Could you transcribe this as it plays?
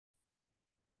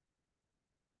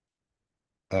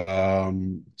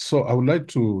So I would like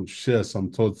to share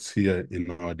some thoughts here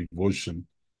in our devotion,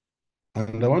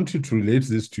 and I want you to relate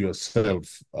this to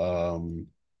yourself, how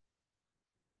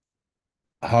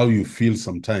you feel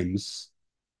sometimes.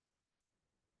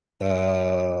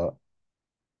 Uh,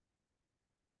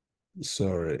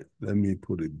 Sorry, let me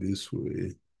put it this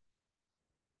way.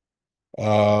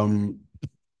 Um,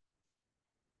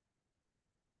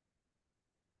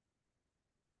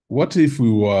 what if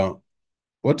we were,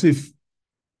 what if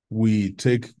we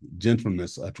take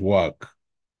gentleness at work?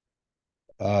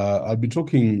 I'll be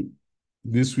talking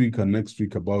this week and next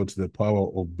week about the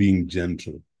power of being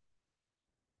gentle.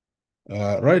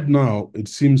 Right now, it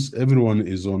seems everyone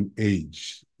is on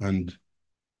edge and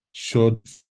short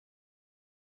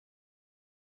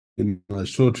in a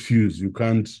short fuse. You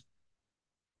can't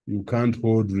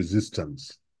hold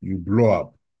resistance. You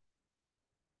blow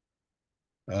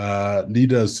up.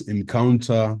 Leaders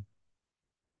encounter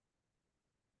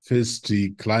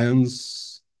feisty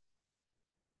clients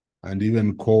and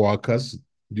even co-workers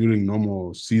during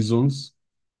normal seasons.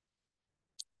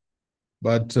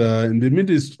 But in the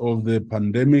midst of the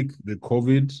pandemic, the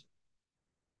COVID,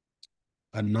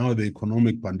 and now the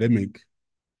economic pandemic,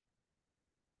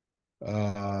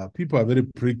 people are very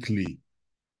prickly,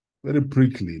 very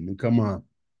prickly. Ni kama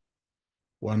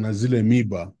wana zile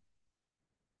miba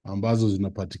ambazo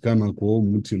zinapatikana kwa huu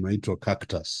mti unaitwa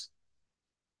cactus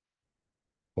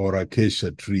or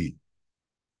acacia tree.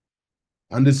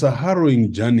 And it's a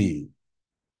harrowing journey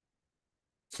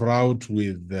fraught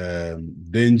with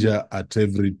danger at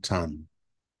every turn.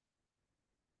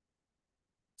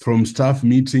 From staff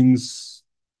meetings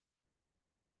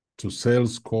to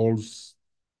sales calls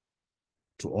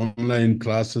to online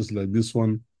classes like this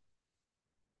one,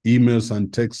 emails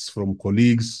and texts from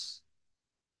colleagues.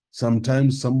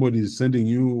 Sometimes somebody is sending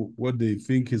you what they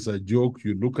think is a joke.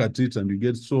 You look at it and you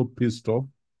get so pissed off.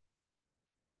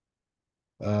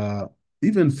 Uh,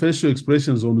 Even facial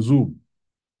expressions on Zoom.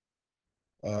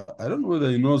 I don't know whether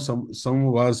you know some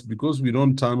of us, because we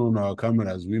don't turn on our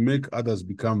cameras, we make others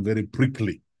become very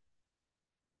prickly.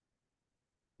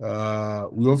 We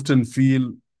often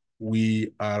feel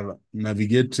we are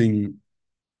navigating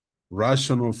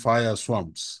rational fire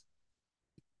swamps,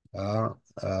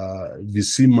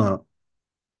 visima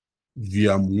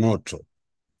vya moto.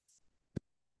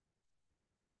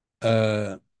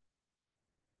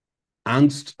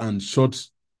 Angst and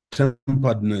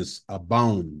short-temperedness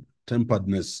abound.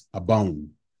 Temperedness abound.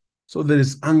 So there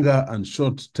is anger and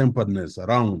short-temperedness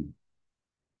around.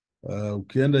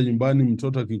 Ukienda nyumbani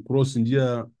mtoto akicross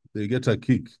njia, they get a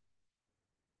kick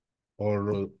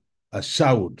or a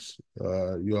shout.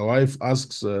 Your wife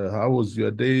asks, how was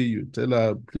your day? You tell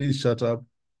her, please shut up,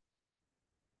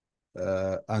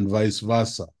 and vice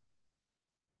versa.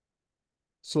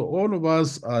 So all of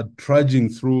us are trudging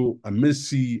through a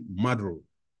messy muddle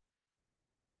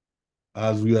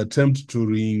as we attempt to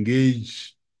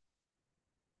re-engage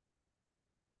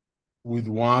with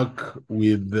work,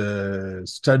 with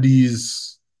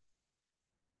studies,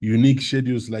 unique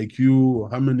schedules like you.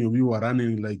 How many of you are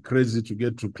running like crazy to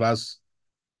get to class?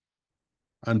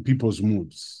 And people's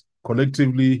moods.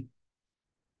 Collectively,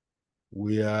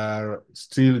 we are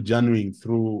still journeying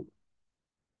through,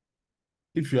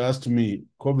 if you asked me,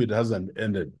 COVID hasn't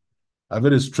ended, a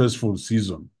very stressful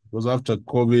season. Because after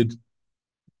COVID,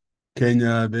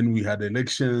 Kenya, then we had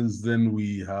elections, then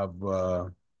we have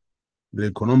the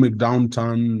economic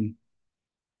downturn,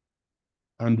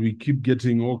 and we keep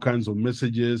getting all kinds of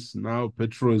messages. Now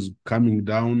petrol is coming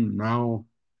down. Now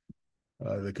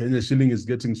the Kenya shilling is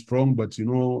getting strong, but you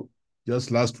know,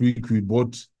 just last week we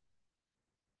bought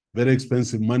very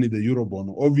expensive money, the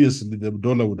Eurobond. Obviously, the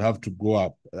dollar would have to go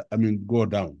up. Go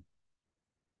down.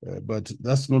 But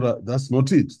that's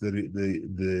not it.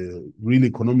 The real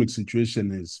economic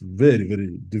situation is very,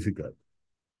 very difficult.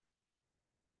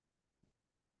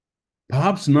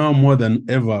 Perhaps now more than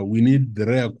ever, we need the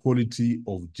rare quality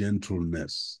of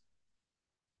gentleness.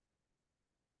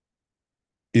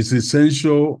 It's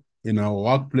essential in our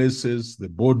workplaces, the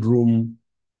boardroom,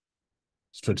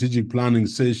 strategic planning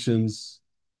sessions,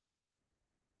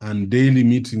 and daily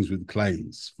meetings with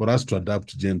clients for us to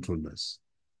adopt gentleness.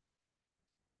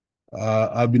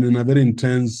 I've been in a very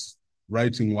intense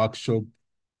writing workshop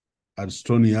at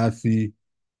Stony Athi,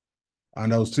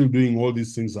 and I was still doing all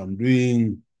these things I'm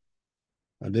doing.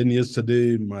 And then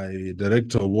yesterday, my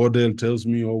director, Wardell, tells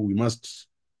me, oh, we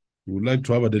would like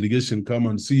to have a delegation come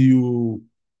and see you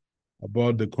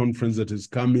about the conference that is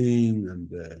coming.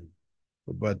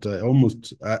 But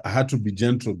I had to be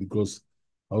gentle because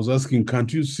I was asking,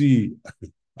 can't you see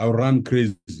I'll run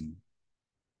crazy?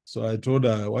 So I told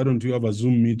her, why don't you have a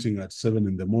Zoom meeting at 7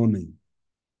 in the morning?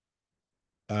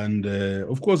 And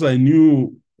of course, I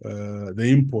knew the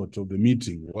import of the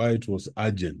meeting, why it was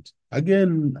urgent.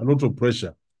 Again, a lot of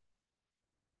pressure.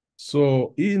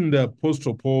 So in the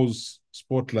Apostle Paul's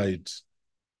spotlight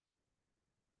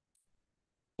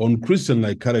on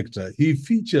Christian-like character, he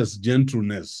features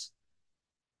gentleness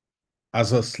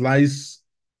as a slice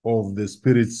of the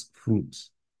Spirit's fruit.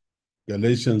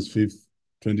 Galatians 5,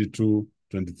 22,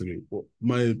 23.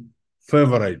 My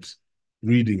favorite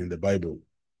reading in the Bible.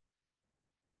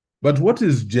 But what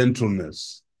is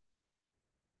gentleness?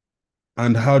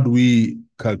 And how do we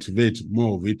cultivate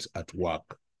more of it at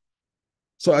work?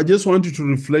 So I just want you to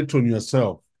reflect on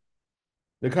yourself,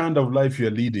 the kind of life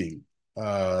you're leading,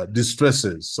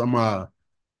 distresses. Some of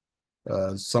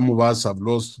us have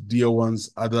lost dear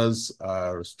ones. Others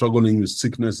are struggling with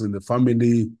sickness in the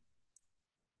family.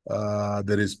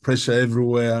 There is pressure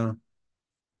everywhere.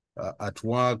 At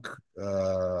work,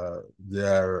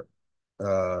 there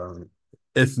are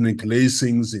ethnic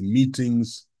lacings in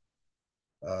meetings.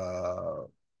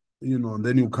 And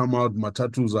then you come out,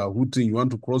 matatus are hooting. You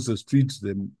want to cross the street,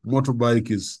 the motorbike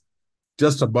is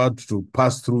just about to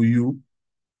pass through you.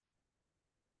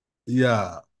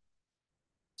 Yeah.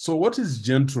 So what is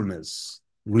gentleness,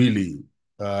 really?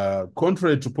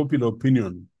 Contrary to popular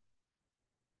opinion,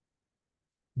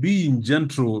 being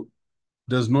gentle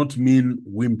does not mean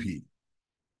wimpy,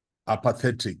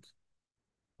 apathetic,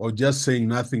 or just saying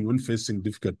nothing when facing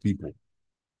difficult people.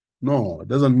 No, it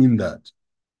doesn't mean that.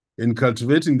 In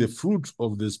cultivating the fruit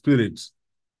of the Spirit,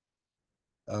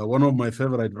 one of my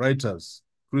favorite writers,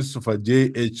 Christopher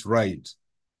J.H. Wright,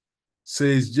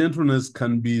 says gentleness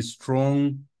can be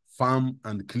strong, firm,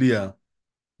 and clear,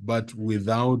 but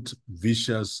without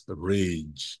vicious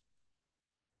rage.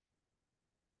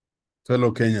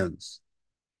 Fellow Kenyans,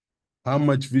 how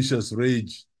much vicious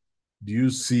rage do you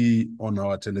see on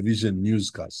our television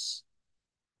newscasts?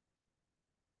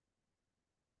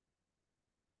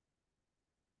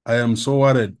 I am so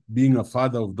worried, being a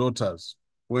father of daughters,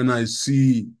 when I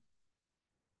see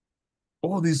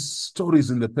all these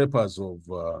stories in the papers of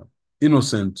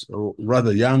innocent, or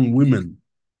rather young women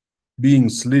being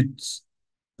slit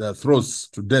their throats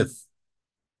to death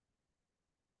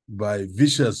by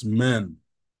vicious men.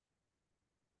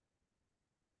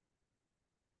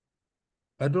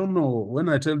 I don't know. When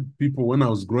I tell people when I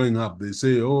was growing up, they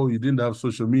say, oh, you didn't have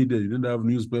social media, you didn't have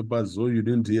newspapers, so you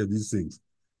didn't hear these things.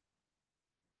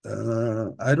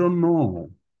 I don't know.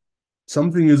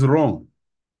 Something is wrong.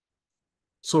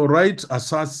 So Wright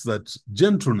asserts that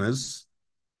gentleness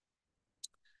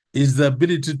is the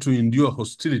ability to endure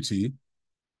hostility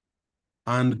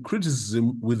and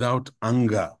criticism without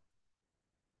anger,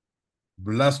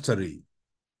 blustery,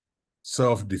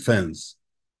 self-defense,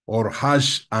 or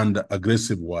harsh and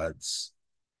aggressive words.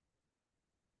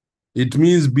 It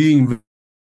means being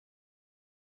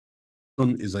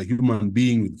is a human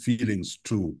being with feelings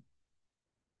too.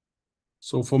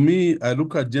 So for me, I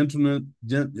look at gentleness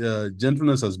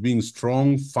as being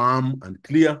strong, firm, and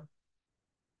clear,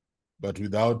 but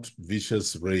without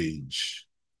vicious rage.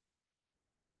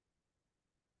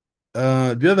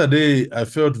 The other day, I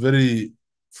felt very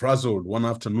frazzled one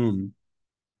afternoon.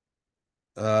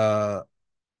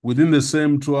 Within the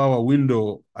same 2-hour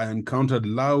window, I encountered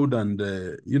loud and,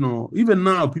 even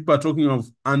now, people are talking of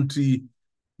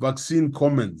anti-vaccine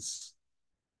comments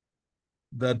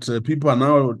that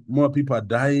more people are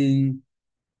dying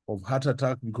of heart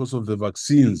attack because of the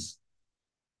vaccines.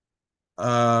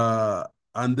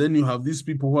 And then you have these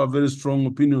people who have very strong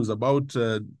opinions about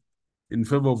in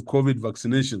favor of COVID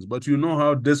vaccinations. But you know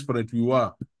how desperate we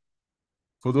were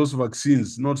for those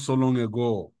vaccines not so long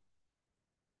ago.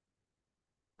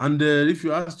 And if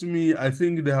you ask me, I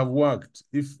think they have worked.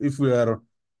 If we are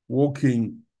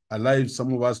walking alive,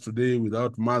 some of us today,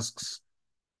 without masks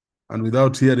and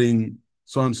without hearing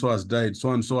so-and-so has died,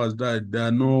 so-and-so has died, there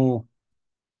are no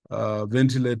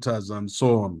ventilators and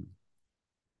so on.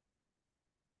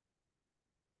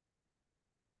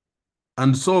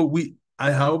 And so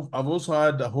I've also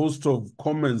had a host of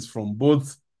comments from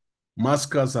both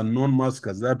maskers and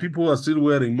non-maskers. There are people who are still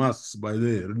wearing masks, by the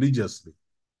way, religiously.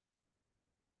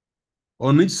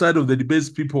 On each side of the debates,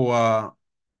 people are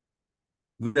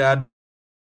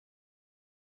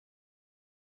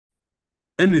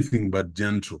anything but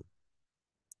gentle.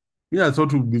 Yeah, I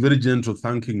thought it would be very gentle,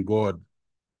 thanking God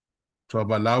to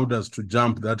have allowed us to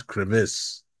jump that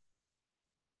crevasse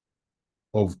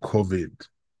of COVID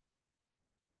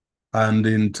and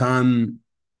in turn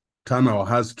our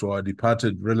hearts to our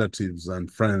departed relatives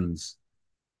and friends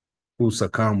who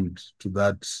succumbed to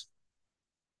that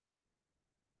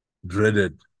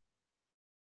dreaded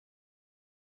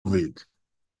COVID.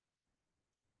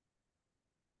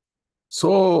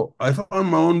 So I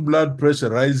found my own blood pressure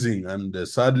rising and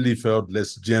sadly felt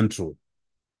less gentle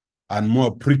and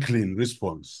more prickly in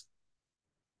response.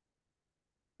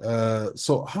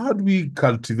 So how do we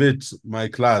cultivate, my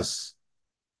class?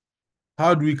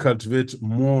 How do we cultivate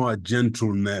more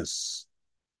gentleness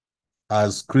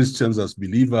as Christians, as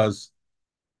believers,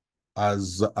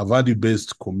 as a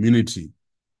value-based community?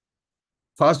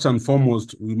 First and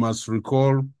foremost, we must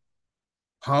recall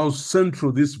how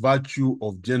central this virtue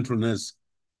of gentleness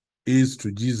is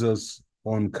to Jesus'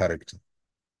 own character.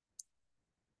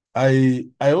 I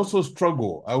also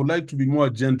struggle. I would like to be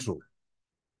more gentle.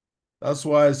 That's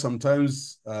why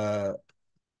sometimes when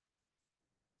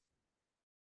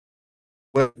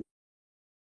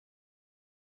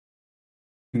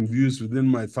views within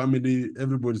my family,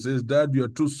 everybody says, "Dad, you are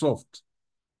too soft.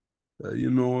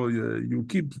 You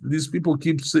keep these people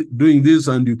keep doing this,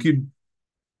 and you keep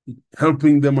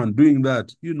helping them and doing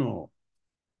that."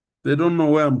 They don't know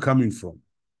where I'm coming from.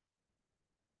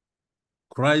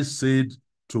 Christ said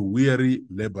to weary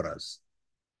laborers,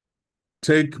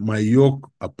 "Take my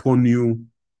yoke upon you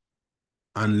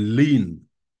and learn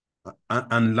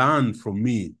from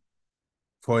me,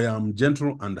 for I am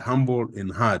gentle and humble in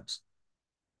heart,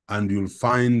 and you'll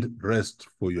find rest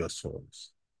for your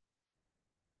souls."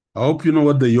 I hope you know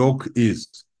what the yoke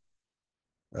is.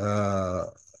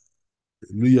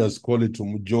 Lawyers call it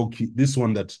umujoki, this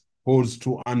one that holds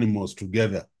two animals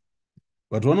together.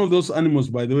 But one of those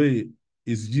animals, by the way,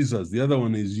 is Jesus. The other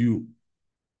one is you.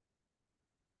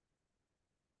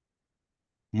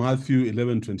 Matthew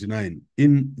 11:29.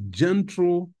 In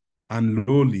gentle and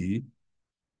lowly,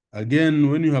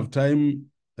 again, when you have time,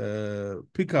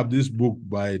 pick up this book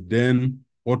by Dan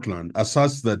Ortland,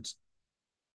 asserts that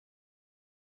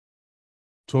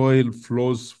toil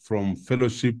flows from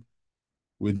fellowship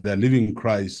with the living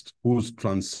Christ, who's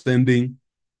transcending,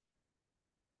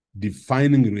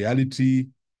 defining reality,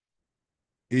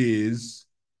 is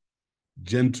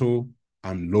gentle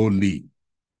and lowly.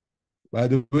 By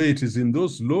the way, it is in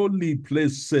those lowly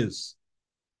places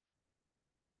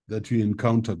that you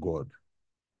encounter God.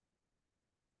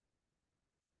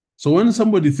 So when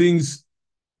somebody thinks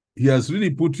he has really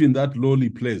put you in that lowly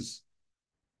place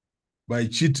by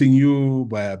cheating you,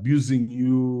 by abusing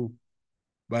you,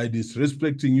 by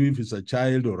disrespecting you if it's a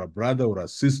child or a brother or a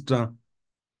sister,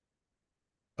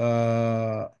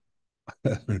 uh,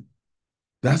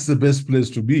 that's the best place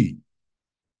to be,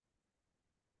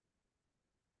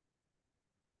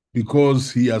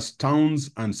 because he astounds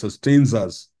and sustains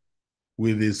us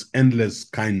with his endless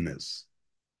kindness.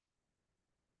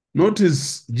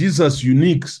 Notice Jesus'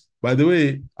 unique. By the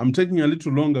way, I'm taking a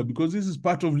little longer because this is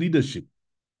part of leadership.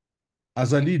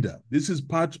 As a leader, this is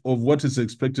part of what is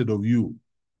expected of you.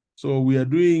 So we are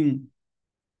doing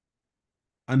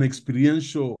an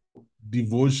experiential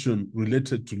devotion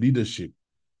related to leadership.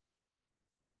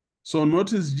 So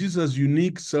notice Jesus'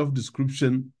 unique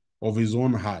self-description of his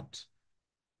own heart.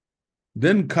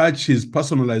 Then catch his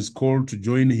personalized call to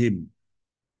join him.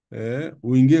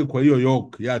 Uingie kwa hiyo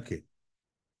yoke yake.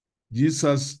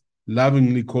 Jesus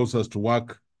lovingly calls us to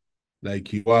work like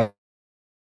he was.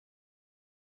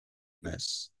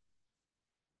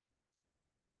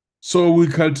 So we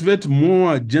cultivate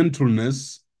more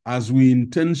gentleness as we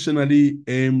intentionally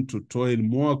aim to toil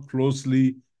more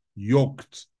closely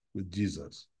yoked with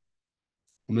Jesus.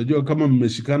 Unajua kama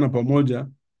mmeshikana pamoja,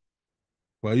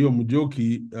 kwa hiyo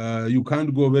mjoki, you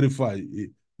can't go very far.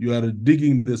 You are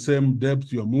digging the same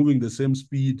depth, you are moving the same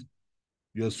speed,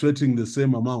 you are sweating the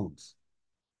same amounts.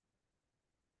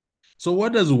 So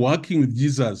what does working with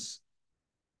Jesus,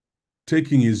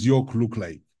 taking his yoke, look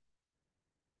like?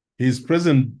 His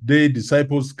present-day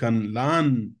disciples can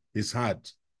learn his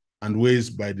heart and ways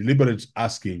by deliberate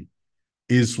asking,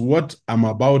 is what I'm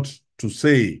about to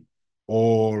say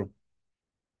or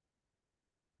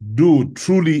do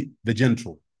truly the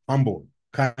gentle, humble,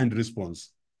 kind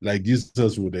response like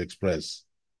Jesus would express?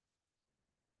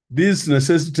 This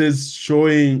necessitates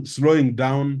slowing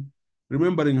down,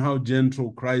 remembering how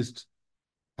gentle Christ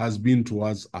has been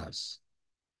towards us.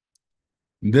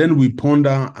 Then we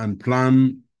ponder and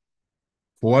plan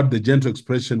for what the gentle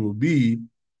expression will be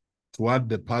toward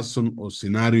the person or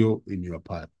scenario in your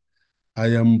path. I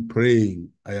am praying,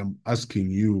 I am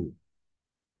asking you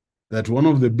that one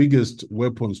of the biggest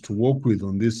weapons to walk with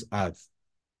on this earth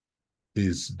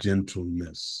is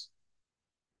gentleness.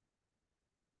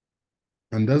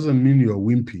 And doesn't mean you're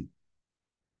wimpy.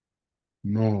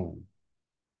 No.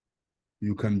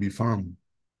 You can be firm,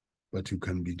 but you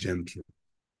can be gentle.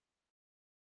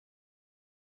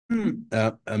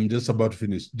 I'm just about to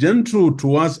finish. Gentle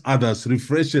towards others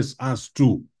refreshes us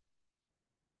too.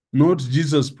 Note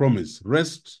Jesus' promise: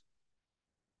 rest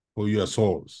for your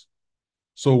souls.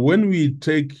 So when we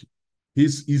take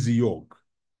his easy yoke,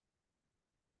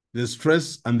 the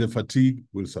stress and the fatigue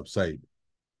will subside.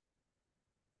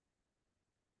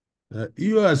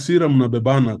 Hiyo hasira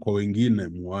mnabebana kwa wengine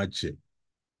muache.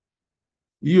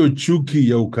 Hiyo chuki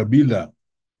ya ukabila,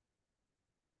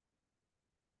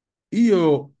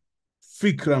 hiyo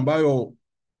fikra ambayo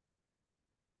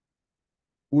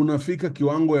unafika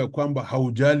kiwango ya kwamba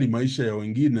haujali maisha ya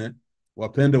wengine,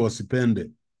 wapende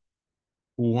wasipende,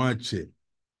 uache.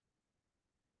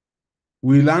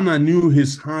 We learn anew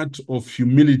his heart of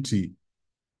humility,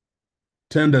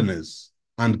 tenderness,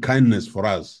 and kindness for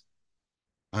us.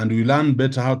 And we learn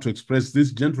better how to express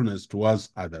this gentleness towards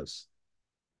others.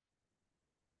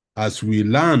 As we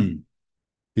learn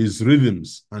his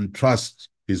rhythms and trust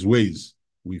his ways,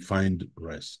 we find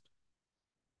rest.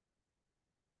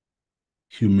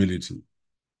 Humility.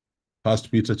 1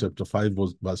 Peter chapter 5,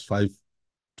 verse 5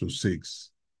 to 6.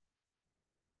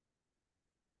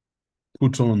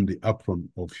 Put on the apron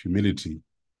of humility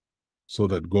so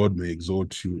that God may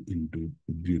exalt you in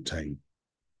due time.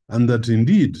 And that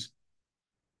indeed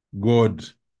God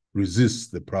resists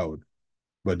the proud,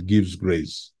 but gives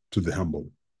grace to the humble.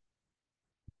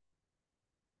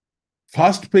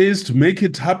 Fast-paced, make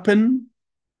it happen.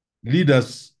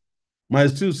 Leaders might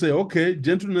still say, okay,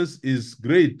 gentleness is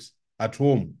great at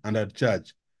home and at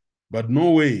church, but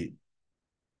no way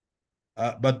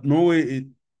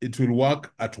it will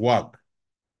work at work.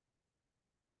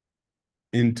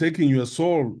 In taking your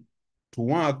soul to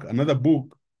work, another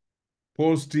book,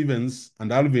 Paul Stevens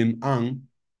and Alvin Ang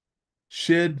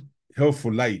shed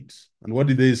helpful light. And what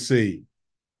did they say?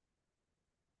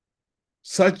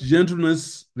 Such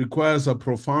gentleness requires a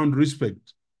profound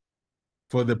respect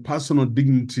for the personal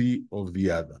dignity of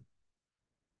the other.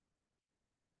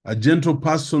 A gentle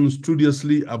person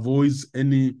studiously avoids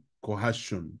any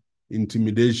coercion,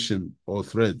 intimidation, or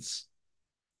threats.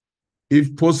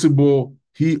 If possible,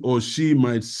 he or she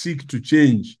might seek to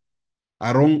change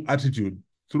a wrong attitude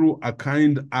through a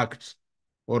kind act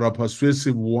or a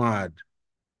persuasive word,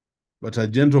 but a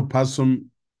gentle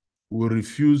person will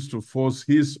refuse to force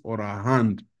his or her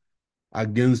hand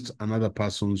against another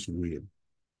person's will.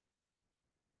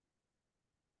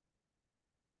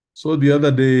 So the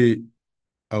other day,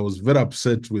 I was very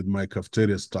upset with my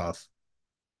cafeteria staff,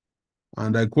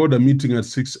 and I called a meeting at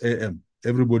 6 a.m.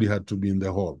 Everybody had to be in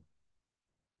the hall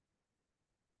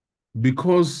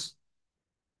because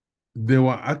they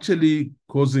were actually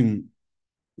causing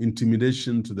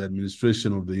intimidation to the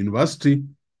administration of the university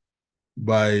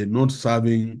by not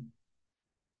serving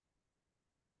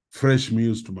fresh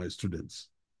meals to my students.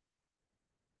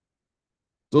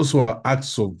 Those were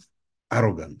acts of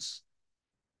arrogance.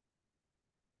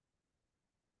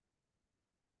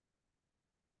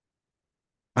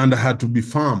 And I had to be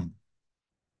firm,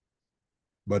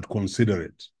 but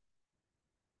considerate.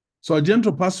 So a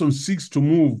gentle person seeks to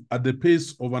move at the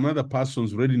pace of another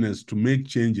person's readiness to make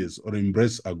changes or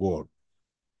embrace a goal.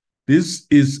 This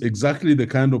is exactly the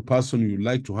kind of person you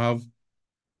like to have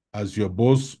as your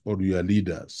boss or your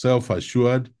leader.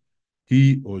 Self-assured,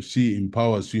 he or she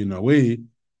empowers you in a way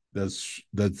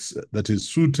that is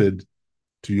suited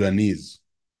to your needs.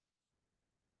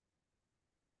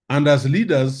 And as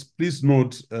leaders, please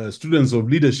note, students of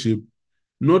leadership,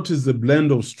 notice the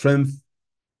blend of strength,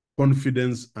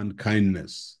 confidence, and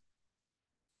kindness.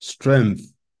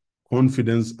 Strength,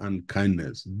 confidence, and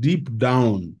kindness. Deep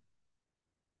down,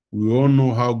 we all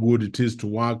know how good it is to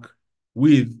work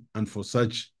with and for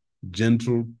such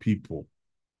gentle people.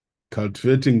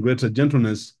 Cultivating greater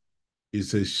gentleness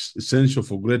is essential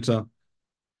for greater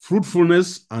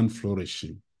fruitfulness and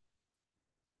flourishing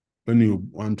when you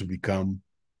want to become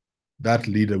that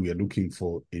leader we are looking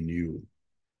for in you.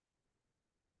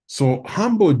 So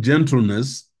humble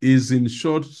gentleness is in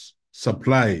short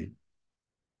supply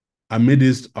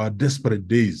amidst our desperate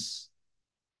days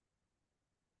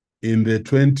in the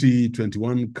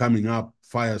 2021 coming up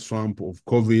fire swamp of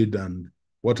COVID and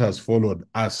what has followed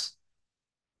us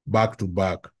back to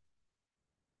back.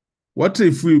 What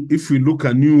if we look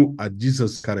anew at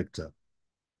Jesus' character?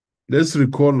 Let's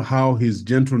recall how his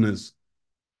gentleness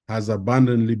has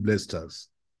abundantly blessed us.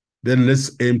 Then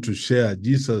let's aim to share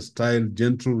Jesus-style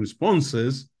gentle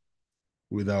responses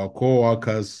with our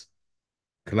co-workers,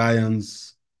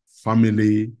 clients,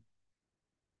 family,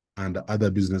 and other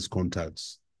business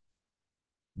contacts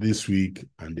this week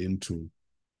and into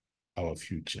our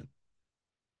future.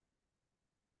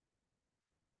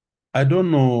 I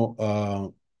don't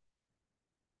know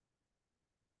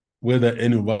whether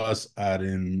any of us are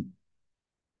in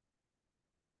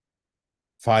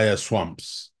fire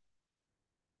swamps.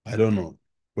 I don't know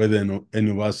whether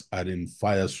any of us are in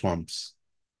fire swamps,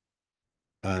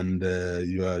 and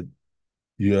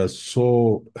you are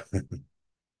so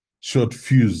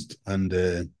short-fused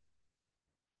and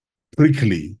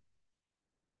prickly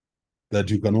that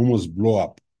you can almost blow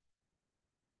up.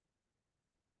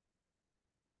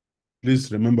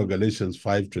 Please remember Galatians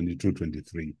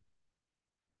 5:22-23.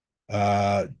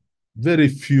 Very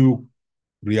few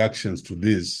reactions to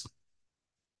this,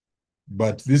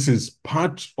 but this is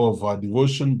part of our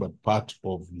devotion, but part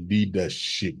of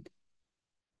leadership.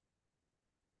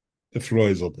 The floor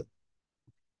is open.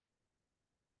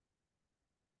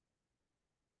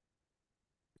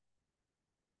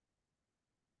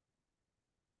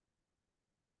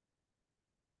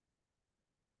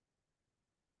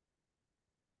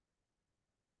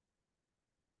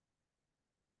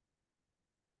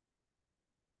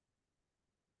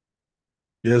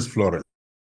 Yes, Florence.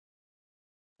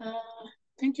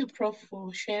 Thank you, Prof,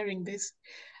 for sharing this.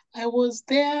 I was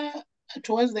there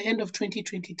towards the end of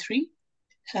 2023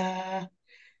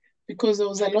 because there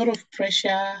was a lot of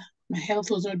pressure. My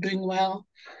health was not doing well.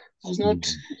 I was not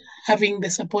having the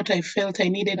support I felt I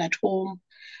needed at home.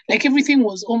 Like everything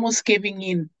was almost caving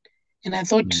in. And I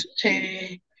thought,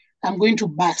 I'm going to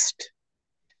burst.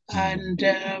 And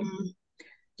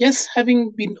just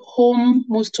having been home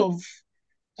most of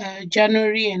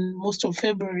January and most of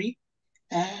February,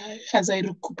 as I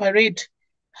recuperate,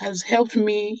 has helped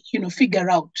me, figure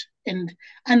out and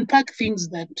unpack things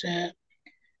that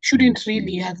shouldn't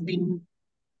really have been,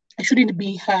 I shouldn't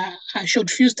be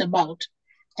short-fused about,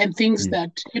 and things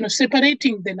that,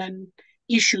 separating the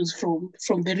non-issues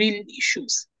from the real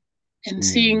issues, and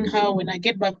seeing how when I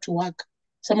get back to work,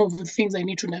 some of the things I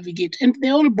need to navigate, and they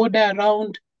all border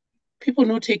around people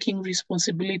not taking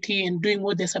responsibility and doing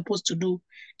what they're supposed to do,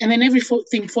 and then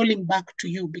everything falling back to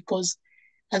you because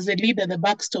as the leader, the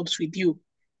buck stops with you.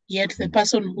 Yet the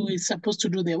person who is supposed to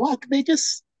do the work, they're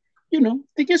just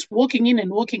walking in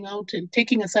and walking out and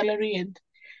taking a salary. And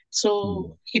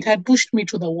so it had pushed me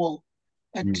to the wall.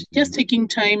 But just taking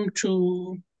time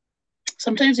to,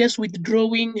 sometimes just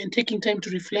withdrawing and taking time to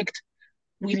reflect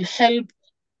will help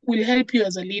you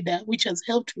as a leader, which has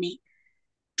helped me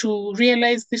to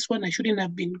realize this one I shouldn't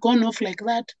have been gone off like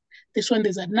that. This one,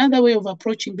 there's another way of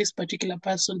approaching this particular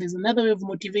person. There's another way of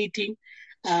motivating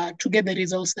to get the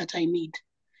results that I need.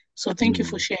 So thank you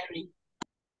for sharing.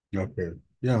 Okay.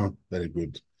 Yeah, very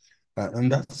good.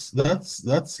 And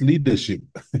that's leadership.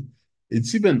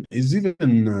 It's even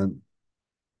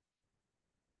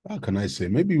how can I say?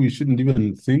 Maybe we shouldn't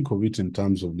even think of it in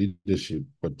terms of leadership,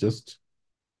 but just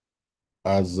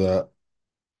as a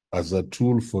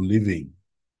tool for living,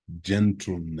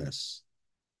 gentleness.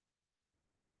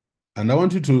 And I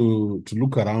want you to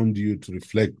look around you to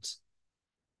reflect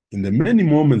in the many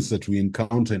moments that we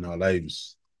encounter in our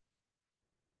lives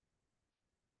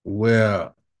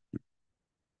where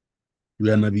we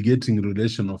are navigating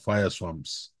relational fire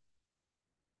swamps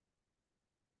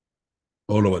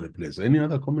all over the place. Any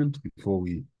other comment before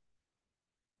we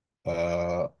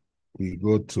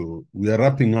go to, we are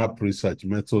wrapping up research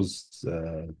methods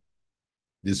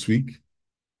this week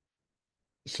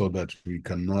so that we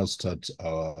can now start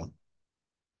our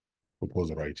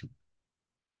proposal writing.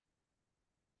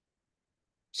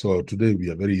 So today will be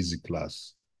a very easy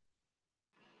class.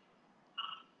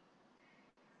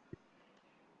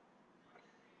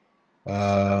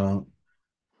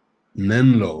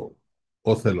 Nenlo,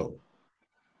 Othello.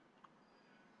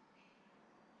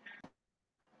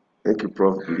 Thank you,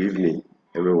 Prof. Good evening,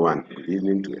 everyone. Good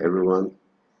evening to everyone,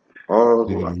 all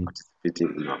who are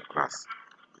participating in our class.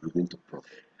 Good evening to Prof.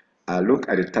 I look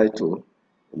at the title,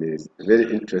 and it's very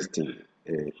interesting.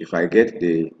 If I get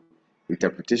the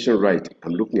interpretation right,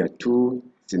 I'm looking at two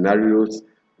scenarios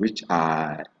which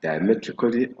are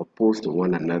diametrically opposed to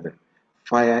one another,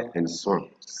 fire and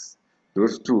swamps.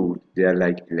 Those two, they are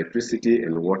like electricity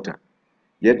and water,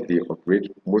 yet they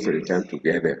operate most of the time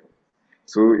together.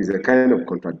 So it's a kind of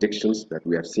contradictions that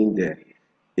we have seen there.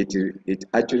 It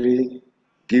actually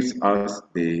gives us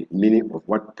the meaning of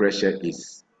what pressure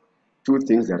is. Two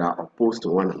things that are opposed to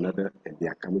one another and they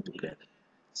are coming together.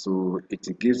 So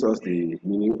it gives us the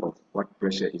meaning of what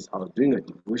pressure is. I was doing a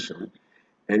devotion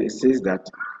and it says that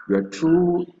your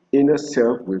true inner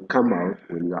self will come out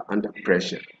when you are under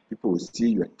pressure. People will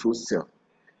see your true self.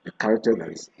 The character that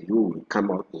is you will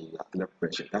come out when you are under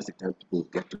pressure. That's the time people will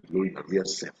get to know your real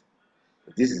self.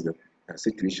 This is a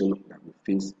situation that we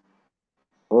face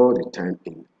all the time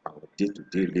in our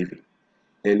day-to-day living.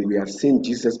 And we have seen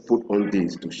Jesus put on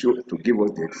this to give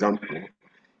us the example.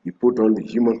 He put on the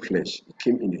human flesh. He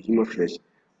came in the human flesh,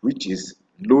 which is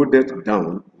loaded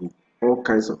down with all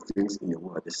kinds of things in the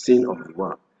world, the sin of the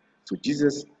world. So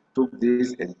Jesus took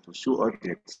this and to show us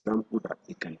the example that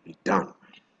it can be done.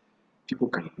 People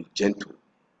can be gentle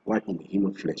while in the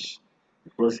human flesh,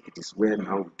 because it is where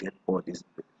now we get all this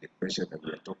the pressure that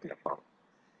we are talking about.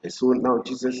 And so now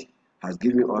Jesus has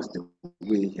given us the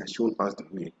way, he has shown us the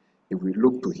way. If we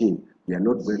look to him, we are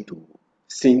not going to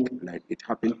sink like it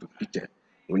happened to Peter.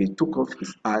 When he took off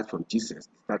his eyes from Jesus,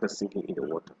 he started sinking in the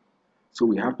water. So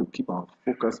we have to keep our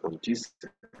focus on Jesus to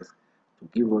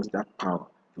give us that power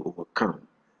to overcome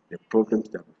the problems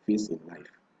that we face in life.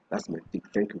 That's my take.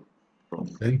 Thank you, Prof.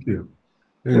 Thank you.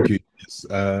 Thank you. Yes.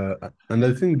 And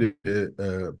I think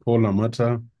Paul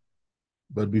Amata,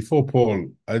 but before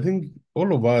Paul, I think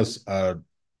all of us are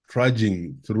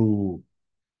trudging through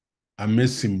a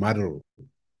messy muddle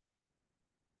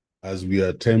as we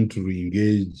attempt to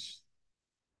re-engage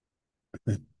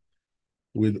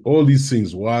with all these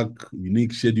things, work,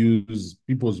 unique schedules,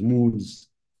 people's moods,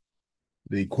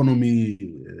 the economy.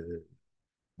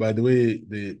 By the way,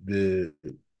 me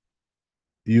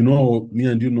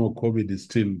and COVID is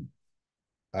still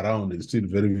around, it's still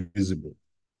very visible.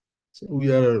 So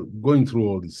we are going through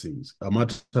all these things.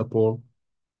 Amata, Paul.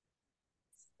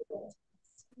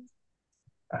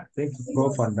 Thank you,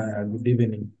 Prof, and good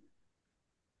evening.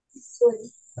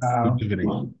 Good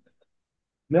evening.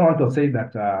 I want to say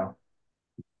that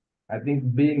I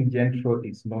think being gentle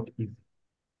is not easy.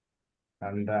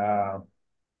 And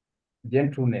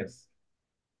gentleness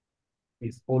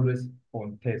is always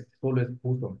on test, it's always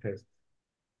put on test,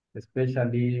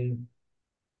 especially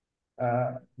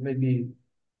maybe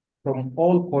from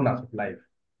all corners of life.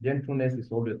 Gentleness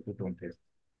is always put on test.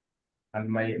 And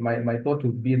my thought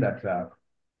would be that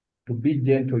to be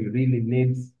gentle, you really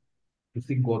need to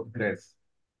seek God's grace.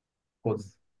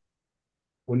 Because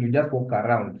when you just walk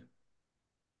around,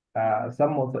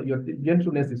 some of your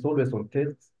gentleness is always on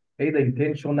test, either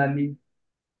intentionally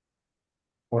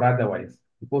or otherwise.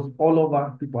 Because all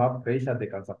over people have pressure, they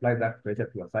can supply that pressure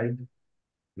to your side.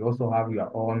 You also have your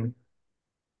own,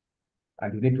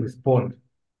 and you need to respond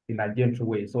in a gentle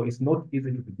way. So it's not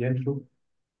easy to be gentle.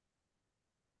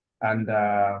 And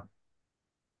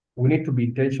we need to be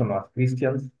intentional as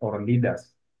Christians or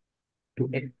leaders to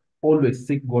always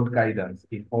seek God guidance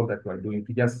in all that we are doing,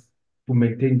 to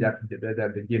maintain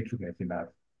the gentleness in us.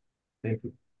 Thank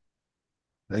you.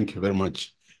 Thank you very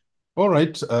much. All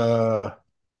right.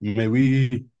 May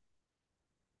we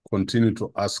continue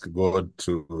to ask God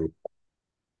to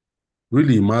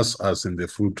really immerse us in the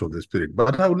fruit of the Spirit.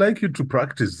 But I would like you to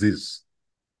practice this.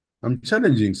 I'm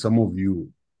challenging some of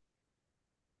you.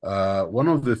 One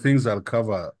of the things I'll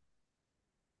cover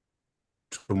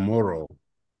tomorrow,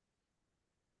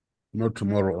 not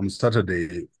tomorrow, on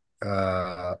Saturday,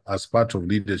 as part of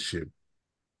leadership,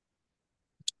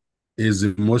 is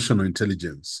emotional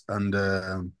intelligence, and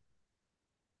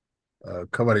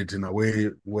cover it in a way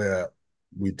where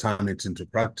we turn it into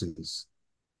practice.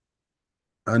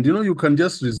 And you can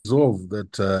just resolve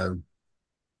that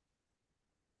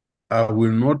I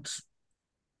will not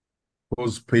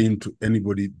cause pain to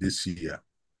anybody this year.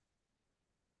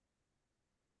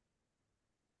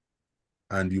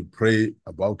 And you pray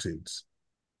about it.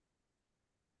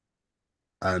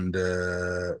 And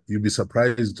you'll be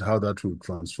surprised how that will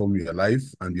transform your life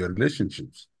and your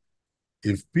relationships.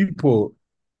 If people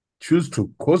choose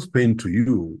to cause pain to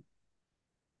you,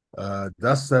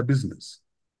 that's their business.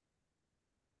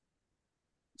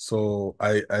 So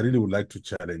I really would like to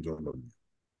challenge all of you.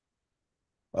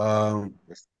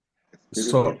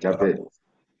 So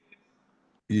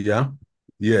yeah,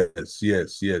 yes,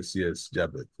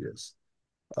 Jabet, yes.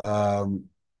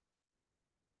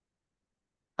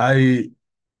 I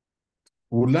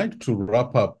would like to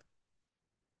wrap up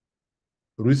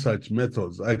research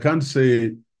methods. I can't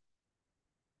say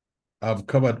I've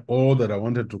covered all that I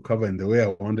wanted to cover in the way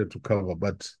I wanted to cover,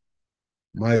 but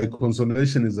my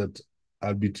consolation is that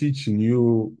I'll be teaching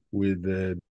you with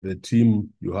the team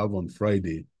you have on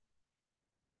Friday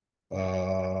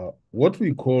what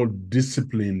we call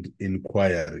disciplined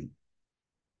inquiry.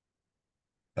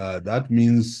 That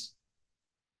means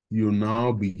you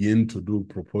now begin to do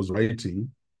proposal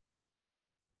writing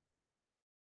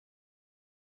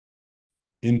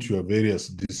into your various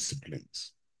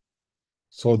disciplines,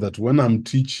 so that when I'm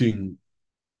teaching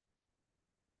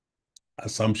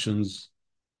assumptions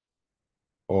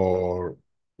or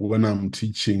when I'm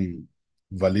teaching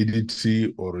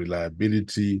validity or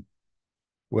reliability,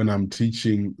 when I'm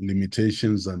teaching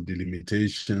limitations and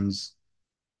delimitations,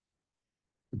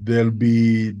 there'll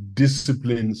be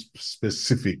discipline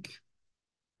specific,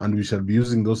 and we shall be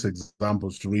using those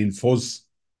examples to reinforce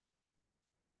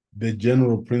the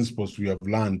general principles we have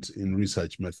learned in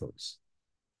research methods.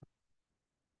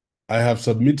 I have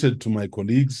submitted to my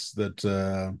colleagues that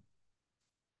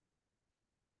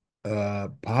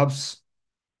perhaps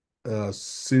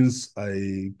since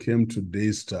I came to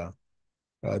Daystar,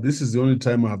 this is the only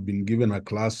time I've been given a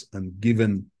class and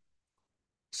given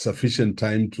sufficient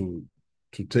time to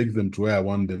take them to where I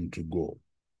want them to go.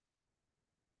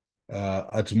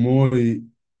 At Moi,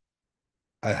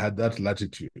 I had that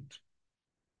latitude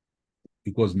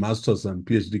because master's and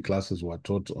PhD classes were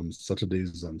taught on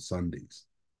Saturdays and Sundays.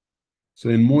 So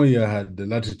in Moi, I had the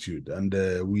latitude, and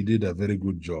we did a very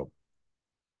good job.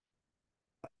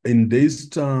 In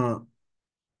Daystar,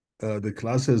 the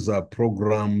classes are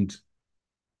programmed,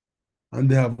 and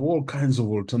they have all kinds of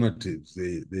alternatives.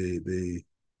 They'll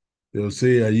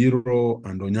say Ayiro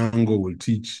and Onyango will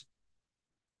teach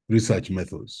research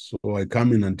methods. So I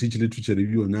come in and teach literature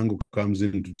review. Onyango comes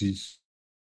in to teach.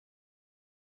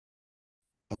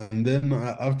 And then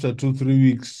after 2-3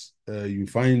 weeks, you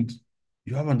find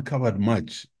you haven't covered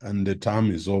much and the term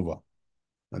is over.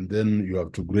 And then you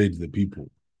have to grade the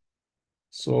people.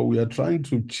 So we are trying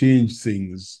to change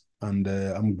things. And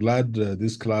I'm glad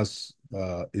this class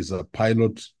is a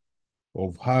pilot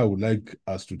of how I would like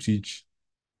us to teach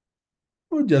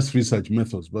not just research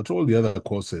methods, but all the other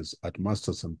courses at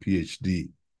master's and PhD.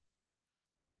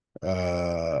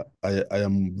 I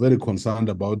am very concerned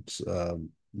about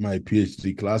my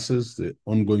PhD classes, the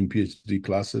ongoing PhD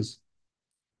classes.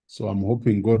 So I'm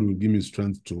hoping God will give me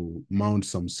strength to mount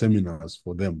some seminars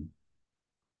for them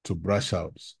to brush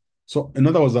out. So in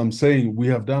other words, I'm saying we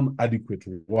have done adequate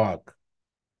work,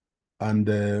 and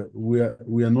we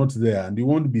are not there, and you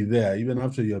won't be there even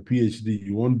after your PhD.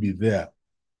 You won't be there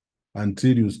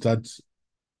until you start,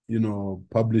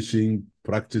 publishing,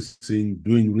 practicing,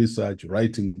 doing research,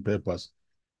 writing papers.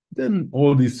 Then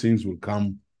all these things will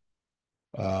come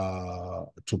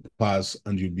to pass,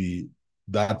 and you'll be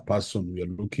that person we are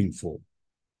looking for.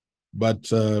 But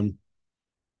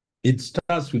it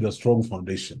starts with a strong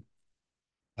foundation,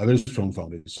 a very strong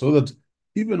foundation, so that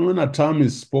even when a term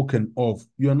is spoken of,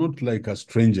 you are not like a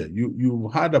stranger.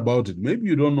 You've heard about it. Maybe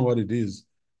you don't know what it is.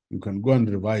 You can go and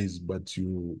revise, but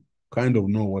you kind of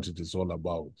know what it is all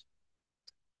about.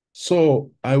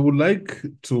 So I would like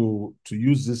to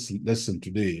use this lesson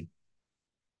today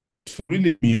to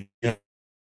really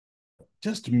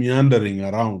just meandering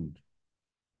around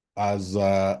as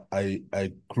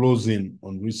I close in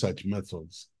on research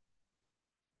methods.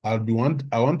 I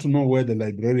want to know where the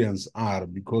librarians are,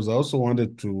 because I also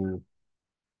wanted to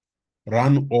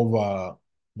run over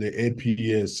the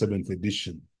APA 7th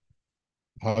edition,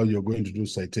 how you're going to do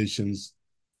citations,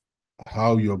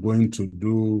 how you're going to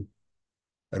do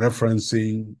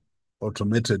referencing,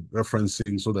 automated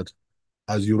referencing, so that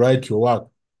as you write your work,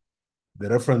 the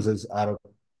references are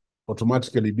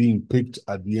automatically being picked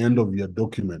at the end of your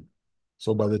document.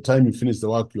 So by the time you finish the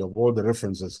work, you have all the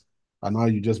references, and now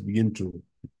you just begin to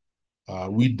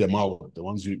weed them out, the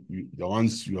ones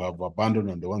you have abandoned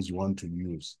and the ones you want to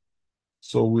use.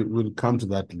 So we'll come to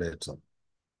that later.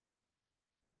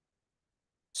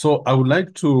 So I would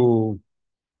like to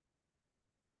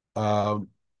talk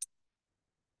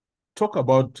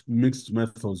about mixed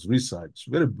methods research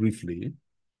very briefly,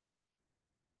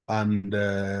 and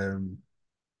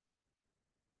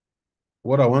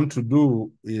what I want to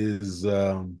do is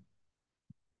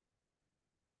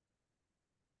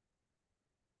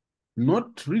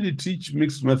not really teach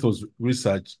mixed methods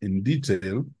research in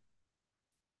detail,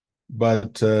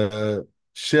 but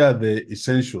share the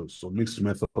essentials of mixed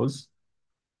methods.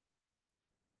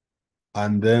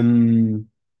 And then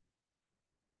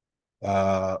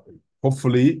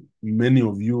hopefully many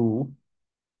of you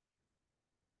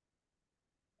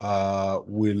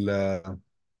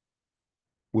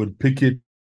will pick it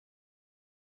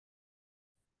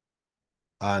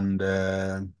and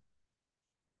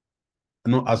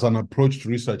as an approach to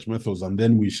research methods, and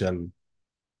then we shall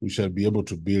be able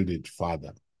to build it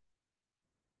further.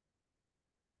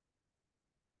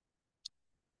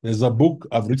 There's a book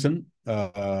I've written,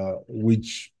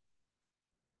 which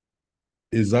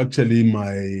is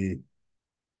actually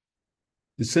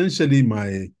essentially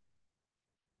my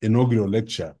inaugural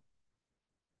lecture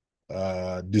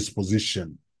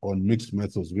disposition on mixed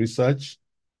methods research.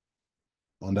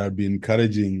 And I've been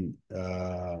encouraging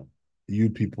you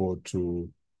people to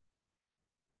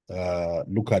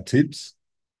look at it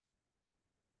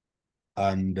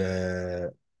and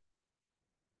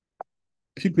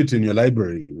keep it in your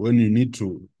library. When you need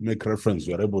to make reference,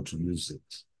 you're able to use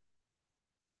it.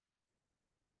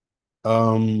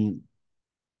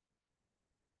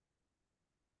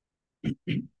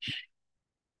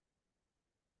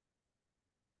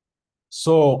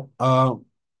 So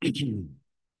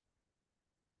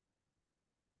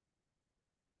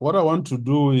what I want to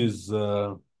do is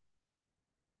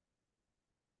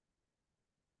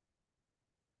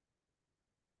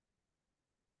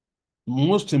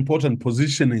most important,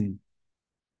 positioning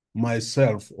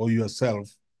myself or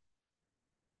yourself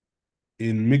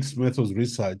in mixed methods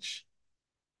research.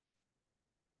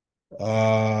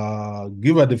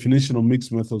 Give a definition of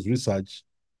mixed methods research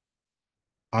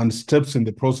and steps in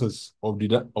the process of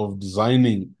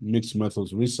designing mixed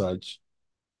methods research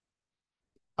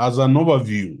as an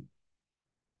overview.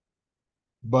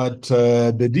 But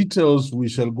the details we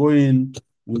shall go in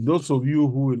with those of you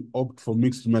who will opt for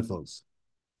mixed methods.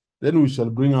 Then we shall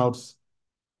bring out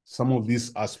some of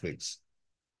these aspects.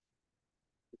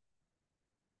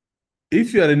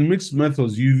 If you are in mixed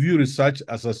methods, you view research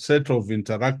as a set of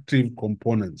interactive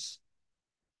components,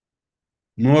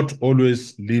 not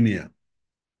always linear.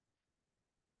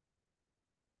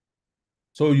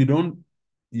 So you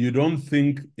don't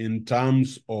think in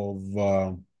terms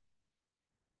of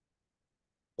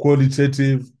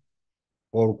qualitative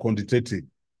or quantitative.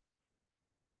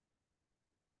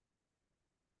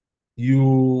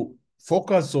 You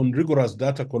focus on rigorous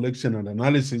data collection and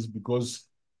analysis because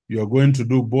you are going to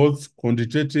do both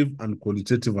quantitative and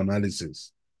qualitative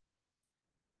analysis.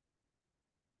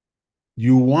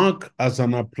 You work as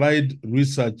an applied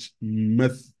research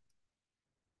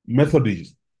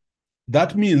methodist.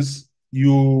 That means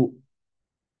you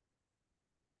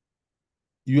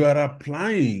are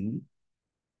applying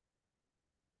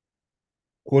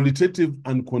qualitative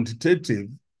and quantitative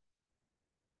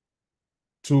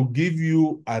to give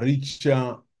you a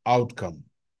richer outcome.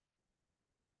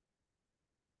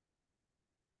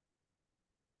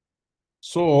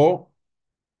 So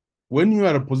when you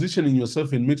are positioning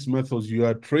yourself in mixed methods, you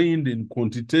are trained in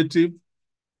quantitative,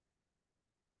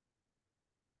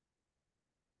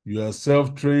 you are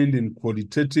self-trained in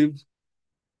qualitative,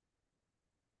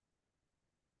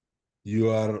 you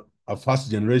are a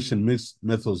first-generation mixed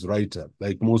methods writer,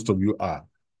 like most of you are.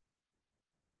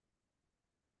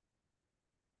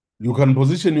 You can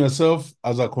position yourself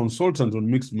as a consultant on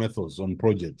mixed methods on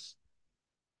projects.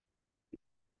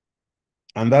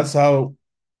 And that's how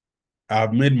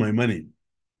I've made my money.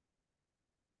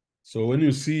 So when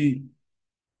you see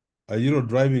Ayiro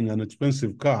driving an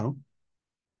expensive car,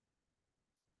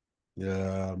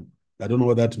 I don't know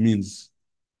what that means.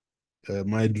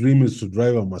 My dream is to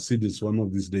drive a Mercedes one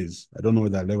of these days. I don't know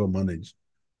whether I'll ever manage.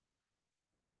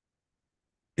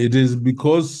 It is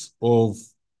because of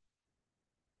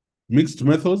mixed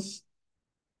methods,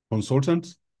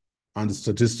 consultant, and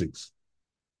statistics.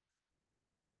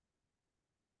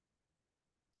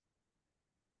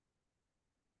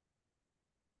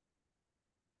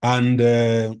 And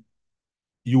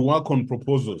you work on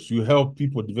proposals. You help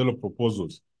people develop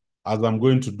proposals, as I'm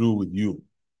going to do with you.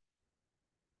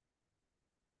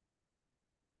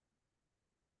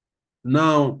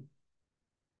 Now,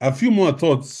 a few more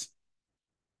thoughts.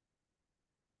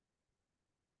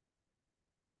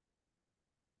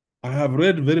 I have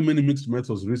read very many mixed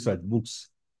methods research books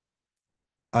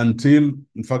until,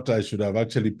 in fact, I should have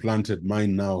actually planted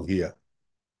mine now here,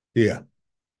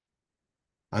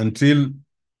 until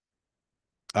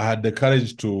I had the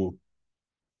courage to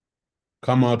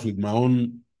come out with my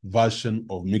own version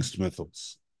of mixed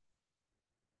methods.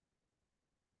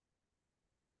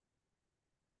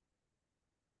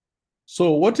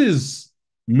 So what is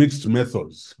mixed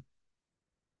methods?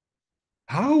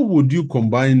 How would you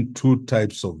combine two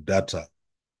types of data?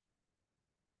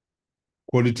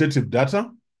 Qualitative data,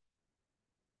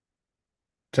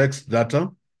 text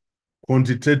data,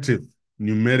 quantitative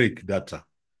numeric data.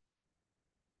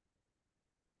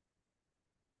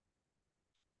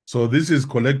 So this is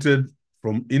collected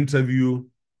from interview.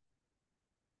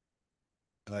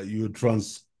 You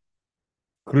transcribe,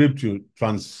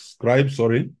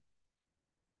 sorry.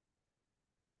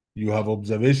 You have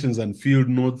observations and field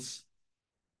notes.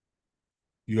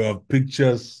 You have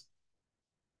pictures.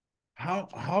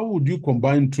 How would you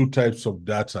combine two types of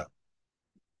data?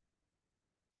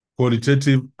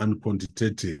 Qualitative and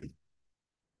quantitative.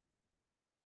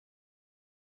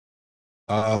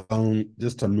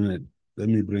 Just a minute. Let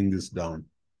me bring this down.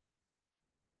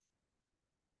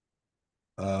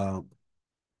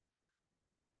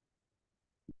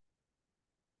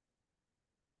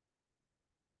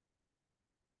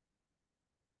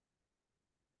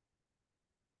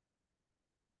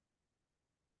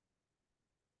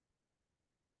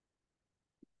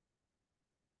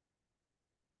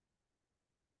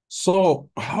 So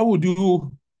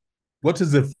what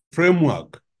is the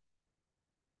framework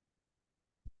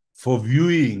for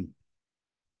viewing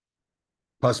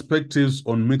perspectives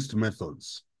on mixed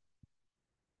methods?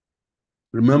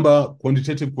 Remember,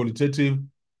 quantitative, qualitative,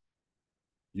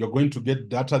 you're going to get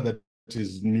data that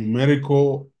is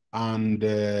numerical and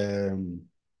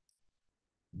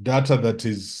data that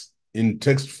is in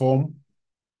text form.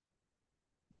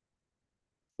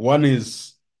 One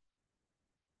is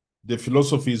the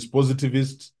philosophy is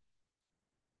positivist.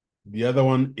 The other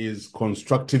one is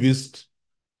constructivist.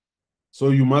 So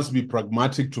you must be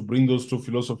pragmatic to bring those two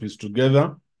philosophies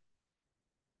together.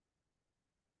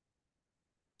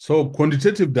 So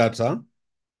quantitative data,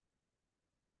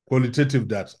 qualitative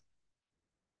data.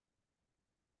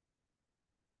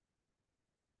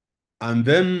 And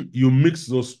then you mix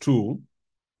those two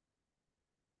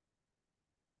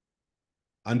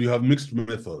and you have mixed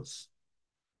methods.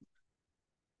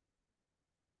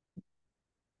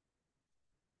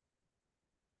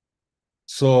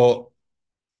 So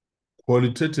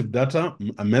qualitative data,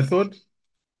 a method,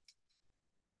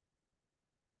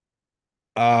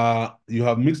 you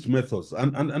have mixed methods.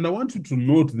 And I want you to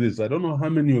note this. I don't know how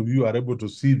many of you are able to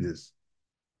see this,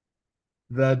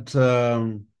 that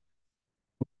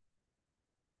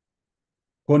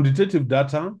quantitative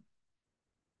data,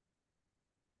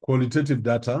 qualitative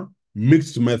data,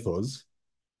 mixed methods,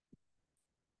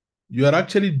 you are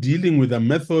actually dealing with a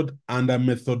method and a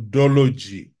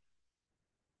methodology.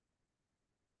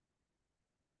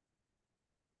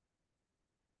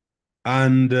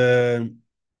 And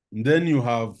then you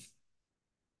have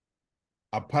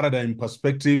a paradigm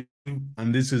perspective,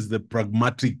 and this is the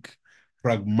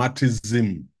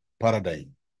pragmatism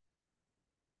paradigm.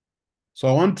 So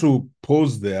I want to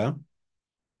pause there.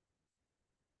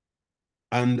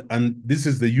 And this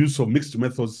is the use of mixed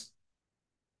methods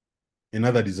in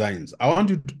other designs. I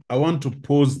want to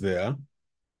pause there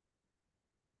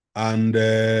and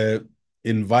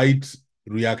invite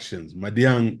reactions.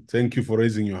 Madiang, thank you for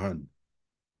raising your hand.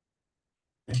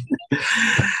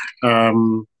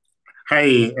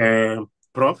 Hi,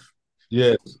 Prof.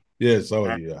 Yes, how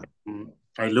are you?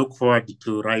 I look forward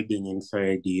to riding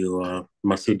inside your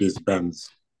Mercedes Benz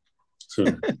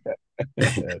soon.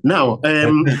 Now,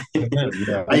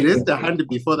 I raised a hand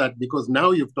before that because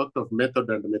now you've talked of method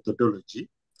and methodology,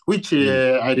 which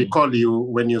I recall you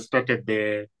when you started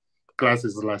the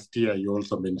classes last year, you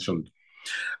also mentioned.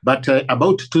 But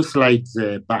about 2 slides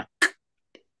back,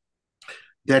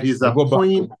 there is a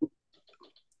point. Back.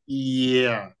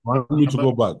 Yeah. I want you to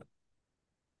go back.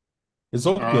 It's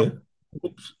okay.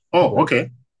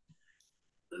 Okay.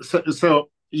 So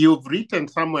you've written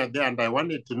somewhere there, and I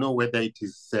wanted to know whether it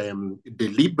is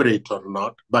deliberate or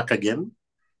not. Back again?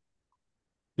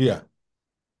 Here.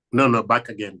 No, back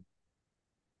again.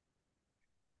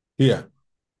 Here.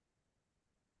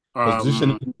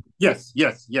 Positioning. Yes.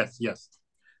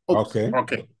 Oops,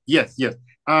 okay. Yes.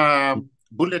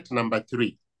 Bullet number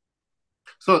 3.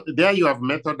 So there you have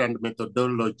method and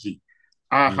methodology.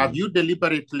 Have you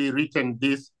deliberately written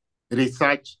this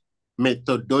research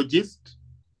methodologist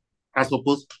as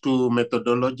opposed to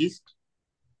methodologist?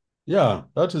 Yeah,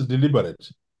 that is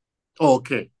deliberate.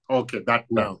 Okay, that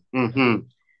now.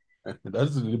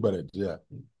 That's deliberate, yeah.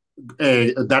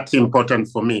 That's important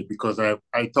for me because I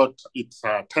thought it's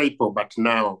a typo, but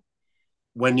now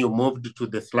when you moved to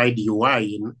the slide you are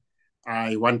in,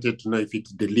 I wanted to know if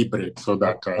it's deliberate so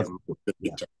that I'm the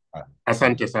picture.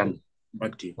 Asante sana.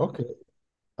 Back to you. Okay.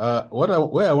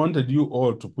 Where I wanted you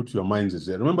all to put your minds is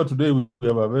there. Remember, today we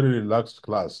have a very relaxed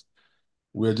class.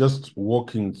 We're just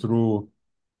walking through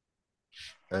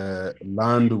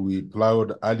land we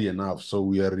plowed early enough, so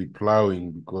we are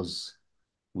replowing because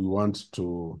we want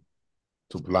to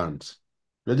plant.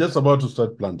 We're just about to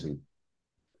start planting.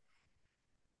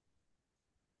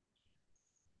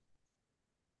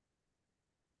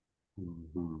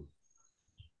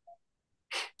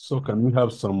 So can we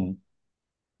have some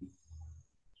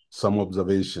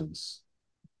observations?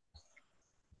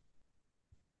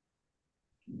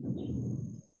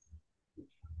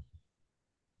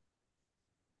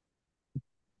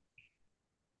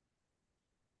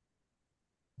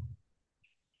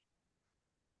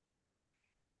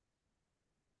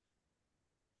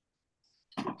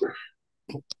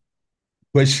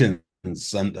 Questions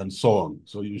and so on.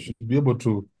 So you should be able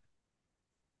to.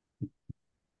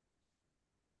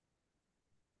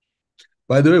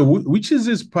 By the way, which is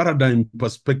this paradigm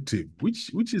perspective?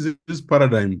 Which is this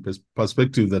paradigm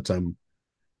perspective that I'm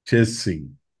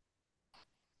chasing?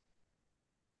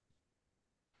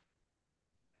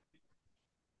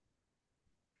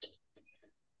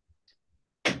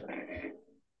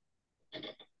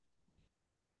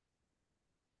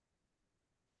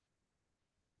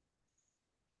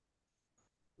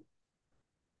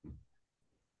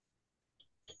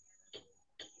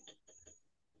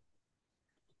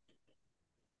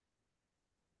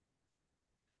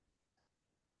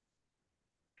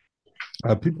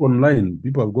 Are people online?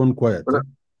 People have gone quiet. Well,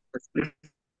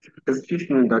 excuse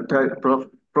me, Dr.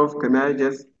 Prof, can I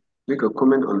just make a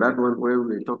comment on that one where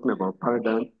we're talking about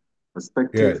paradigm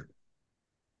perspective?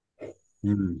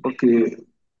 Yeah. Okay,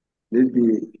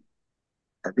 maybe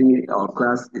I think our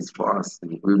class is for us.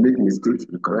 We make mistakes,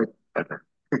 we correct.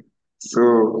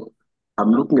 So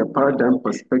I'm looking at paradigm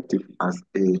perspective as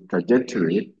a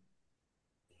trajectory,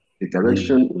 the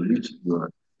direction in which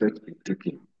your research is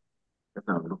taking. That's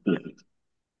how I'm looking at it.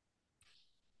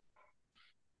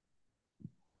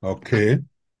 Okay.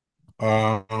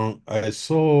 I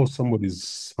saw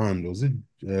somebody's hand. Was it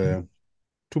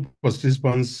two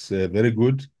participants? Very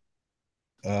good.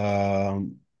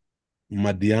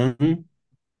 Madiang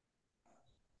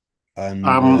and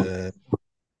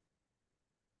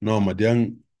no,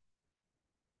 Madiang.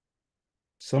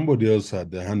 Somebody else had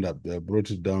their hand up. They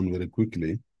brought it down very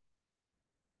quickly.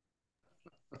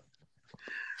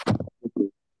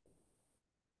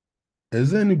 Is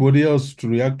there anybody else to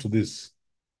react to this?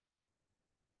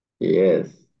 Yes.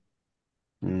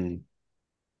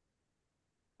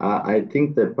 I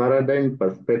think the paradigm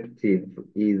perspective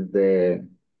is the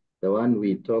one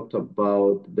we talked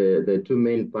about, the two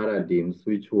main paradigms,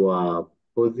 which were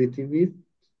positivist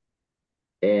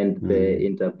and the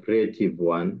interpretive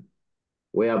one,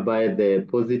 whereby the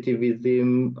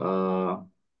positivism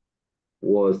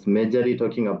was majorly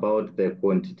talking about the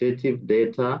quantitative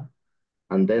data,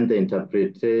 and then the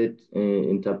interpretism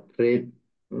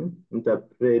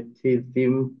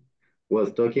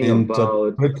was talking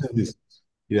about,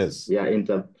 yes. Yeah,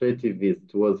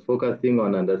 interpretivist was focusing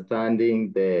on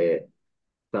understanding the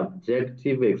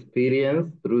subjective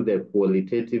experience through the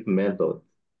qualitative methods.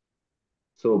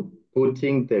 So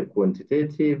putting the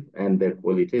quantitative and the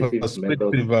qualitative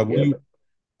methods together.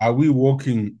 Are we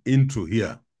walking into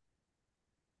here?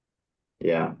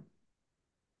 Yeah.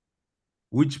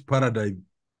 Which paradigm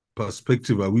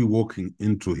perspective are we walking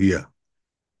into here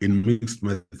in mixed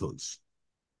methods?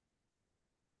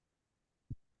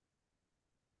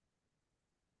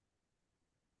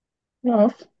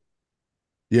 Prof,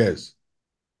 Yes.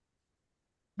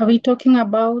 are we talking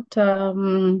about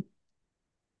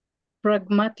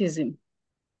pragmatism?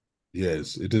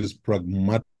 Yes, it is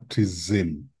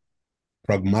pragmatism.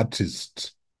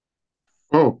 Pragmatist.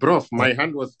 Oh, Prof, my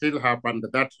hand was still up, and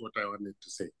that's what I wanted to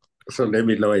say. So let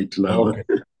me lower it now. Okay.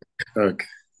 Okay.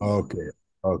 Okay.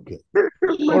 Okay.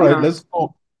 All right, let's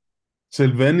go.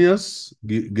 Sylvanus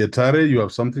Getare, you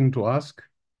have something to ask?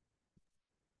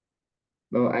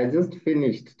 No, I just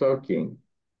finished talking.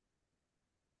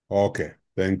 Okay,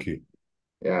 thank you.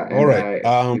 Yeah, all and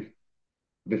right.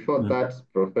 Before that,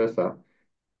 Professor,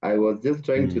 I was just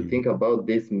trying to think about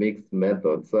this mixed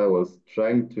method. So I was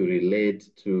trying to relate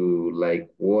to like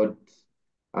what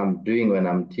I'm doing when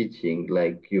I'm teaching.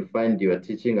 Like you find you are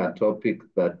teaching a topic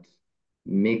that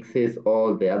mixes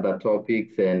all the other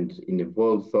topics and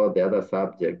involves all the other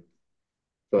subjects.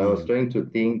 So I was trying to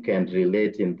think and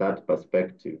relate in that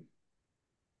perspective.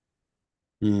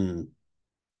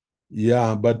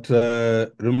 Yeah, but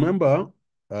remember,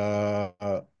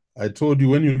 I told you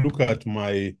when you look at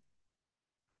my,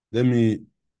 let me,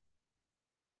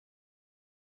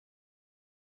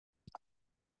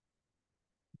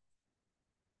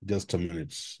 just a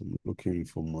minute. I'm looking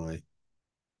for my,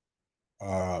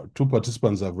 two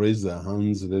participants have raised their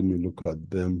hands. Let me look at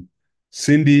them.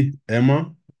 Cindy,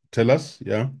 Emma, tell us,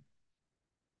 yeah?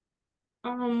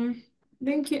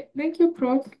 Thank you,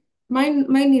 Prof.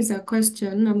 Mine is a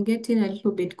question. I'm getting a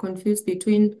little bit confused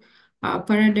between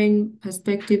paradigm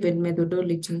perspective and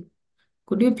methodology.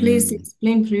 Could you please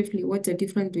explain briefly what's the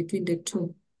difference between the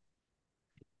two?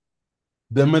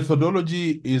 The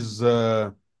methodology is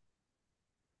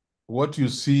what you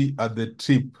see at the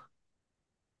tip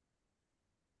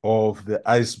of the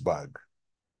iceberg.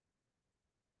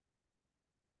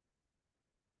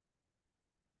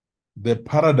 The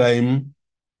paradigm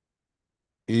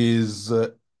is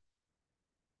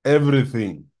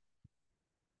everything.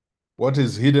 What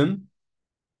is hidden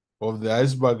of the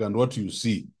iceberg and what you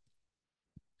see.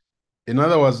 In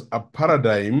other words, a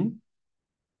paradigm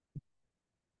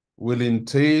will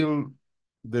entail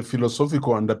the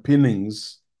philosophical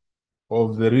underpinnings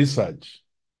of the research.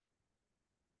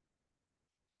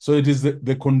 So it is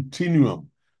the continuum.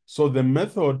 So the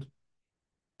method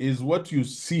is what you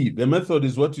see. The method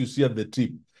is what you see at the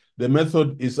tip. The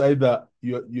method is either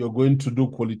you're going to do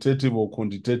qualitative or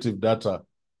quantitative data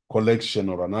collection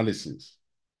or analysis.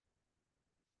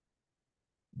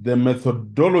 The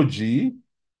methodology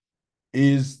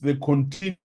is the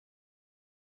continuum.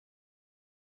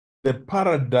 The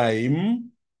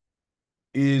paradigm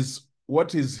is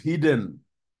what is hidden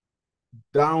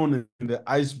down in the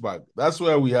iceberg. That's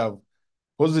where we have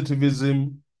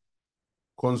positivism,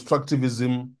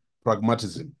 constructivism,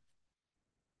 pragmatism.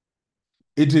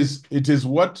 It is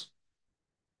what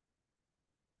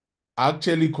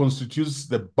actually constitutes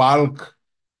the bulk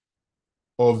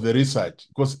of the research.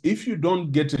 Because if you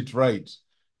don't get it right,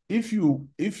 if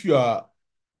your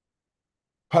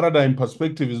paradigm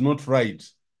perspective is not right,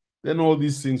 then all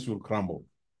these things will crumble.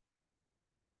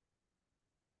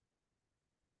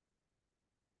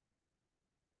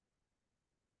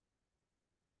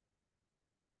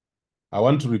 I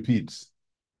want to repeat.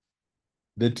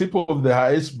 The tip of the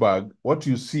iceberg, what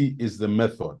you see is the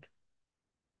method.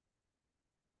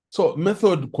 So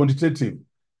method, quantitative.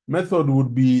 Method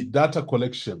would be data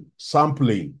collection,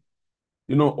 sampling,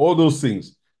 all those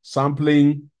things.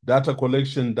 Sampling, data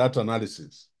collection, data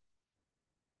analysis.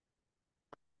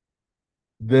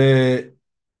 The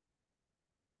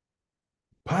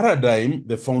paradigm,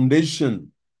 the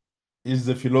foundation, is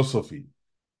the philosophy.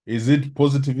 Is it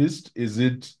positivist? Is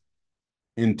it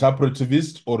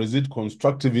interpretivist? Or is it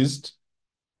constructivist?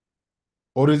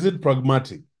 Or is it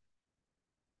pragmatic?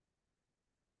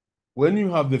 When you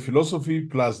have the philosophy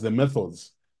plus the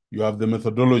methods, you have the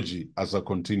methodology as a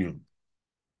continuum.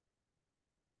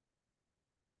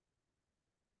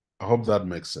 I hope that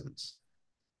makes sense.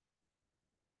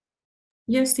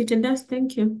 Yes, it does.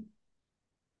 Thank you.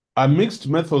 A mixed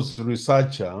methods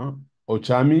researcher,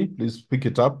 Ochami, please pick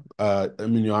it up.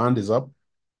 Your hand is up.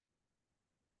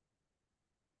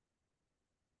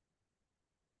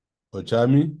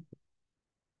 Ochami.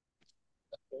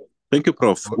 Thank you,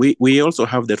 Prof. We also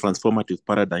have the transformative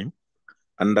paradigm.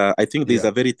 And I think there's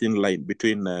a very thin line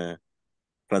between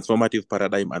transformative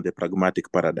paradigm and the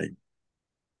pragmatic paradigm.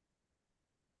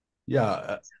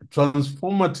 Yeah,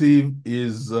 transformative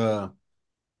is a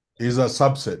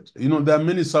subset. There are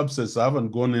many subsets I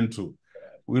haven't gone into.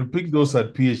 We'll pick those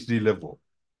at PhD level.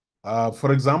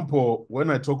 For example, when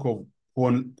I talk of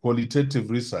qualitative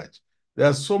research, there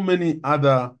are so many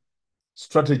other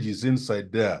strategies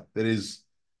inside there. There is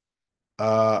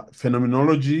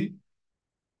phenomenology,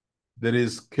 there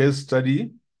is case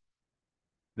study,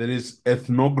 there is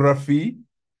ethnography,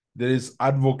 there is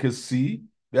advocacy.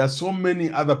 There are so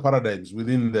many other paradigms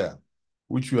within there,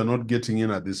 which we are not getting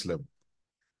in at this level.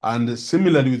 And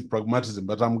similarly with pragmatism,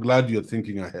 but I'm glad you're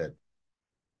thinking ahead.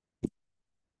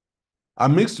 A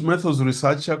mixed methods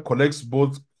researcher collects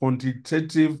both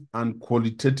quantitative and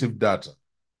qualitative data,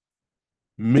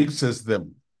 mixes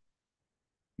them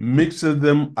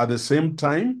at the same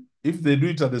time. If they do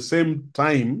it at the same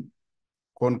time,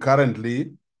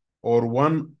 concurrently, or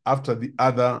one after the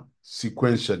other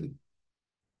sequentially.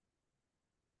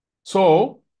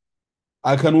 So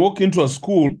I can walk into a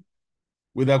school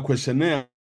with a questionnaire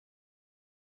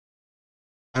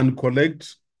and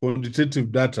collect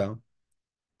quantitative data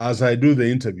as I do the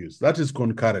interviews. That is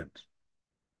concurrent.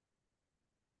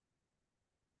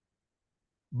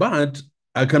 But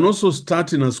I can also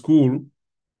start in a school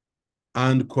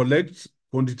and collect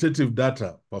quantitative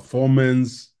data,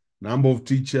 performance, number of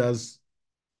teachers,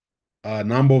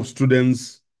 number of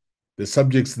students, the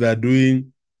subjects they're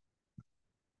doing.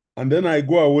 And then I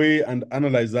go away and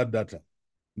analyze that data.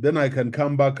 Then I can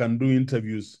come back and do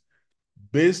interviews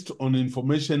based on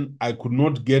information I could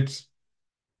not get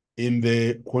in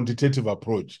the quantitative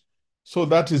approach. So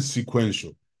that is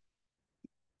sequential.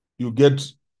 You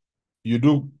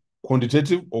do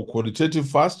quantitative or qualitative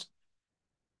first,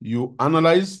 you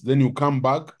analyze, then you come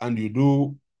back and you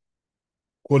do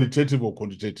qualitative or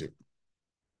quantitative.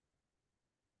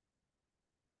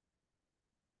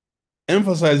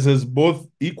 Emphasizes both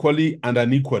equally and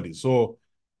unequally. So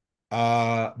there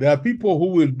are people who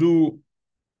will do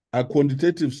a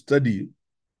quantitative study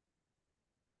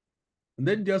and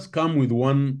then just come with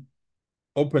one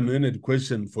open-ended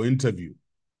question for interview.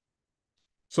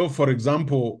 So for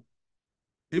example,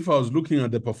 if I was looking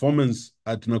at the performance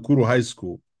at Nakuru High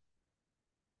School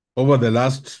over the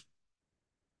last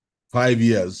 5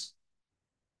 years,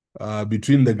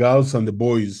 between the girls and the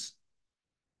boys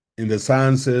in the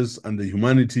sciences and the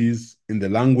humanities, in the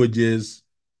languages,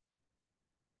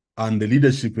 and the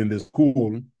leadership in the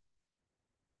school,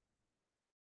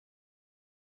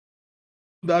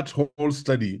 that whole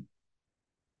study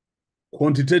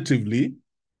quantitatively,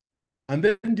 and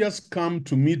then just come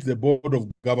to meet the board of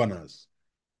governors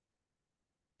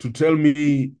to tell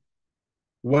me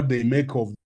what they make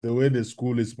of the way the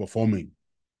school is performing.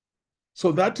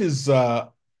 So that is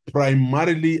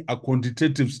primarily a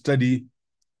quantitative study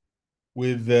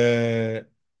with a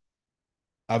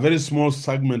very small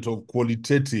segment of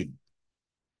qualitative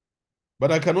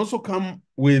But I can also come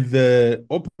with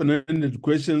open-ended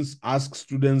questions, ask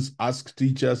students, ask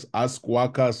teachers, ask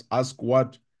workers, ask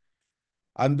what.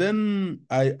 And then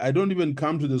I don't even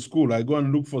come to the school. I go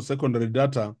and look for secondary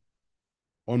data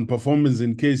on performance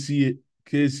in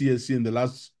KCSE in the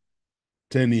last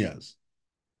 10 years.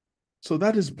 So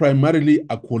that is primarily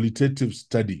a qualitative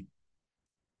study.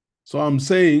 So I'm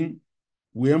saying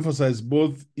we emphasize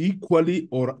both equally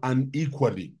or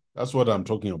unequally. That's what I'm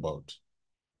talking about.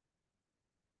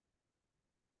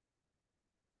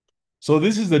 So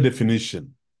this is the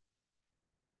definition.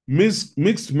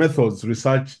 Mixed methods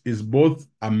research is both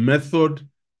a method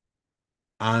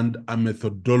and a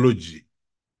methodology.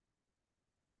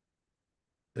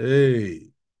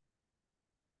 Hey,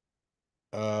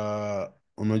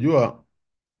 unajua,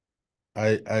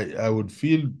 I'll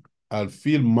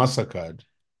feel massacred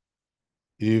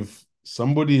if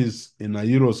somebody is in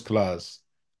Ayiro's class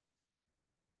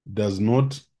does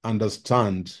not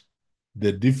understand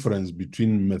the difference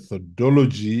between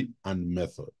methodology and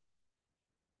method.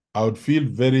 I would feel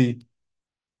very,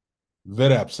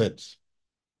 very upset.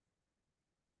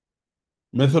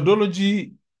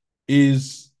 Methodology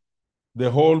is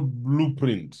the whole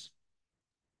blueprint,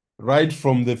 right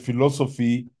from the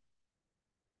philosophy,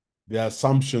 the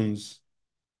assumptions,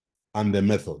 and the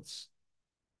methods.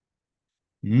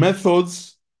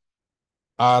 Methods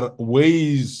are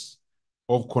ways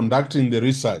of conducting the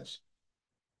research.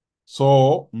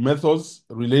 So methods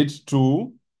relate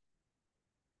to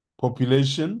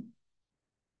population,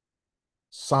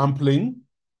 sampling,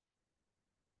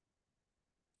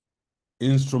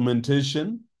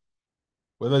 instrumentation,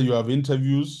 whether you have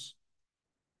interviews,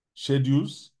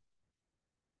 schedules,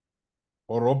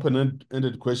 or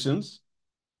open-ended questions,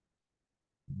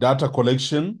 data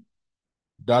collection,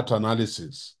 data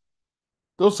analysis.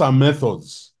 Those are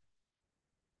methods.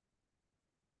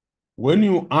 When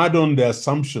you add on the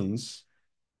assumptions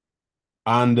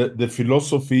and the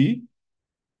philosophy,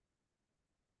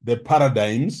 the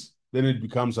paradigms, then it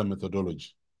becomes a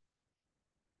methodology.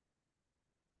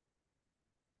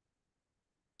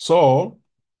 So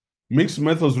mixed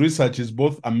methods research is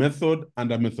both a method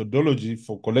and a methodology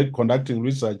for conducting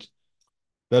research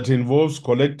that involves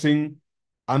collecting,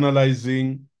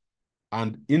 analyzing,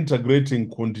 and integrating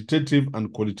quantitative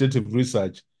and qualitative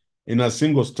research in a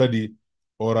single study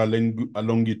or a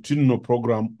longitudinal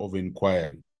program of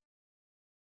inquiry.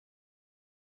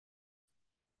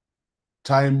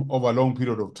 Time over a long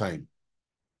period of time.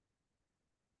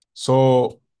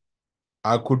 So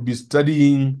I could be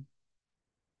studying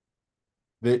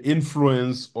the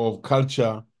influence of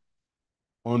culture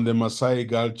on the Maasai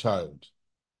girl child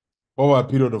over a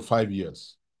period of 5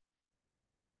 years.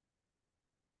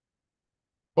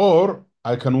 Or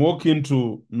I can walk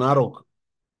into Narok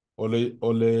or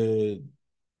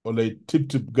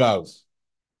Tip girls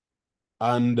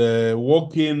and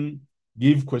walk in,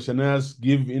 give questionnaires,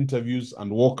 give interviews,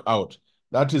 and walk out.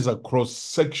 That is a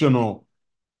cross-sectional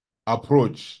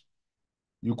approach.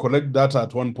 You collect data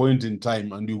at one point in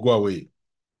time and you go away.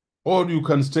 Or you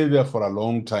can stay there for a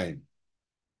long time.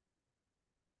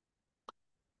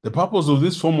 The purpose of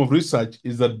this form of research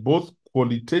is that both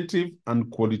qualitative and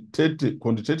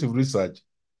quantitative research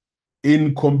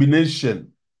in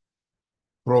combination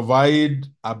provide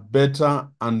a better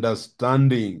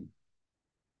understanding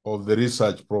of the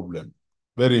research problem.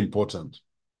 Very important.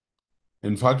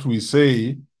 In fact, we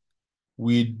say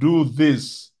we do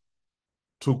this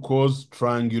to cause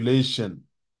triangulation,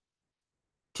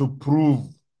 to prove,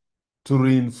 to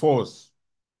reinforce.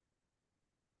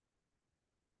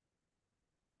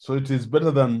 So it is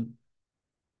better than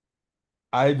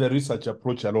either research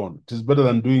approach alone. It is better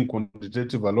than doing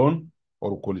quantitative alone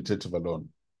or qualitative alone.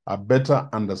 A better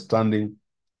understanding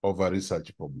of a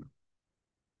research problem.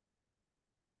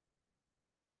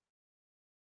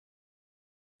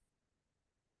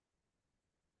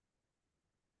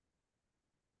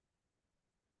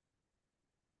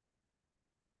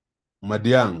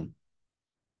 Madiang.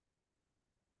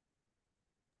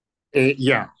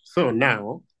 Yeah, so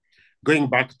now, going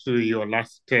back to your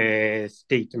last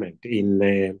statement in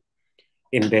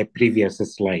the previous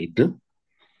slide,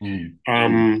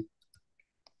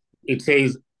 it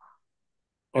says,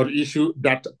 or issue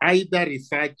that either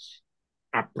research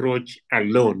approach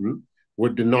alone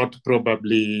would not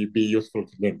probably be useful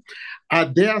to them. Are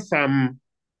there some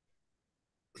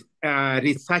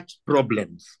research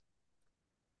problems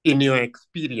in your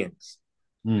experience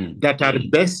that are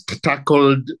best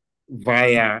tackled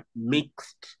via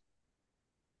mixed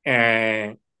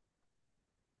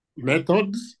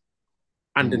methods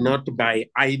and not by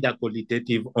either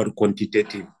qualitative or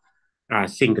quantitative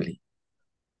singly?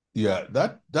 Yeah,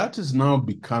 that is now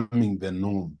becoming the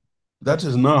norm. That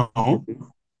is now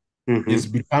is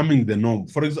becoming the norm.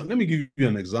 For example, let me give you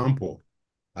an example,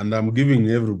 and I'm giving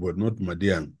everybody, not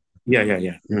Madiang.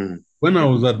 Yeah. When I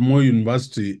was at Moi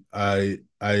University, I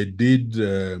did.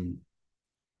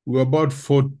 We were about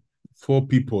four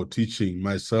people teaching.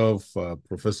 Myself,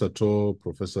 Professor To,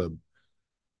 Professor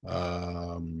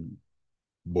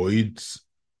Boyd,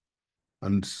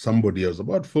 and somebody else.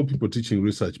 About 4 people teaching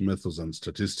research methods and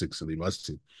statistics in the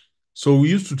university. So we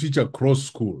used to teach across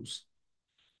schools.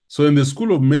 So in the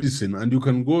School of Medicine, and you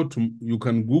can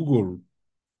Google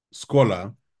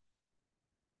Scholar,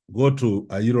 go to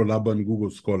Ayiro Laban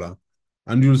Google Scholar,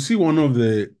 and you'll see one of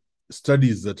the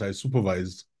studies that I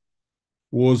supervised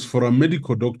was for a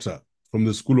medical doctor from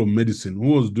the School of Medicine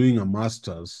who was doing a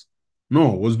master's,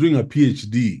 was doing a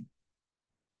PhD.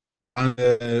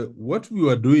 And what we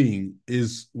were doing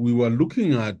is we were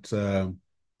looking at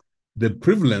the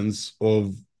prevalence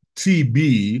of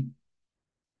TB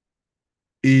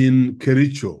in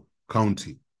Kericho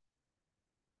County,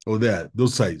 or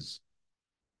those sides,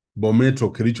 Bomet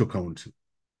or Kericho County.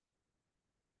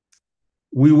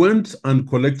 We went and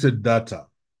collected data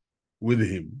with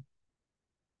him,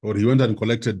 or he went and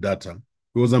collected data.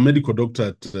 He was a medical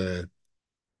doctor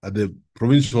at the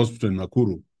provincial hospital in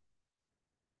Nakuru,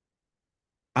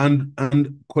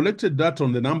 and collected data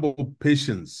on the number of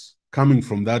patients coming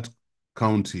from that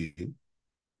county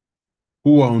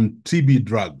who were on TB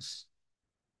drugs,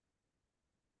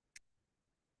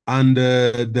 and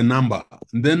the number.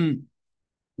 And then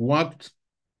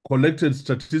collected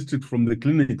statistics from the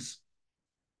clinics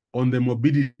on the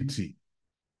morbidity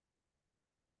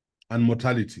and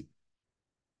mortality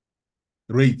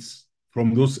rates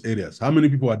from those areas. How many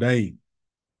people are dying?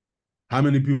 How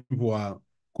many people are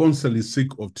constantly sick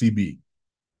of TB?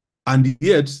 And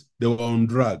yet they were on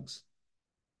drugs.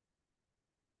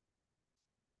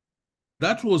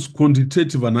 That was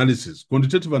quantitative analysis.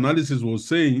 Quantitative analysis was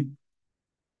saying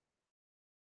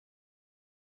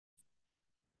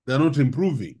they're not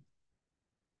improving.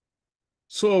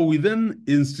 So we then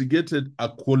instigated a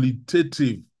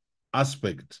qualitative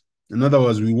aspect. In other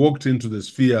words, we walked into the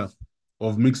sphere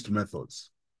of mixed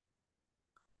methods.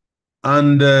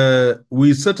 And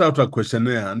we set out a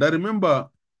questionnaire. And I remember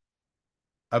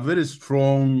a very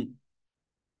strong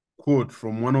quote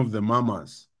from one of the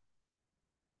mamas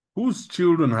whose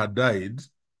children had died,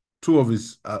 2 of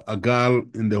his, a girl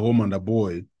in the home and a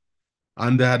boy,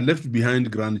 and they had left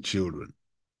behind grandchildren.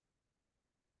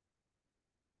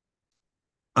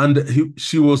 And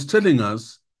she was telling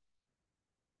us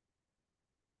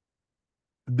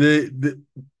they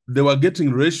were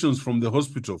getting rations from the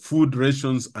hospital, food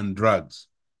rations and drugs.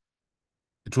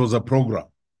 It was a program.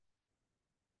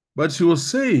 But she was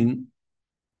saying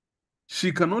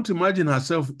she cannot imagine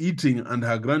herself eating and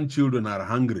her grandchildren are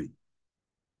hungry.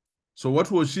 So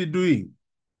what was she doing?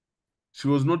 She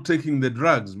was not taking the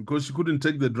drugs because she couldn't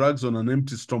take the drugs on an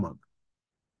empty stomach.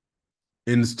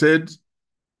 Instead,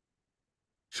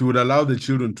 she would allow the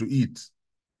children to eat.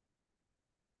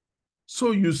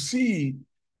 So you see,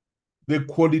 the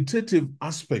qualitative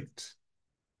aspect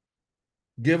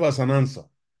gave us an answer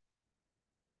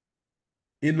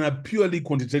in a purely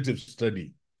quantitative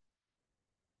study.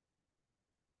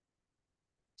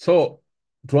 So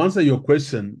to answer your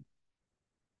question,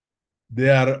 they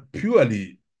are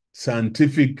purely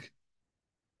scientific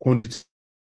quantitative.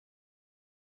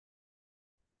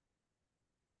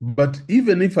 But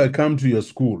even if I come to your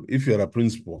school, if you're a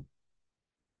principal,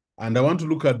 and I want to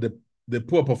look at the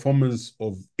poor performance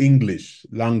of English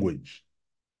language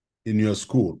in your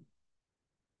school,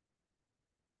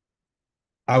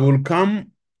 I will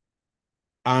come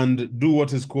and do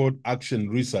what is called action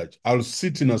research. I'll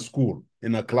sit in a school,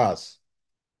 in a class,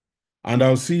 and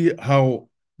I'll see how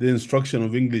the instruction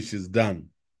of English is done,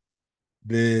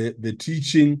 the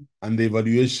teaching and the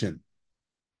evaluation.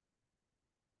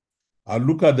 I'll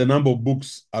look at the number of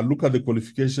books, I'll look at the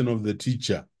qualification of the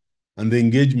teacher and the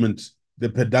engagement, the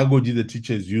pedagogy the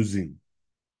teacher is using.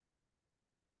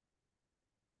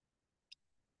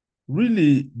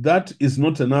 Really, that is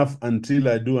not enough until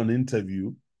I do an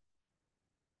interview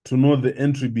to know the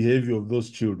entry behavior of those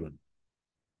children.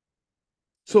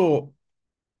 So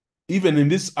even in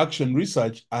this action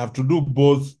research, I have to do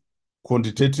both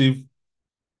quantitative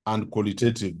and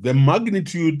qualitative. The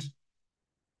magnitude,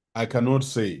 I cannot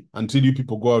say until you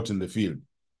people go out in the field.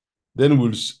 Then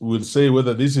we'll say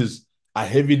whether this is a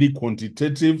heavily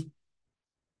quantitative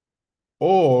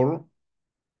or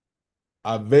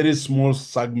a very small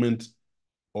segment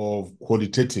of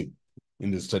qualitative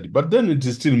in the study. But then it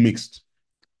is still mixed,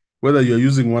 whether you're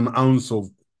using 1 ounce of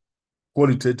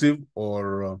qualitative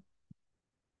or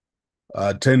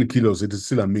 10 kilos, it is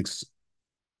still a mixed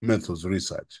methods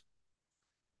research.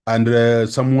 And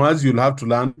some words you'll have to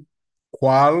learn: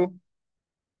 qual,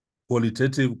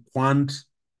 qualitative, quant,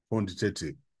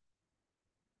 quantitative.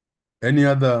 Any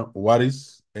other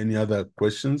worries? Any other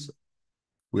questions?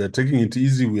 We are taking it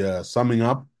easy. We are summing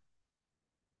up.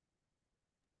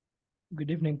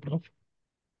 Good evening, Prof.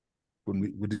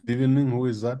 Good evening. Who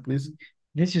is that, please?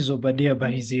 This is Obadiah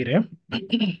Bahizire.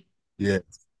 Yes.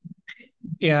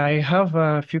 Yeah, I have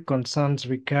a few concerns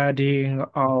regarding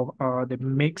the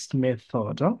mixed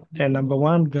method. And number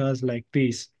one goes like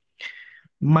this.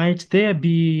 Might there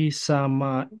be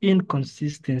some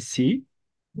inconsistency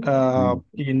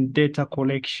in data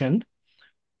collection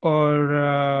or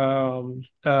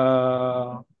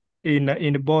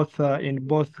in both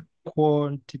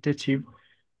quantitative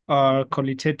or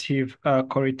qualitative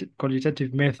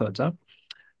methods?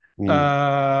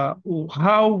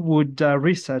 How would a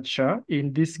researcher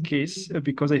in this case,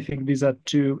 because I think these are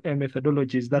two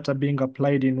methodologies that are being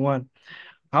applied in one,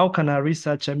 how can a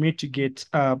researcher mitigate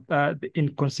the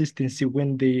inconsistency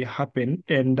when they happen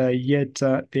and yet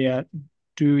they are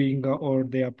doing or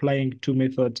they are applying two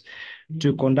methods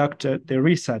to conduct the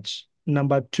research?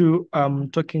 Number two,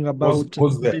 talking about...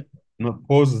 Pause there. No,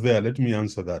 pause there. Let me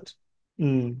answer that.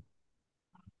 In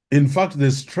fact,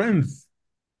 the strength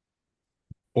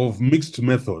of mixed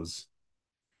methods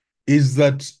is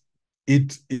that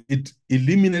it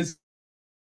eliminates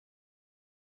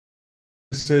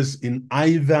in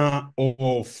either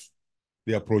of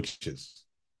the approaches.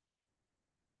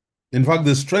 In fact,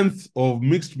 the strength of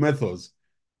mixed methods,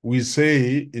 we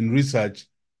say in research,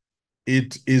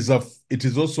 it is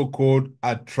also called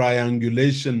a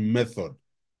triangulation method.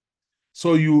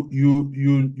 So you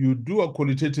do a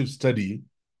qualitative study,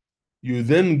 you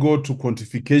then go to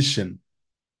quantification,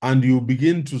 and you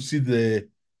begin to see the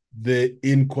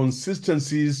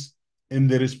inconsistencies in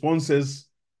the responses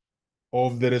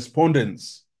of the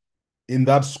respondents in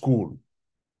that school.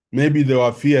 Maybe they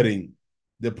were fearing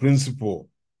the principal,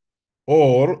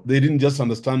 or they didn't just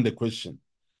understand the question.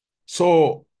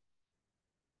 So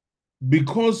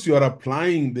because you are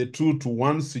applying the two to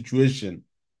one situation,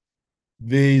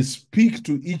 they speak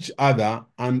to each other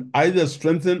and either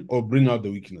strengthen or bring out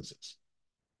the weaknesses.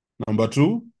 Number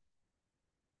two.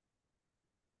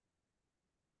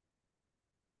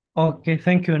 Okay,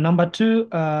 thank you. Number two,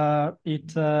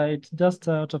 it's just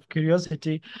out of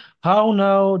curiosity, how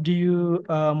now do you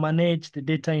manage the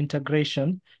data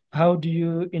integration? How do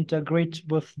you integrate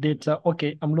both data?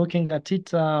 Okay, I'm looking at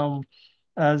it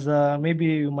as maybe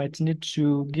you might need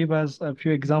to give us a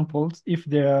few examples if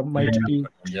there might be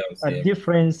a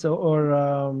difference or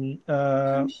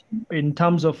in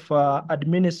terms of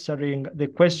administering the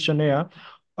questionnaire.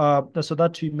 So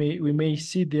that we may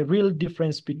see the real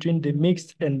difference between the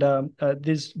mixed and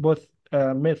these both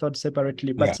methods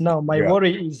separately. But now my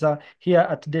worry is here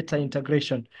at data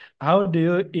integration. How do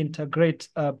you integrate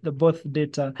the both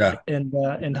data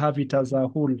and have it as a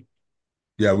whole?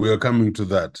 Yeah, we are coming to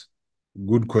that.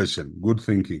 Good question. Good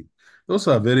thinking. Those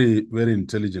are very, very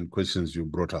intelligent questions you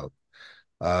brought out.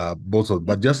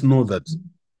 But just know that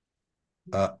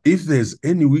if there's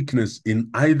any weakness in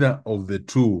either of the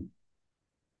two,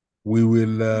 we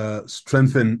will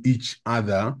strengthen each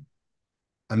other,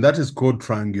 and that is called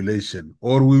triangulation,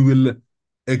 or we will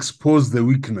expose the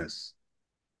weakness.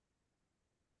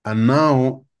 And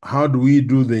now, how do we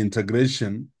do the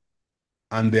integration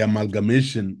and the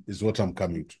amalgamation is what I'm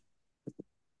coming to.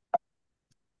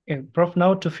 Prof,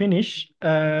 now to finish,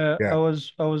 I'm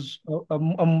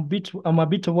a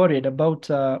bit worried about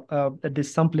the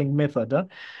sampling method.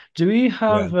 Do we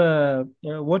have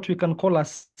what we can call a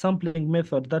sampling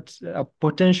method, that's a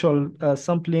potential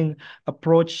sampling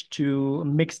approach to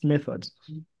mixed methods?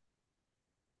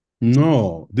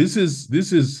 No, these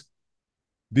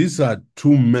are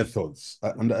two methods,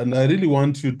 and I really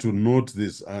want you to note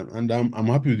this, and I'm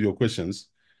happy with your questions,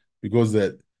 because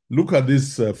look at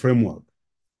this framework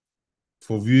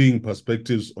for viewing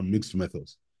perspectives on mixed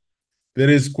methods.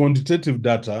 There is quantitative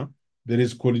data, there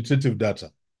is qualitative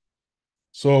data.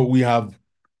 So we have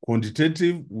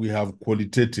quantitative, we have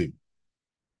qualitative.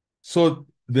 So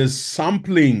the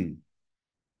sampling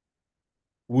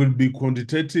will be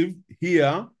quantitative.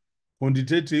 Here,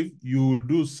 quantitative, you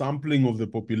do sampling of the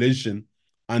population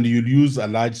and you'll use a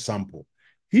large sample.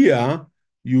 Here,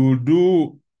 you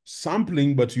do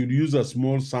sampling, but you'll use a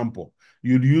small sample.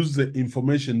 You'll use the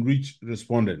information-rich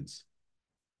respondents.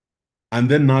 And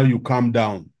then now you come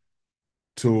down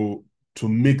to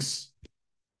mix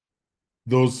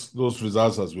those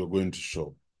results as we're going to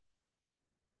show.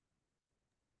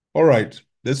 All right,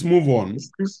 let's move on.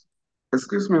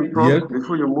 Excuse me, Prof,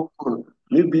 before you move on.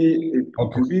 Maybe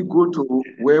Okay. could we go to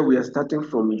where we are starting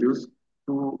from those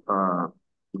two,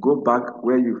 go back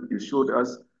where you showed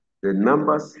us the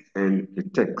numbers and the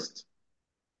text.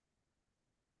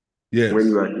 Yes. When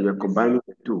you are combining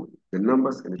the two, the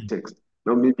numbers and the text.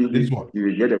 Now maybe you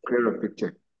will get a clearer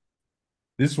picture.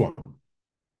 This one.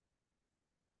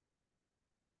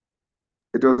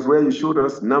 It was where you showed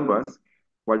us numbers,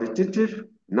 qualitative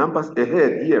numbers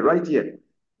ahead, here, right here.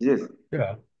 Yes.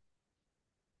 Yeah.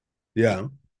 Yeah.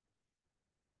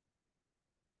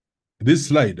 This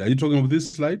slide, are you talking about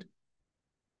this slide?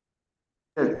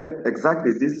 Yes,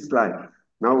 exactly this slide.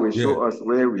 Now we show us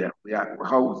where we are,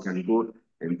 how we can go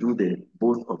and do the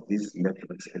both of these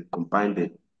methods and combine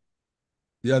them.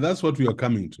 Yeah, that's what we are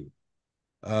coming to.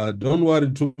 Don't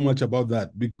worry too much about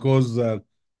that, because I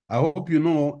hope you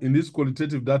know in this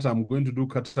qualitative data, I'm going to do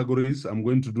categories, I'm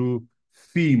going to do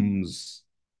themes.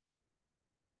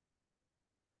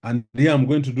 And here I'm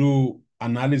going to do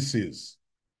analysis,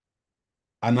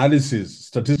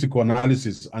 statistical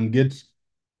analysis, and get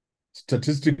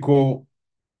statistical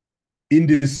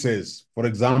indices. For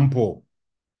example,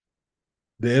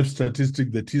 the F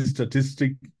statistic, the T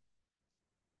statistic,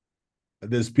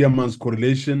 the Spearman's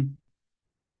correlation.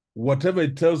 Whatever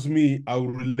it tells me, I'll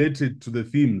relate it to the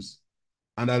themes,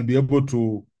 and I'll be able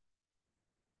to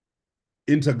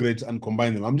integrate and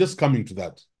combine them. I'm just coming to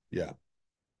that. Yeah.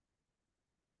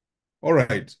 All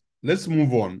right, let's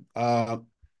move on.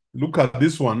 Look at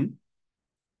this one.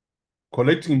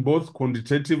 Collecting both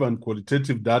quantitative and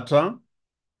qualitative data.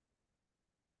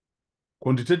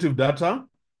 Quantitative data,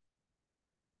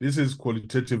 this is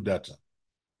qualitative data.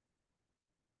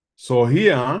 So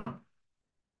here,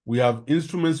 we have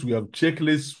instruments, we have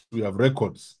checklists, we have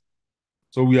records.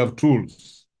 So we have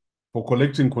tools for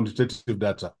collecting quantitative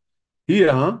data.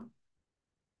 Here,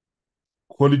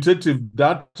 qualitative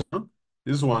data,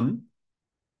 this one,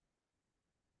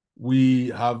 we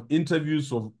have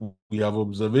interviews, we have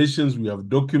observations, we have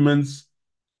documents,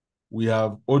 we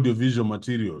have audiovisual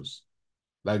materials,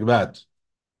 like that.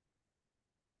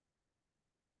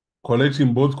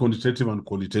 Collecting both quantitative and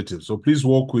qualitative. So please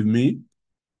walk with me,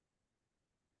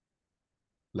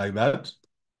 like that.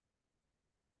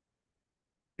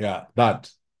 Yeah, that.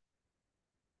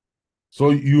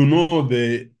 So you know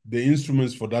the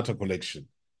instruments for data collection.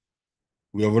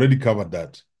 We have already covered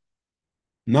that.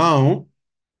 Now,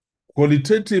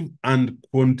 quantitative and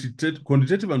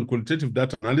qualitative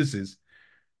data analysis.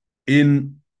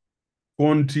 In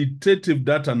quantitative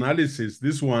data analysis,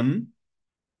 this one,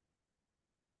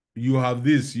 you have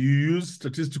this. You use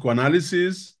statistical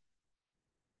analysis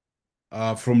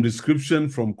from description,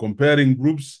 from comparing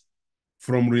groups,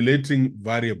 from relating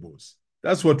variables.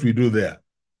 That's what we do there.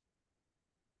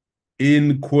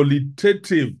 In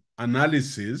qualitative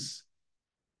analysis,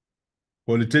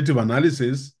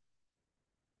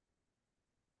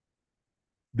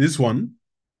 this one,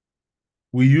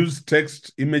 we use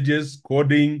text, images,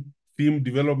 coding, theme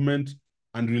development,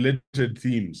 and related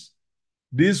themes.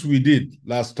 This we did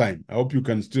last time. I hope you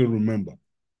can still remember.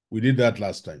 We did that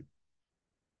last time.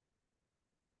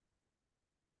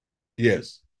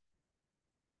 Yes.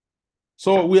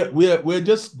 So we're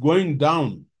just going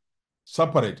down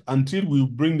separate until we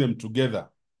bring them together.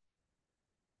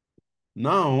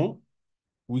 Now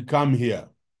we come here.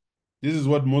 This is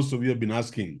what most of you have been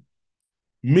asking.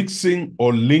 Mixing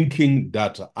or linking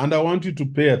data. And I want you to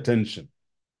pay attention.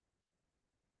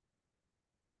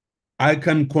 I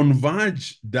can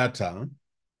converge data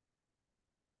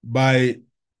by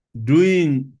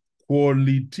doing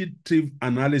qualitative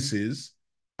analysis,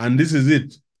 and this is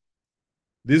it.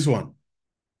 This one.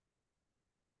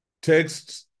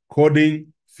 Text,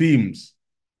 coding, themes.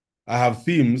 I have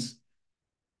themes,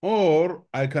 or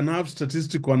I can have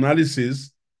statistical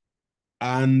analysis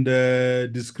and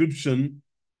description,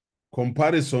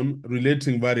 comparison,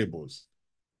 relating variables.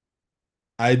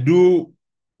 I do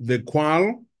the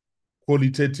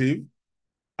qualitative,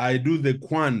 I do the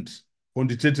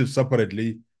quantitative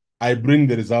separately. I bring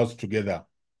the results together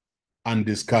and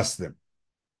discuss them.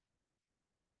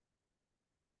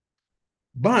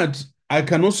 But I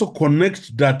can also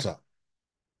connect data.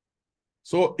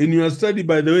 So in your study,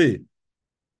 by the way,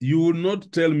 you will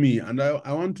not tell me, and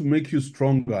I want to make you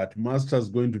stronger at master's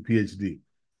going to PhD.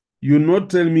 You will not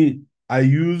tell me I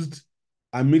used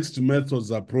a mixed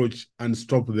methods approach and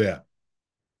stop there.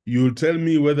 You will tell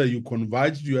me whether you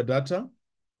converged your data,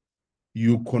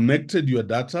 you connected your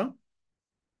data,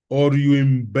 or you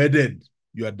embedded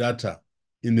your data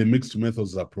in the mixed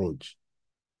methods approach.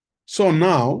 So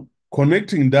now,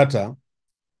 connecting data,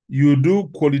 you do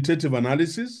qualitative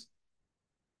analysis,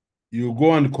 you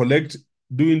go and collect,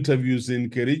 do interviews in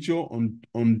Kericho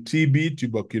on TB,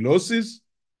 tuberculosis,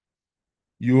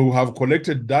 You have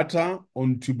collected data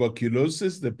on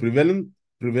tuberculosis, the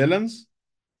prevalence,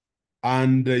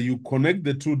 and you connect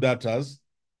the two data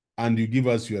and you give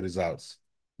us your results.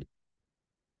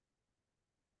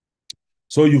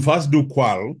 So you first do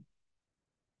qual,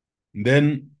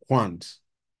 then quant,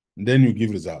 then you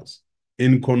give results.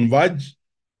 In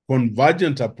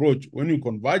convergent approach, when you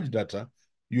converge data,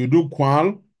 you do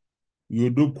qual, you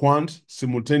do quant,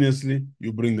 simultaneously,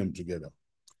 you bring them together.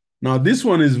 Now, this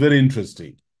one is very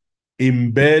interesting.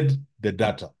 Embed the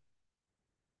data.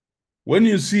 When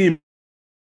you see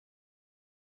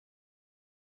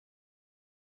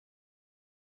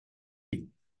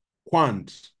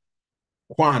quant,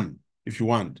 if you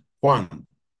want, quant,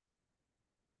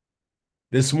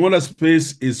 the smaller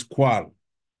space is qual,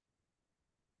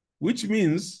 which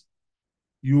means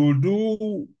you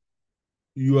do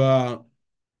your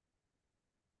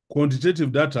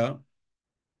quantitative data.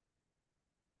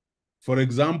 For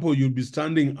example, you'll be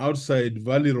standing outside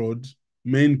Valley Road,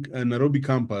 main Nairobi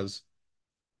campus,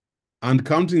 and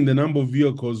counting the number of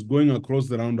vehicles going across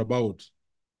the roundabout,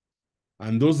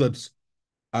 and those that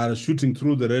are shooting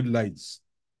through the red lights,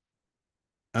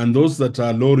 and those that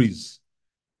are lorries,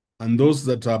 and those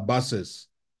that are buses.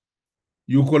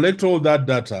 You collect all that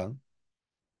data,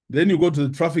 then you go to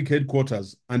the traffic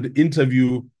headquarters and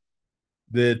interview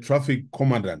the traffic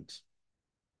commandant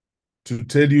to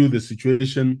tell you the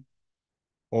situation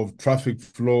of traffic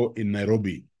flow in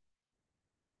Nairobi.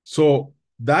 So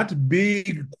that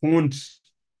big quant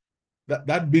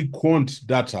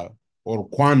data or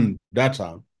quant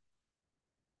data,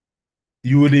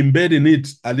 you will embed in it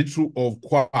a little of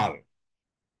qual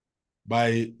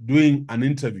by doing an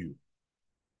interview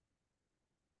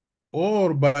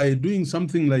or by doing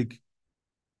something like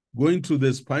going to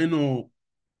the spinal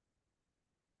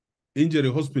injury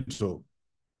hospital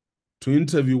to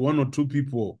interview one or two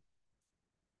people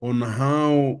on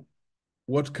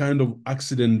what kind of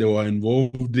accident they were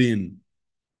involved in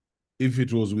if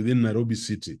it was within Nairobi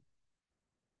City,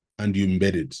 and you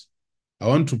embed it. I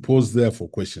want to pause there for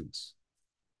questions.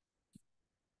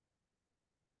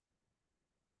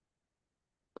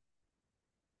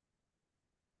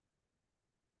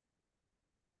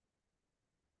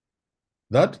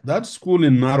 That school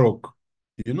in Narok,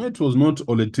 you know, it was not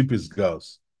Oletip's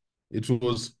girls. It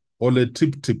was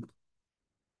Oletip,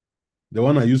 the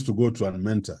one I used to go to and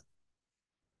mentor.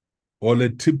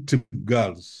 Oletip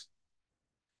girls.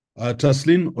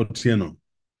 Taslin Otieno.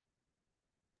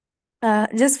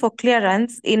 Just for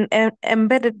clearance, in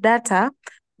embedded data,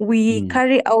 we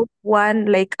carry out one,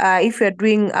 like if you're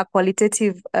doing a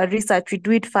qualitative research, we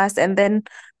do it first, and then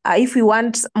if we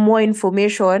want more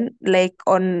information, like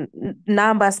on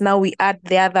numbers, now we add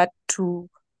the other to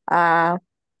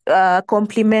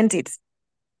complement it.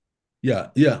 Yeah,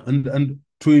 and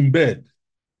to embed,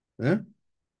 to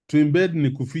embed ni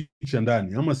kuficha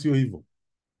ndani, ama sio hivyo?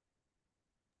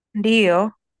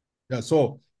 Ndio. Yeah,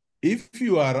 so if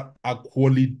you are a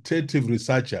qualitative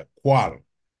researcher, qual,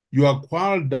 your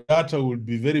qual data will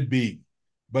be very big,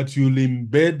 but you'll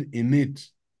embed in it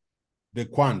the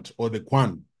quant or the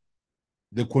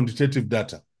quantitative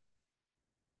data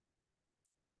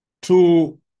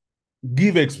to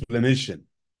give explanation.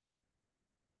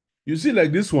 You see,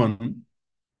 like this one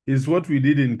is what we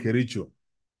did in Kericho.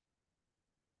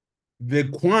 The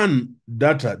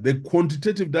the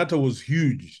quantitative data was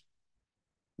huge.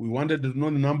 We wanted to know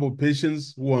the number of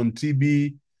patients who are on TB.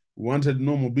 We wanted to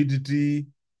know morbidity,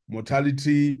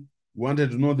 mortality. We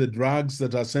wanted to know the drugs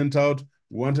that are sent out.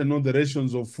 We wanted to know the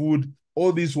rations of food.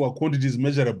 All these were quantities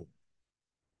measurable.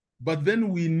 But then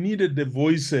we needed the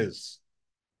voices.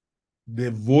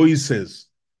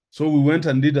 So we went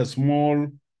and did a small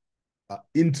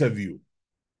interview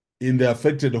in the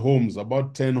affected homes,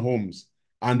 about 10 homes,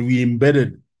 and we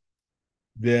embedded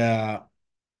their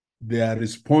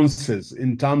responses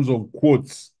in terms of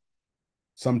quotes,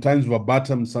 sometimes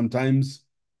verbatim, sometimes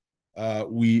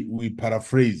we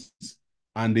paraphrase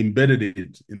and embedded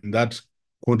it in that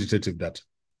quantitative data.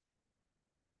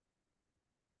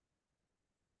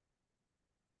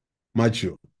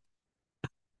 Macho.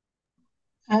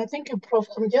 Thank you, Prof.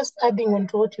 I'm just adding on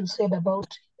to what you said about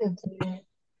to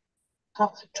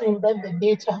embed the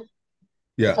data.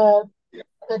 Yeah.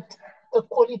 That the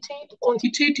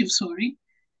quantitative,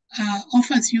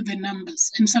 offers you the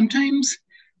numbers. And sometimes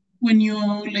when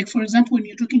you're, like, for example, when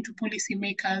you're talking to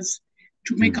policymakers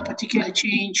to make a particular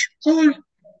change or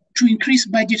to increase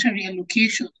budgetary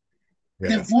allocation,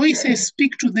 the voices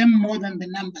speak to them more than the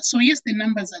numbers. So yes, the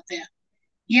numbers are there.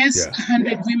 Yes,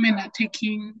 100 women are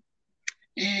taking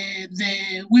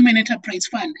the Women Enterprise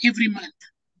Fund every month.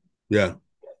 Yeah.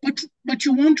 But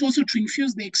you want also to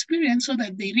infuse the experience so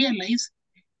that they realize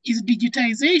is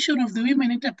digitization of the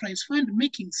Women Enterprise Fund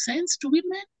making sense to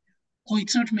women, or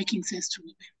it's not making sense to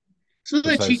women? So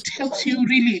that it helps you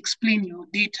really explain your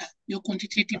data, your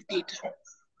quantitative data.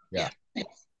 Yeah.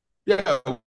 Yeah.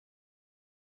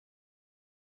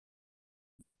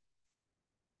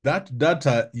 That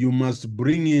data, you must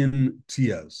bring in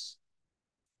tears.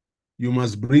 You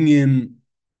must bring in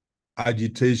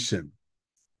agitation.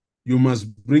 You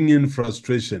must bring in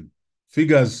frustration.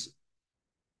 Figures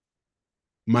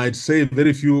might say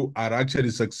very few are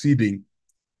actually succeeding,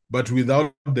 but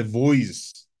without the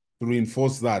voice to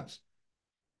reinforce that,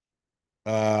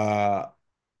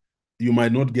 you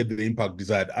might not get the impact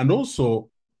desired. And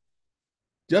also,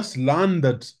 just learn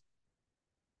that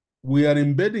we are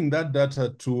embedding that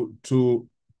data to do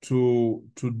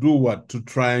what? To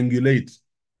triangulate,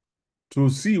 to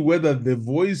see whether the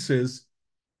voices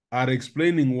are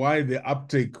explaining why the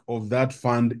uptake of that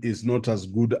fund is not as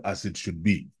good as it should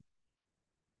be.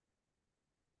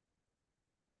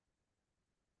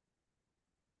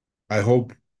 I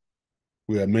hope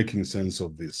we are making sense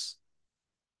of this.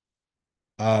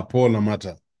 Paul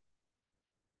Amata.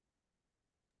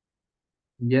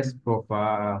 Yes, Prof.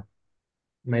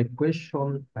 My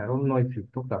question, I don't know if you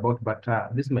talked about, but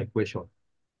this is my question.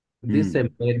 This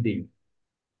embedding,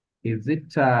 is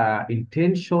it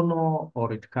intentional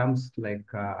or it comes like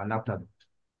an afterthought?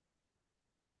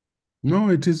 No,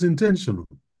 it is intentional.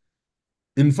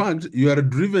 In fact, you are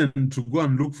driven to go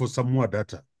and look for some more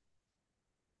data.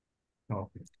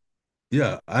 Okay.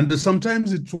 Yeah, and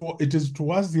sometimes it is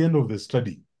towards the end of the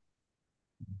study.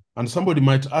 And somebody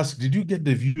might ask, did you get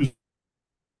the views?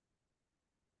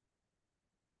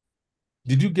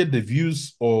 Did you get the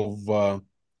views of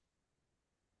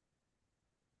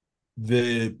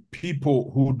the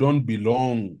people who don't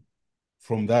belong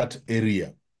from that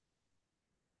area?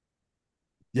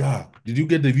 Yeah, did you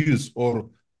get the views? Or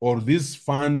this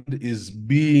fund is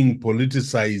being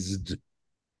politicized?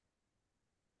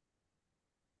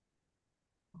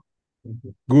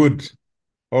 Good.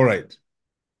 All right.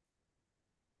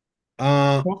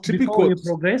 Before we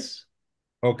progress.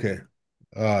 Okay.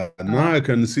 Now I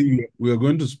can see we are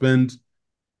going to spend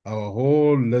our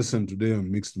whole lesson today on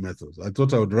mixed methods. I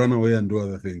thought I would run away and do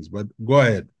other things, but go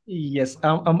ahead. Yes,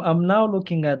 I'm now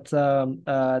looking at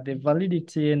the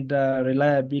validity and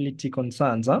reliability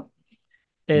concerns. And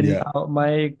Yeah.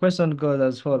 my question goes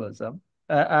as follows.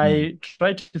 I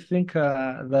try to think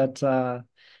that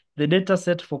the data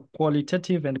set for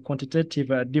qualitative and quantitative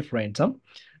are different.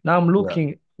 Now I'm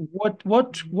looking, what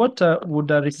would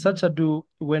a researcher do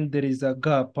when there is a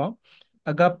gap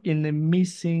in the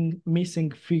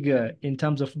missing figure in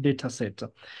terms of data set?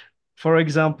 For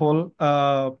example,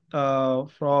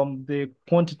 from the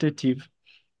quantitative,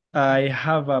 I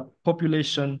have a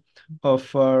population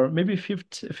of maybe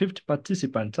 50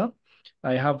 participants.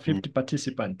 I have 50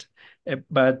 participants.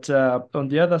 But on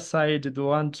the other side, the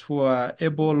ones who are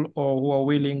able or who are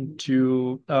willing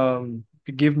to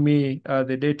give me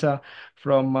the data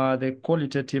from the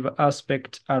qualitative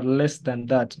aspect are less than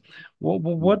that.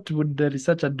 What would the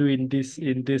researcher do in this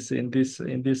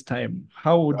time?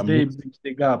 How would they bridge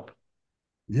the gap?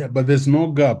 Yeah, but there's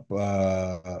no gap.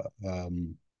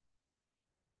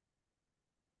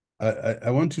 I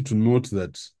want you to note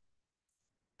that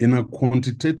in a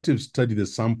quantitative study, the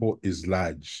sample is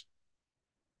large.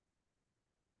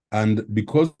 And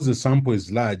because the sample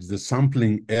is large, the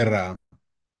sampling error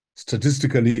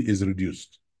statistically is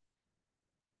reduced.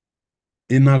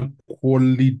 In a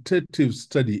qualitative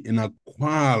study, in a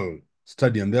qual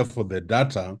study, and therefore the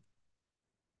data,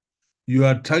 you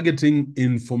are targeting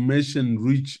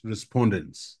information-rich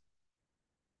respondents.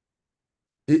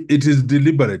 It is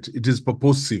deliberate, it is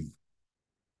purposive.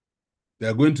 They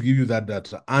are going to give you that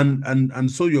data.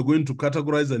 And so you're going to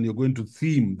categorize and you're going to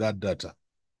theme that data.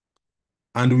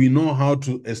 And we know how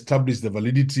to establish the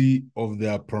validity of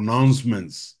their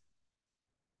pronouncements,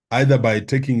 either by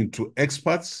taking it to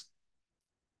experts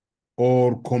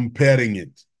or comparing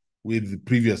it with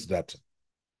previous data.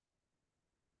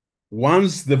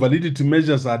 Once the validity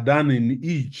measures are done in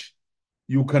each,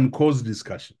 you can cause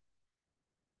discussion.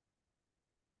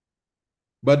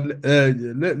 But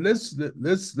let's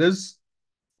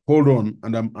hold on,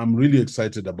 and I'm really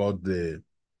excited about the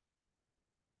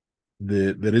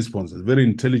responses. Very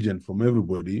intelligent from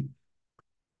everybody,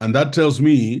 and that tells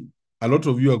me a lot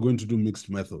of you are going to do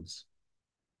mixed methods.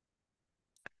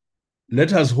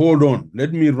 Let us hold on.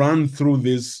 Let me run through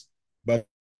this,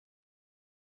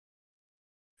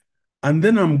 and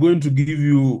then I'm going to give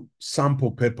you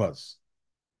sample papers,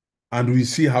 and we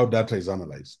see how data is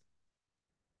analyzed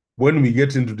when we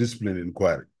get into discipline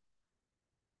inquiry.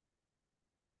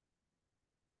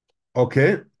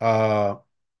 Okay.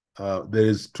 There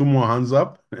is two more hands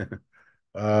up.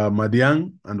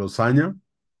 Madiang and Osanya.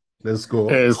 Let's go.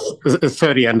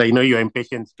 Sorry, and I know you're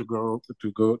impatient to go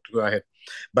ahead,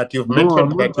 but you've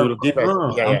mentioned that you will give us.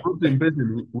 I'm not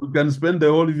impatient. We can spend the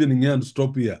whole evening here and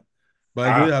stop here.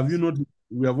 By the way, have you noticed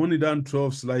we have only done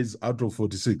 12 slides out of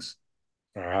 46?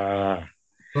 So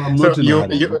I'm not in a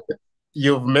hurry.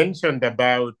 You've mentioned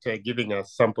about giving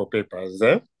us sample papers,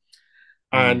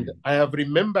 and I have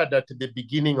remembered at the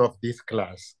beginning of this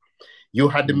class, you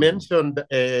had mentioned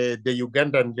the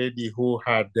Ugandan lady who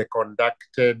had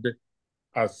conducted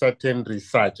a certain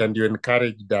research, and you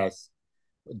encouraged us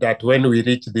that when we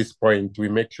reach this point, we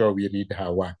make sure we read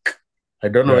her work. I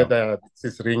don't know whether this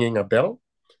is ringing a bell.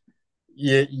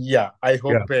 Yeah. I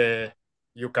hope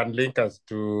you can link us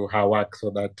to her work so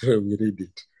that we read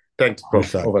it. Thanks,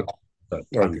 Prof. Over to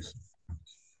you. Thanks.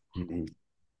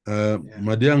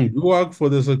 Madiang, you work for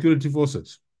the security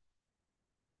forces?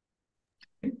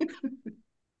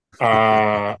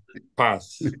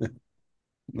 Pass.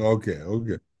 Okay.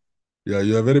 Yeah,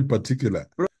 you are very particular.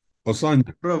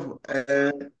 Osanya.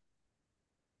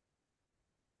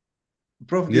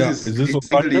 Prof, yeah, is this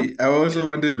Osanya? I also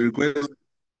wanted to request.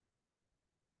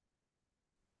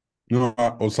 No,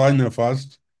 Osanya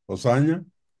first. Osanya?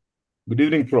 Good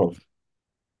evening, Prof.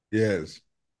 Yes.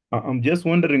 I'm just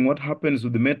wondering what happens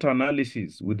with the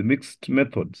meta-analysis with the mixed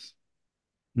methods.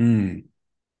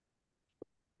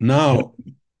 Now,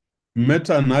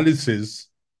 meta-analysis,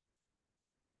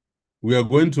 we are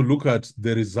going to look at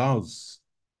the results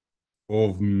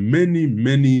of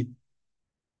many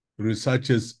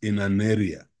researches in an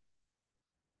area.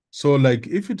 So like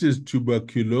if it is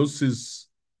tuberculosis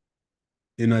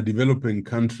in a developing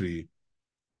country,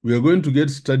 we are going to get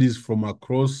studies from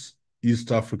across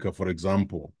East Africa, for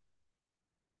example,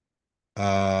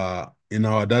 in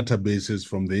our databases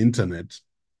from the internet.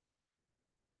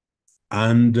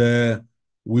 And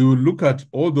we will look at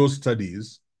all those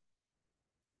studies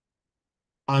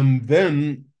and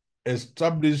then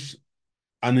establish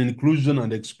an inclusion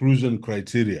and exclusion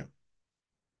criteria.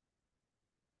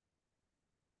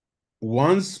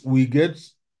 Once we get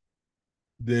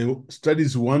the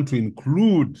studies we want to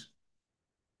include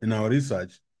in our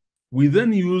research, we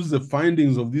then use the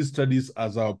findings of these studies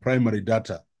as our primary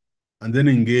data and then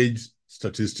engage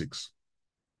statistics.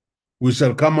 We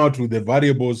shall come out with the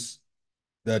variables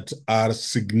that are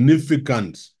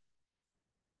significant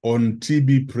on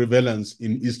TB prevalence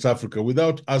in East Africa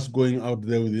without us going out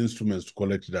there with instruments to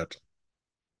collect data.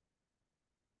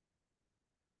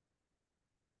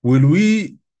 Will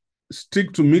we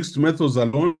stick to mixed methods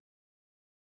alone?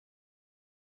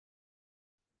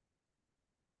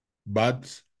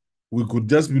 But we could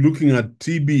just be looking at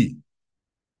TB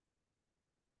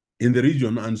in the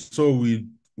region, and so we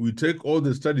take all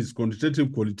the studies,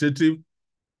 quantitative, qualitative,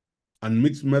 and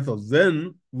mixed methods.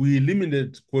 Then we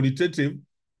eliminate qualitative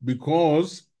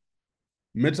because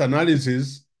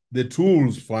meta-analysis, the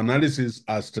tools for analysis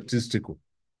are statistical.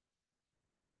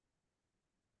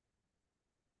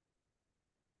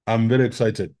 I'm very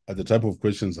excited at the type of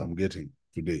questions I'm getting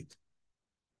today.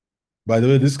 By the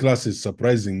way, this class is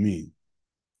surprising me.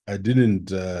 I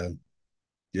didn't, in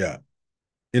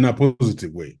a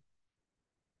positive way.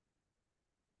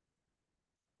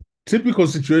 Typical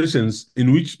situations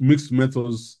in which mixed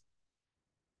methods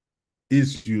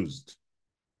is used: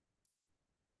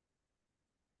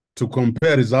 to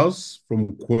compare results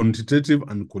from quantitative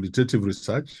and qualitative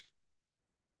research,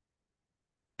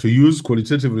 to use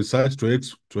qualitative research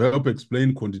to help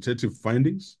explain quantitative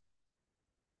findings,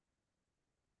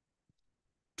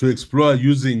 to explore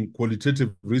using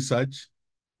qualitative research,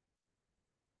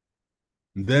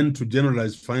 then to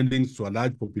generalize findings to a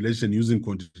large population using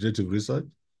quantitative research,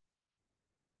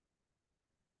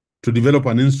 to develop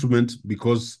an instrument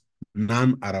because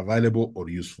none are available or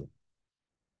useful.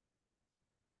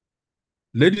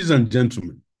 Ladies and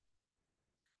gentlemen,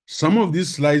 some of these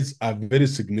slides are very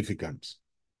significant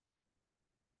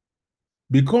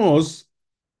because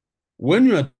when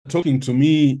you are talking to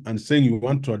me and saying you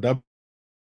want to adapt,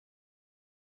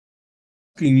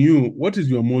 asking you, what is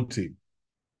your motive?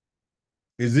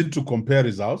 Is it to compare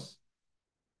results?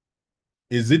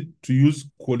 Is it to use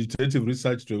qualitative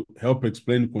research to help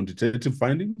explain quantitative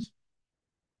findings?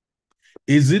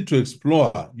 Is it to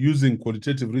explore using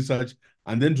qualitative research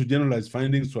and then to generalize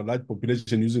findings to a large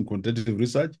population using quantitative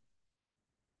research?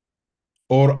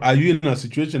 Or are you in a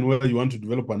situation where you want to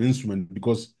develop an instrument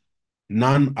because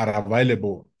none are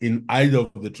available in either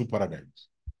of the two paradigms?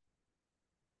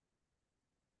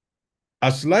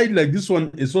 A slide like this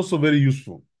one is also very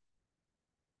useful.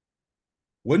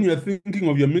 When you're thinking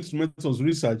of your mixed methods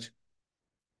research,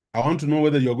 I want to know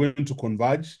whether you're going to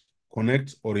converge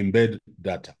connect, or embed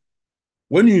data.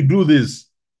 When you do this,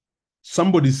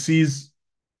 somebody sees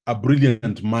a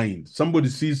brilliant mind. Somebody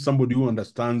sees somebody who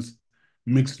understands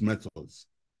mixed methods.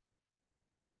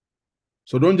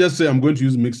 So don't just say, I'm going to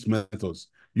use mixed methods.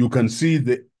 You can see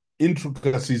the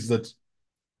intricacies that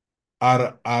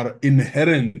are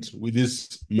inherent with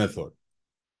this method.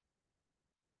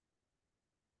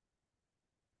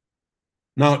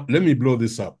 Now, let me blow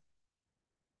this up.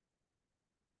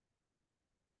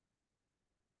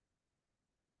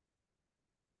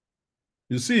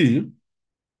 You see,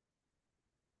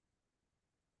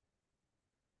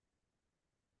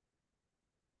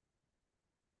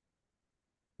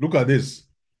 look at this.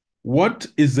 What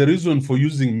is the reason for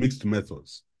using mixed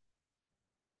methods?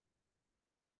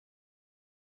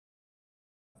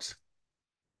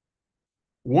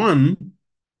 One,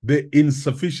 the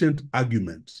insufficient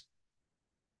argument,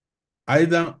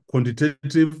 either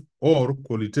quantitative or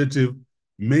qualitative,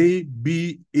 may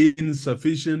be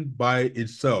insufficient by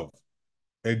itself.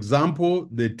 Example,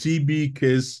 the TB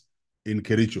case in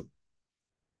Kericho.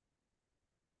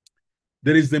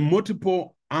 There is the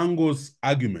multiple angles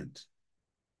argument.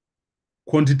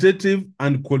 Quantitative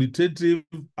and qualitative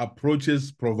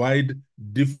approaches provide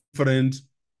different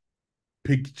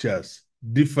pictures,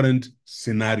 different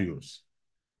scenarios.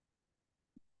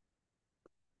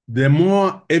 The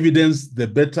more evidence, the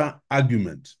better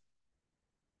argument.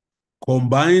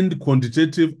 Combined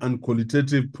quantitative and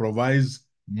qualitative provides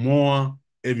more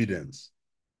evidence.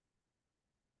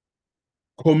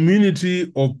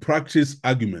 Community of practice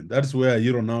argument. That's where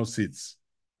Ayiro now sits.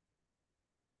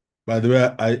 By the way,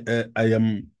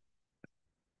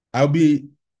 I'll be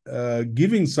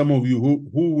giving some of you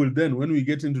who will then, when we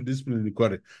get into disciplinary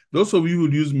inquiry, those of you who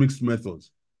use mixed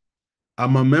methods.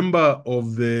 I'm a member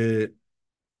of it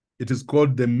is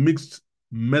called the Mixed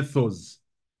Methods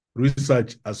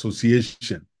Research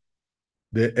Association,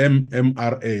 the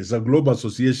MMRA. It's a global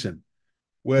association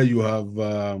where you have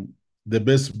the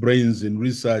best brains in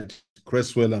research,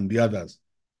 Cresswell and the others.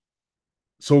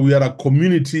 So we are a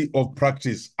community of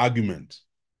practice argument.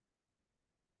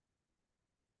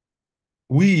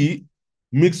 We,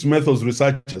 mixed methods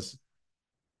researchers,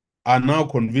 are now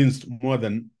convinced more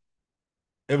than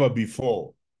ever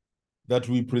before that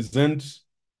we present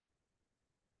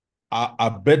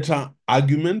a better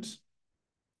argument.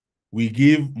 We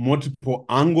give multiple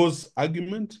angles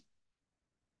argument.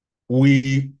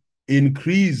 We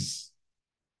increase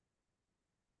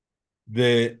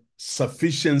the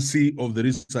sufficiency of the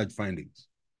research findings.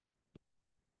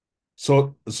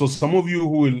 So some of you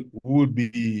who will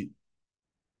be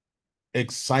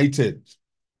excited,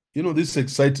 this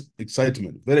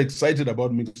excitement, very excited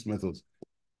about mixed methods.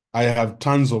 I have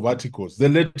tons of articles, the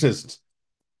latest,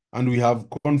 and we have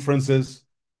conferences.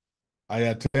 I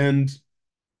attend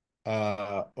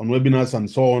on webinars and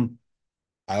so on.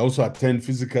 I also attend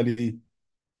physically.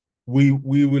 We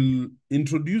will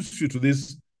introduce you to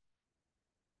this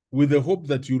with the hope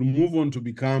that you'll move on to do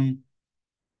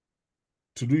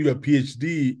your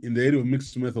PhD in the area of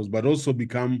mixed methods, but also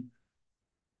become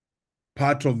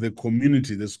part of the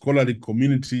community, the scholarly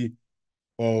community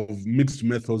of mixed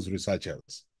methods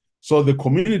researchers. So the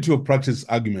community of practice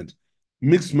argument,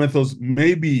 mixed methods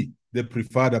may be the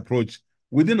preferred approach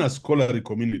within a scholarly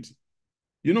community.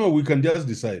 We can just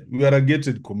decide we are a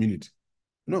gated community.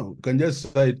 No, we can just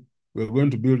decide we're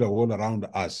going to build a wall around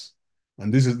us.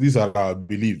 And these are our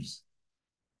beliefs.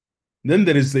 Then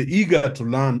there is the eager to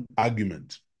learn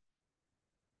argument.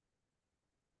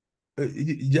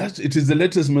 It is the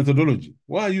latest methodology.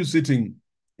 Why are you sitting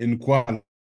in qual?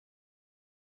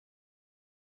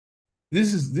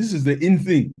 This is the in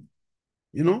thing,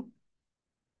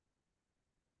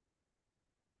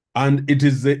 And it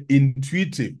is the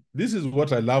intuitive. This is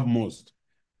what I love most.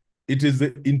 It is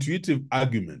the intuitive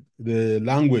argument, the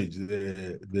language,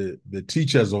 the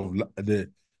teachers of the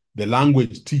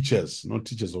language teachers, not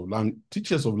teachers of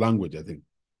language, I think.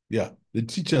 Yeah, the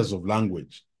teachers of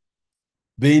language.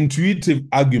 The intuitive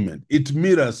argument, it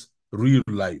mirrors real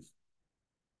life.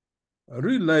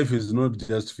 Real life is not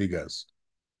just figures.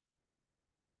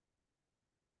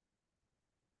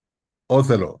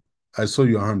 Othello, I saw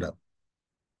your hand up.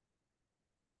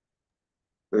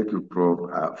 Thank you,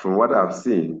 Prof. From what I've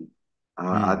seen,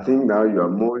 I think now you are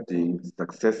molding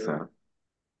successor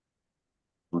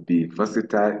to be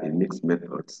versatile in mixed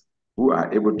methods who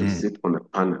are able to sit on a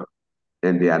panel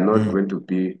and they are not going to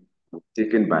be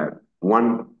taken by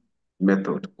one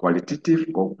method, qualitative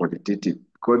or quantitative,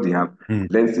 because they have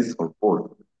lenses of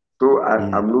both. So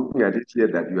I'm looking at it here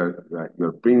that you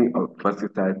are bringing out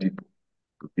versatile people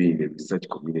to be in the research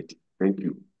community. Thank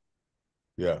you.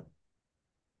 Yeah.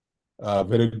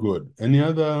 Very good. Any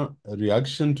other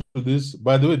reaction to this?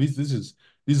 By the way,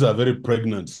 these are very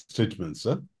pregnant statements,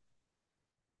 huh?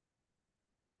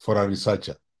 For a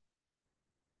researcher.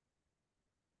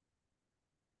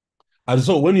 And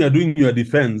so when you are doing your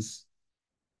defense,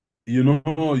 you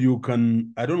know, you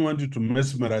can, I don't want you to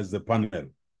mesmerize the panel,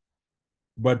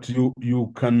 but you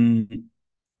can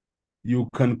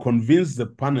convince the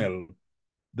panel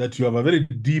that you have a very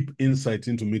deep insight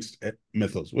into mixed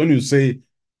methods. When you say,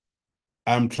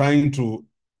 I'm trying to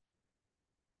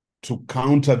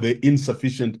counter the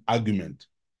insufficient argument,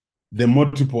 the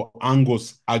multiple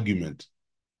angles argument,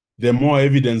 the more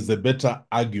evidence, the better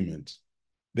argument,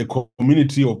 the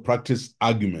community of practice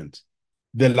argument,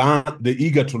 the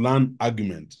eager to learn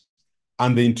argument,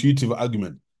 and the intuitive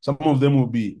argument. Some of them will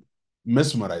be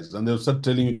mesmerized and they'll start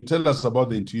telling you, tell us about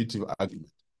the intuitive argument.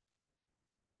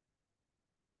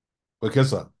 Okay,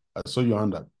 sir, I saw your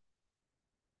hand up.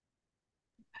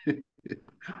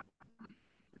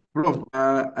 Prof,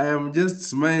 I am just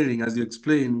smiling as you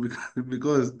explain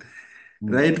because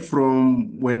right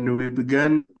from when we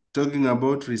began talking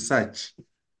about research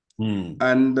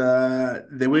and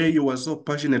the way you were so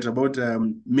passionate about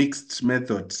mixed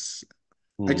methods.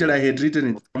 Actually, I had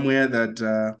written it somewhere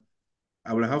that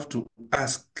I will have to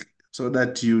ask so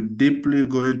that you deeply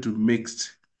go into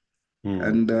mixed.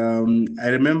 And I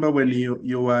remember when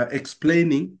you were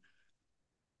explaining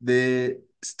the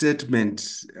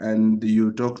statement and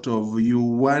you talked of you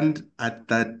want a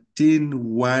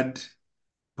 13-word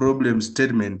problem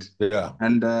statement. Yeah.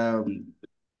 And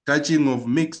touching of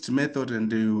mixed method,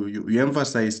 and you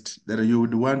emphasized that you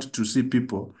would want to see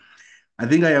people. I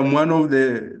think I am one of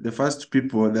the first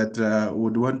people that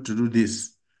would want to do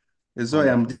this. And so I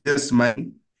am just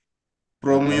smiling.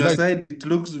 From your side, it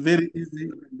looks very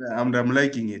easy, and I'm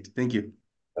liking it. Thank you.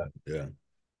 Yeah.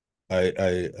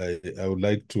 I would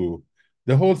like to,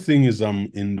 the whole thing is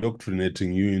I'm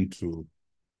indoctrinating you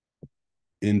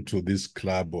into this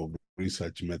club of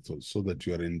research methods so that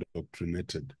you are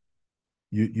indoctrinated.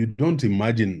 You don't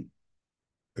imagine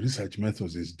research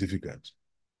methods is difficult.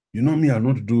 You know me, I'll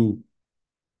not do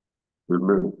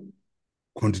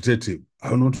quantitative.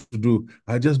 I'll not do,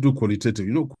 I just do qualitative.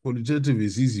 You know, qualitative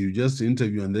is easy. You just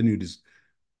interview and then you just,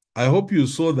 I hope you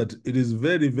saw that it is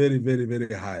very, very, very,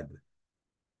 very hard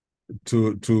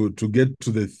to get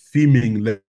to the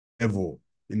theming level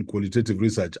in qualitative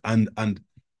research and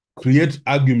create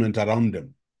argument around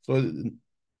them. So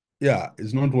yeah,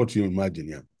 it's not what you imagine.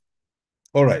 Yeah.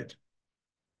 All right.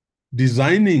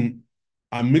 Designing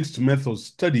a mixed method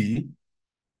study.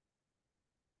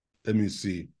 Let me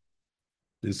see.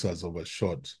 This has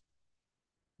overshot.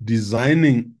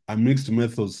 Designing a mixed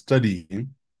method study.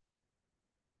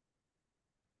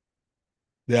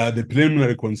 There are the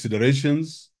preliminary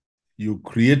considerations. You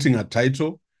creating a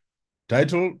title.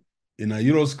 Title in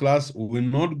Ayiro's class will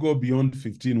not go beyond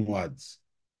 15 words.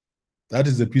 That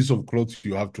is the piece of clothes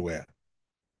you have to wear.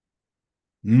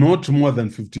 Not more than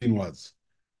 15 words.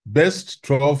 Best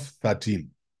 12,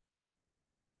 13.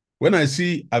 When I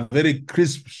see a very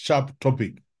crisp, sharp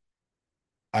topic,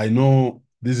 I know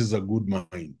this is a good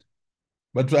mind.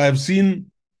 But I have seen,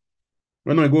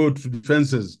 when I go to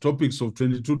defenses, topics of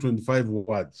 22, 25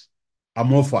 words,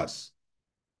 amorphous,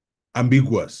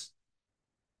 ambiguous,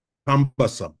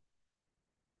 cumbersome,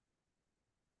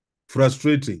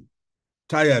 frustrating,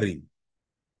 tiring.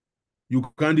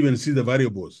 You can't even see the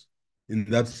variables in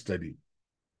that study.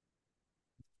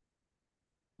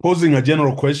 Posing a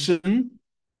general question,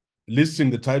 listing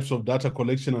the types of data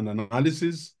collection and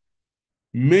analysis,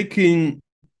 making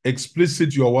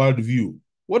explicit your worldview.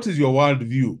 What is your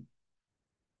worldview?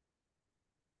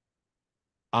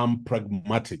 I'm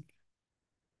pragmatic.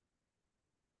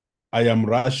 I am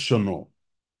rational.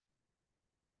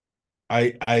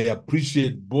 I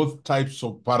appreciate both types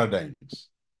of paradigms.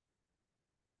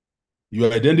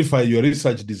 You identify your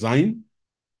research design.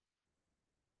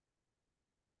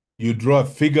 You draw a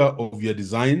figure of your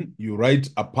design. You write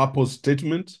a purpose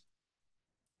statement.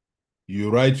 You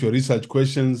write your research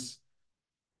questions.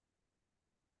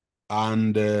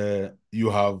 And you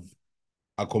have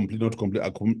a completed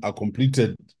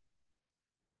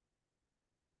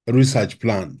research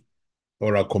plan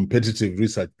or a competitive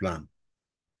research plan.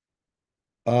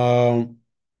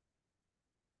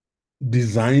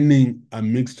 Designing a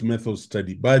mixed method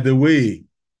study. By the way,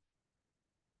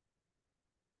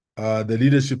 the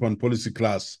leadership and policy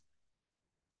class,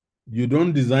 you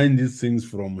don't design these things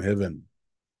from heaven.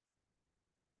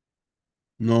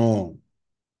 No.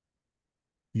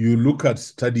 You look at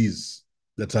studies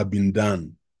that have been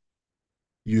done.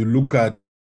 You look at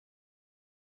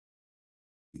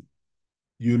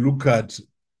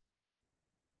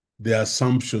the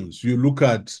assumptions. You look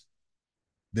at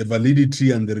the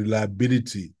validity and the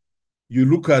reliability. You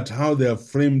look at how they have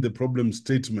framed the problem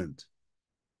statement.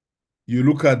 You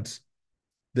look at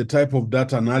the type of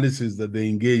data analysis that they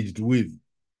engaged with.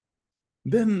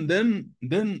 Then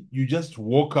you just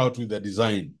walk out with a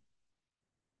design.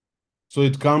 So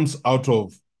it comes out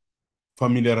of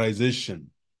familiarization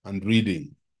and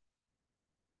reading.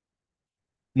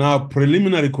 Now,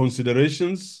 preliminary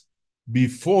considerations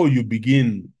before you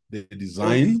begin the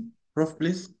design. Prof,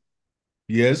 please.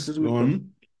 Yes, go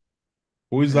on.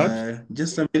 Who is that?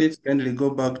 Just a minute, kindly go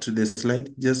back to the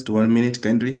slide. Just 1 minute,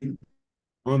 kindly.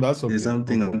 Oh, that's okay. There's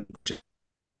something. No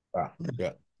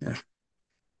yeah.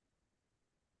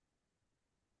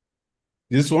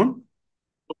 This one?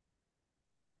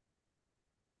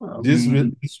 This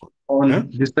one?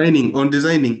 On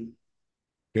designing.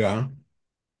 Yeah.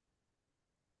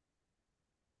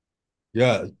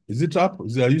 Yeah. Is it up?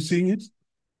 Are you seeing it?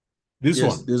 This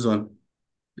one? This one.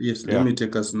 Yes, let me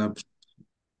take a snapshot.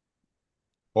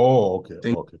 Oh,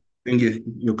 okay. Okay. Thank you.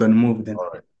 You can move then. All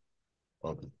right.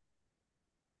 Okay.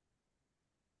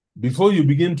 Before you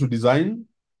begin to design,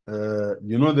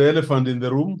 you know the elephant in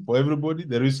the room for everybody,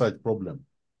 the research problem.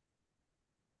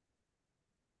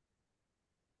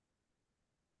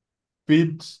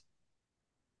 Fit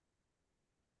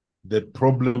the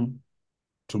problem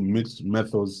to mixed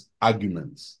methods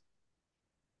arguments.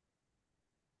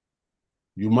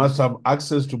 You must have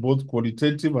access to both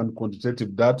qualitative and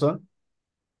quantitative data.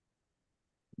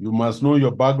 You must know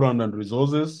your background and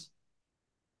resources.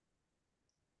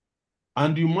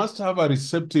 And you must have a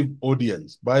receptive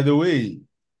audience. By the way,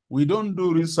 we don't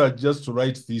do research just to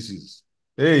write theses.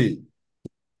 Hey,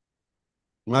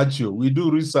 Nacho, we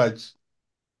do research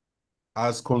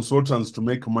as consultants to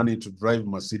make money to drive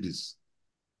Mercedes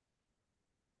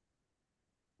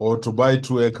or to buy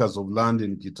 2 acres of land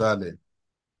in Kitale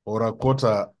or a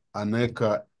quarter an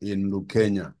acre in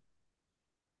Lukenya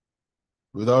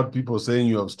without people saying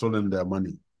you have stolen their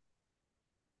money.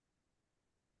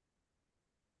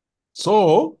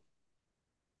 So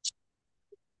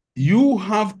you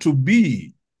have to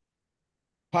be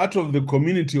part of the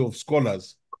community of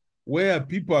scholars where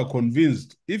people are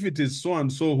convinced if it is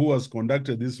so-and-so who has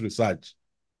conducted this research,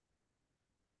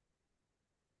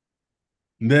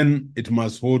 then it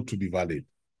must hold to be valid.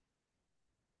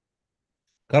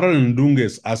 Carolyn Ndunge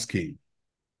is asking,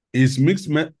 in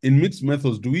mixed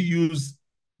methods, do we use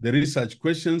the research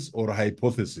questions or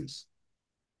hypotheses?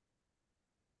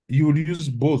 You would use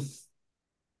both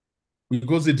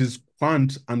because it is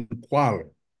quant and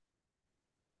qual.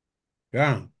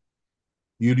 Yeah,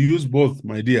 you'd use both,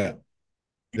 my dear.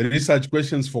 The research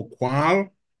questions for qual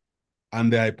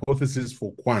and the hypothesis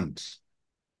for quant.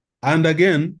 And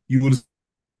again, you will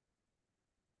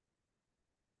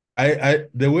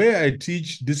the way I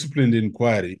teach disciplined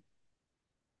inquiry,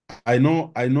 I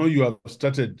know you have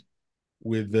started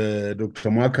with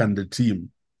Dr. Mark and the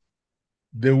team.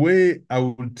 The way I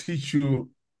will teach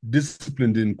you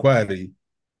disciplined inquiry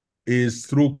is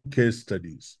through case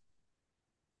studies,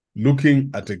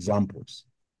 looking at examples.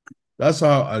 That's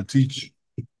how I'll teach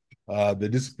the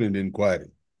disciplined inquiry,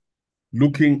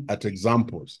 looking at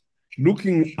examples,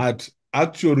 looking at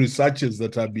actual researches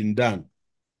that have been done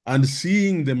and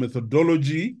seeing the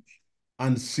methodology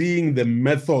and seeing the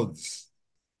methods.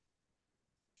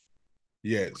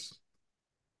 Yes.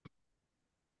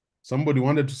 Somebody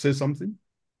wanted to say something?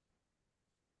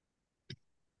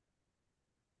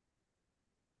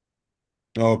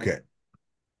 Okay.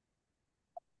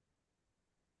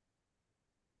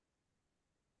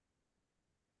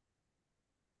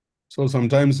 So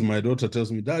sometimes my daughter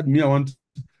tells me, Dad,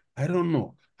 I don't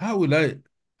know. How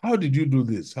did you do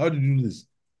this? How did you do this?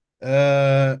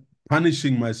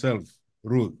 Punishing myself,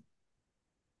 Ruth.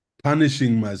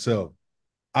 Punishing myself,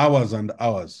 hours and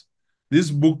hours.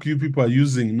 This book you people are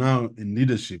using now in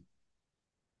leadership,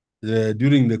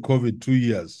 during the COVID 2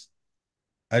 years,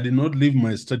 I did not leave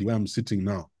my study where I'm sitting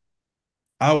now.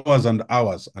 Hours and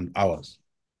hours and hours.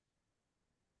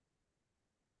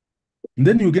 And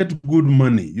then you get good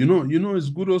money. You know, it's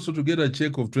good also to get a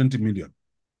check of 20 million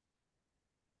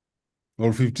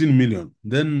or 15 million.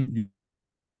 Then,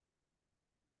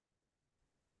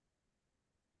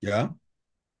 yeah.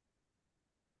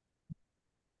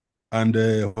 And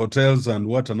hotels and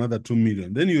what, another 2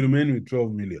 million. Then you remain with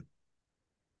 12 million.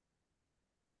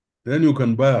 Then you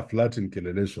can buy a flat in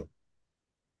Kileleshwa.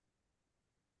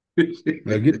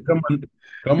 Lakini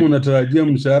kama unatarajia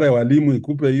mshahara ya walimu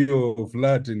ikupe hiyo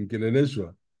flat in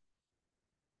Kileleshwa,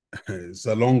 it's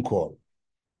a long call.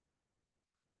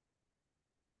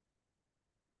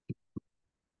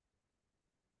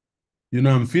 You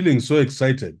know, I'm feeling so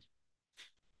excited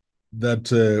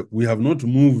that we have not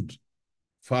moved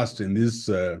fast in these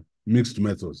mixed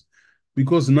methods,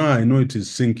 because now I know it is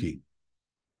sinking.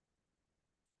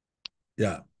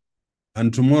 Yeah.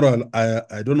 And tomorrow,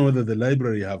 I don't know whether the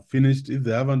library have finished. If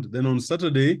they haven't, then on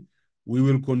Saturday, we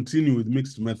will continue with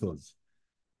mixed methods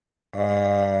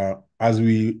as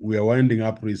we are winding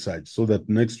up research, so that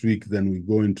next week, then we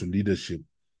go into leadership.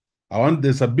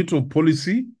 There's a bit of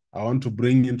policy I want to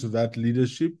bring into that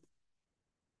leadership.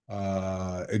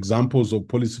 Examples of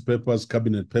policy papers,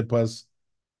 cabinet papers,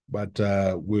 but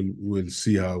we'll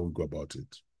see how we go about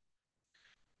it.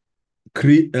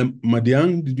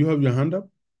 Madiang, did you have your hand up?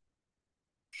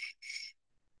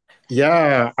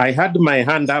 Yeah, I had my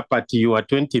hand up at your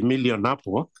 20 million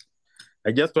Apple.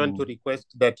 I just want to request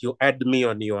that you add me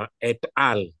on your et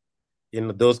al.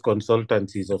 In those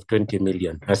consultancies of 20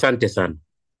 million. Asante san.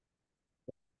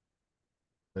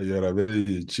 You're a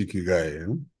very cheeky guy. Eh?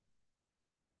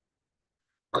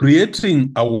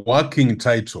 Creating a working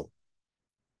title.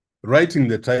 Writing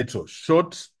the title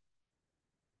short.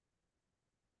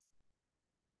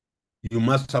 You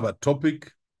must have a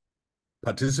topic,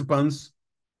 participants,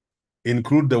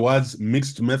 include the words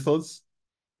mixed methods.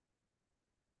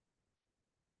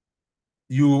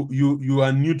 You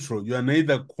are neutral. You are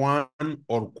neither quan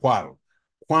or qual.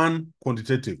 Quan,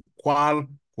 quantitative. Qual,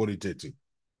 qualitative.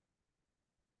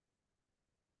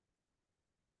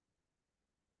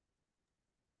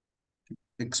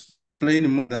 Explain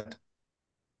more that.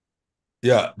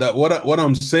 Yeah, that what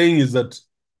I'm saying is that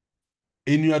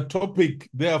in your topic,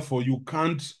 therefore, you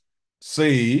can't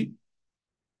say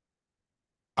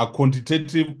a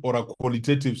quantitative or a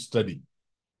qualitative study.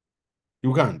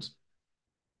 You can't.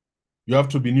 You have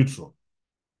to be neutral.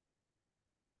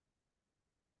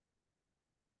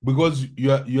 Because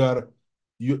you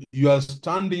are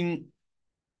standing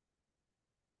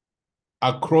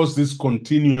across this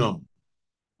continuum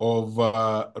of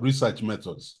research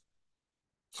methods,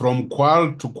 from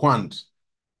qual to quant.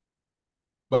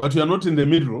 But you're not in the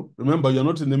middle. Remember, you're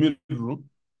not in the middle.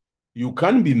 You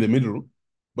can be in the middle,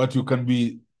 but you can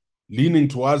be leaning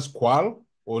towards qual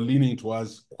or leaning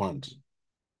towards quant.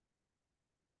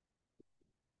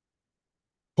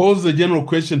 Pose the general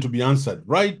question to be answered.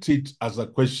 Write it as a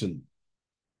question.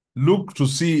 Look to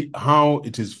see how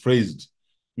it is phrased.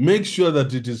 Make sure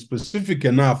that it is specific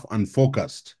enough and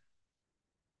focused.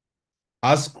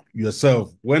 Ask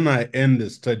yourself, when I end the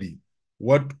study,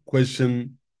 what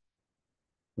question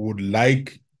would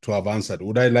like to have answered?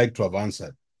 Would I like to have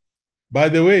answered? By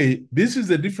the way, this is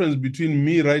the difference between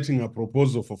me writing a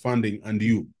proposal for funding and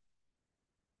you.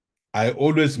 I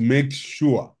always make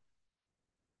sure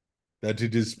that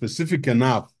it is specific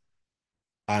enough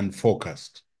and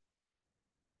focused.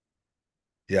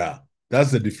 Yeah,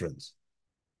 that's the difference.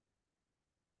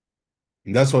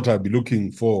 And that's what I'll be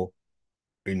looking for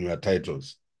in your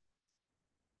titles.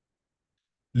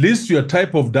 List your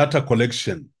type of data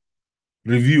collection.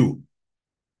 Review.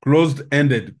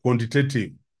 Closed-ended,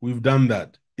 quantitative. We've done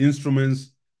that.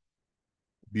 Instruments,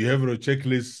 behavioral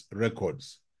checklists,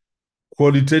 records.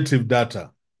 Qualitative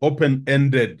data.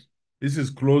 Open-ended. This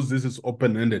is closed, this is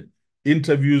open-ended.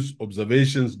 Interviews,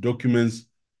 observations, documents,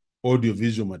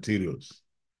 audiovisual materials.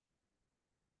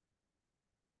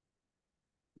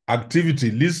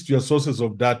 Activity. List your sources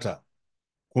of data.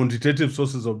 Quantitative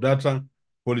sources of data,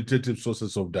 qualitative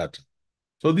sources of data.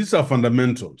 So these are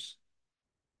fundamentals.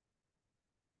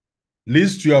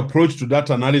 List your approach to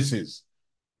data analysis.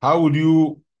 How would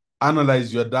you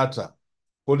analyze your data?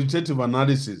 Qualitative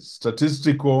analysis,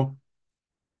 statistical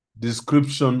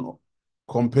description,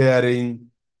 comparing,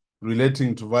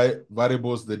 relating to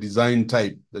variables, the design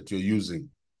type that you're using.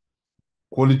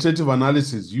 Qualitative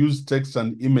analysis, use text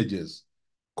and images,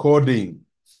 coding,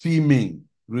 theming,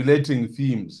 relating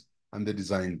themes, and the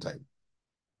design type.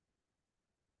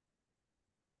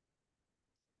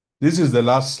 This is the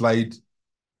last slide,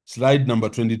 slide number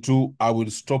 22. I'll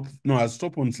stop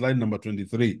on slide number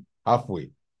 23, halfway.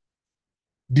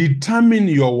 Determine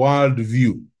your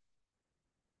worldview.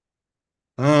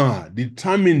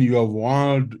 Determine your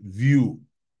worldview.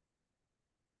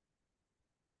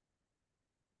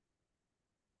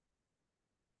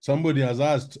 Somebody has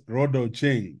asked, Rodo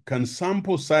Cheng, can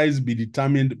sample size be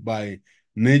determined by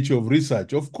nature of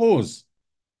research? Of course.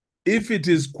 If it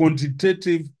is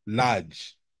quantitative,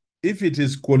 large. If it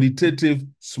is qualitative,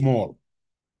 small.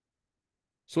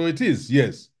 So it is,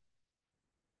 yes.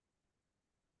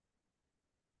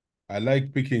 I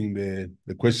like picking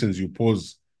the questions you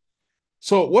pose.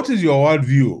 So what is your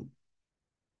worldview?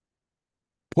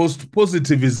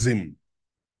 Post-positivism.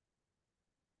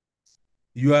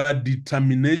 Your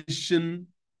determination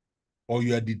or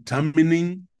you are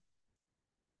determining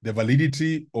the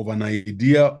validity of an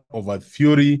idea, of a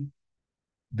theory.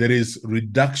 There is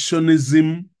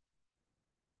reductionism.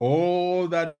 All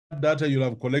that data you'll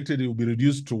have collected, it will be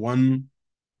reduced to one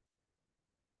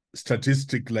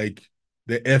statistic, like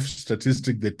the F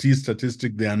statistic, the T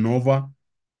statistic, the ANOVA.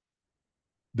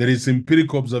 There is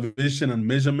empirical observation and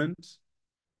measurement.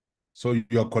 So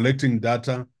you are collecting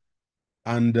data,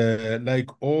 and like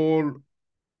all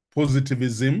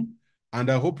positivism, and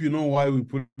I hope you know why we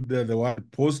put there the word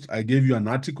post. I gave you an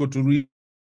article to read.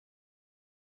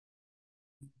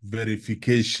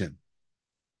 Verification.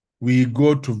 We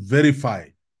go to verify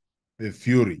the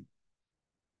theory.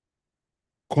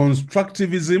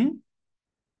 Constructivism,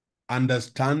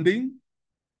 understanding,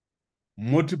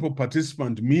 multiple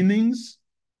participant meanings,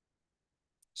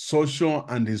 social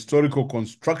and historical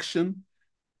construction,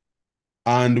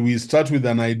 and we start with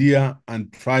an idea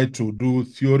and try to do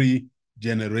theory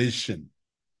generation.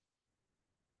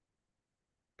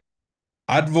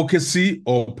 Advocacy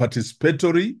or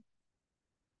participatory.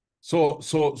 So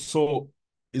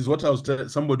is what I was telling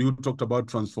somebody who talked about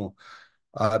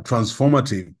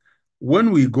transformative.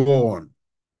 When we go on,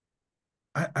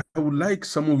 I would like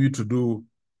some of you to do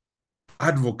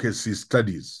advocacy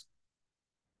studies,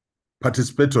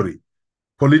 participatory,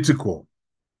 political,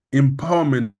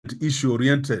 empowerment,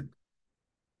 issue-oriented.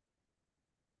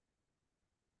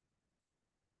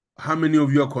 How many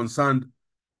of you are concerned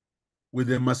with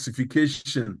the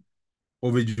massification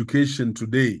of education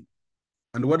today?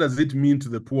 And what does it mean to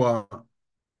the poor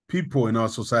people in our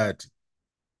society?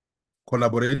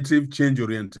 Collaborative,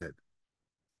 change-oriented.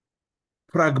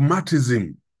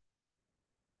 Pragmatism,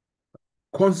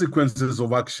 consequences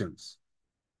of actions,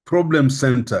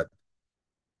 problem-centered,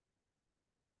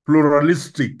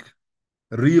 pluralistic,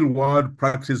 real-world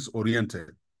practice-oriented.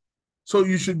 So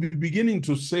you should be beginning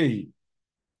to say,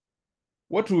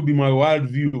 what will be my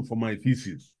worldview for my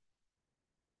thesis?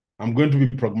 I'm going to be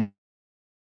pragmatic.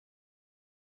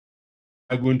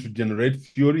 Am I going to generate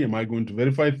theory? Am I going to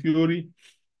verify theory?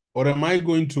 Or am I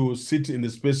going to sit in the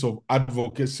space of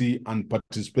advocacy and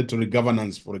participatory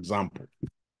governance, for example?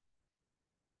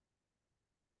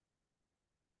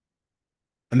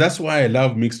 And that's why I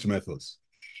love mixed methods.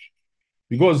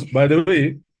 Because, by the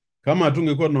way, kama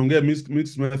tungekuwa tunaongea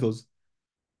mixed methods,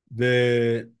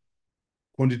 the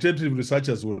quantitative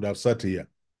researchers would have sat here.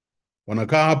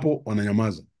 Wanakaa hapo,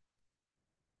 wananyamaza.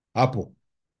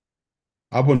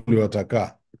 Hapo ndio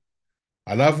watakaa.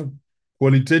 Alafu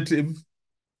qualitative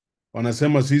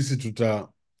wanasema sisi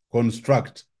tuta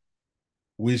construct.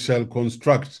 We shall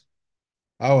construct.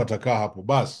 Hao watakaa hapo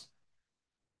bas.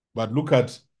 But look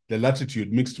at the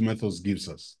latitude mixed methods gives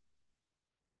us.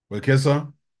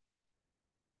 Wekesa?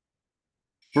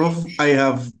 Prof, I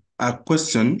have a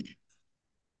question.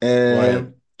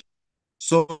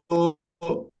 So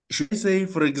should I say,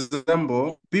 for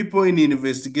example, people in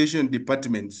investigation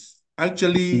departments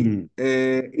actually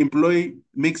employ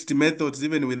mixed methods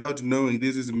even without knowing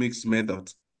this is mixed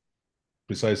methods?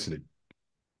 Precisely.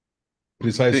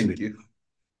 Thank you.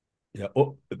 Yeah.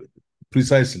 Oh,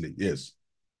 precisely, yes.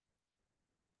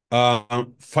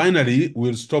 Finally,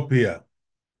 we'll stop here.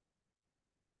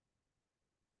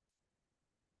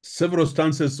 Several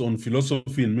stances on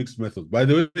philosophy and mixed methods. By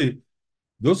the way,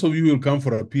 those of you who will come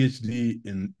for a PhD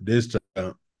in this,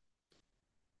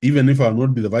 even if I'll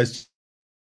not be the vice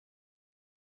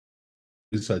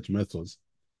research methods,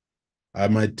 I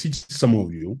might teach some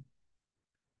of you,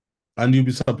 and you'll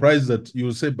be surprised that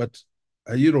you'll say, but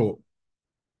Ayiro,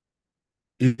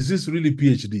 is this really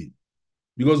PhD?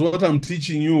 Because what I'm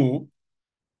teaching you,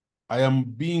 I am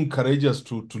being courageous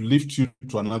to lift you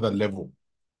to another level.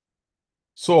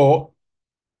 So,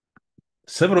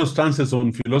 several stances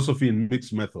on philosophy and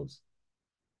mixed methods.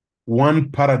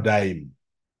 One paradigm,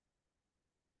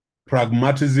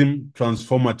 pragmatism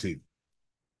transformative.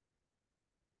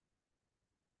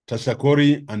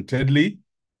 Tashakori and Tedley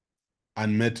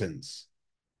and Mertens.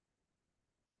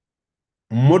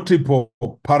 Multiple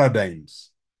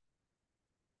paradigms.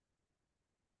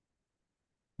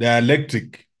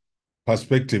 Dialectic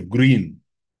perspective, Green.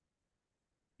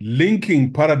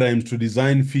 Linking paradigms to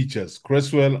design features,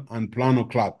 Creswell and Plano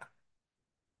Clark.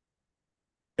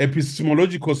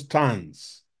 Epistemological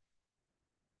stance,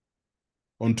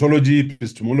 ontology,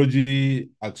 epistemology,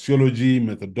 axiology,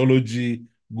 methodology,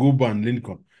 Guba and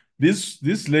Lincoln.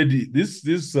 This lady,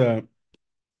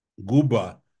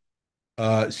 Guba,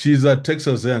 she's at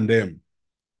Texas A&M,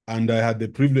 and I had the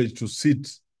privilege to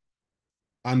sit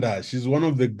under her. She's one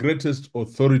of the greatest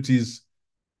authorities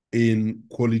in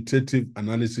qualitative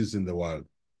analysis in the world.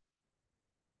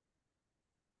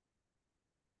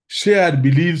 Shared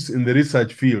beliefs in the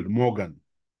research field, Morgan.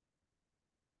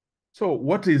 So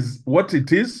what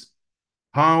it is,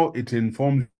 how it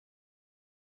informs.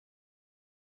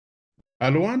 I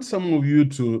want some of you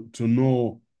to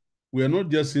know we are not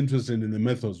just interested in the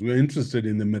methods, we are interested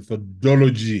in the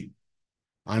methodology,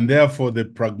 and therefore the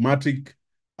pragmatic,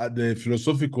 the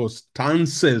philosophical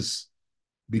stances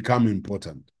become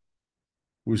important.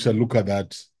 We shall look at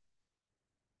that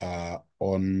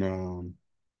on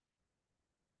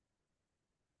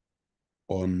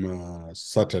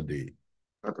Saturday.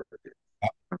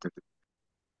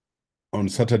 On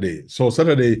Saturday. So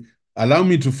Saturday, allow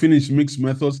me to finish mixed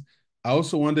methods. I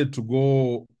also wanted to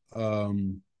go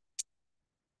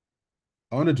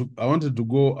I wanted to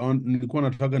go nilikuwa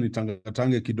nataka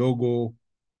nitangatange kidogo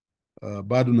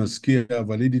bado nasikia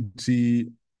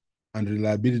validity and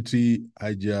reliability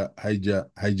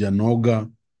haijanoga.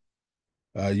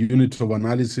 Unit of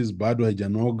analysis bado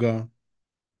haijanoga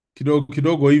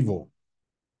kidogo hivyo.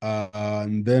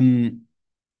 And then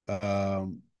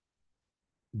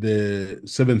the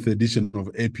 7th edition of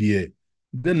APA.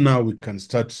 Then now we can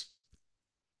start.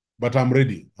 But I'm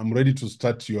ready. I'm ready to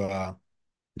start your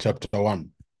chapter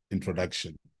 1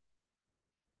 introduction.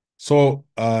 So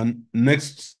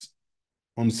next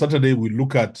on Saturday we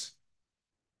look at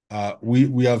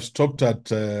we have stopped at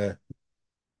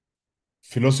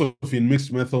philosophy in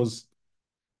mixed methods.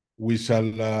 We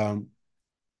shall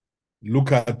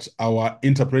look at our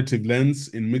interpretive lens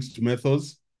in mixed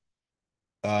methods.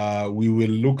 We will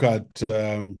look at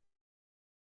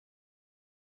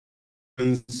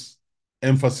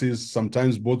emphasis,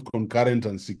 sometimes both concurrent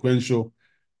and sequential,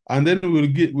 and then we'll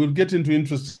get into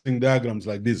interesting diagrams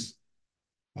like this.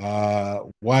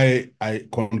 Why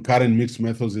concurrent mixed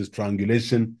methods is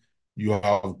triangulation. You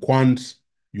have quant,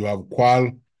 you have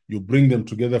qual, you bring them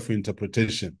together for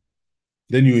interpretation.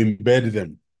 Then you embed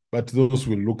them, but those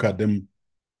we'll look at them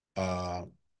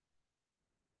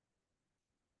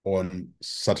on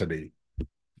Saturday.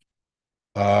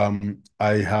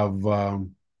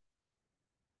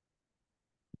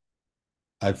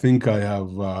 I think I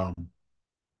have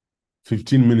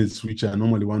 15 minutes, which I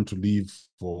normally want to leave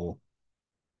for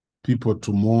people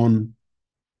to mourn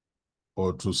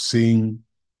or to sing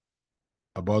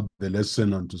about the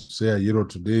lesson and to say, Ayiro,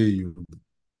 today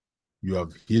you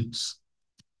have hit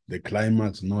the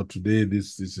climax. No, today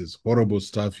this is horrible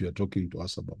stuff you're talking to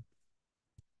us about.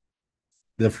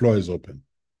 The floor is open.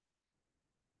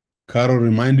 Carol,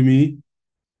 remind me,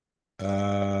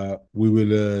 we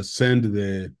will send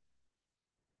the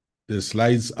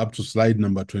slides up to slide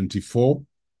number 24.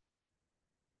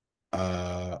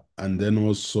 And then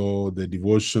also the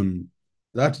devotion,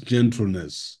 that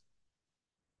gentleness,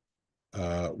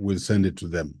 we'll send it to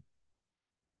them.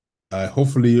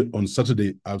 Hopefully on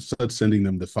Saturday, I'll start sending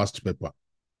them the first paper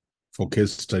for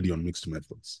case study on mixed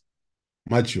methods.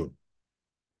 Macho,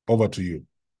 over to you.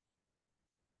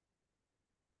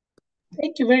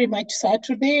 Thank you very much, sir.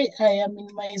 Today I am in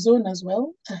my zone as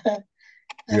well.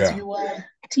 As you are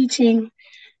teaching,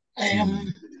 I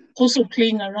am also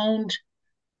playing around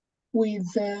with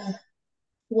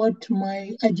what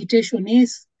my agitation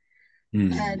is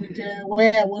and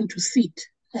where I want to sit,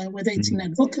 whether it's in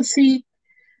advocacy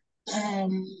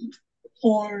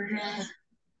or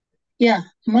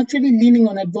I'm actually leaning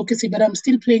on advocacy, but I'm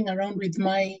still playing around with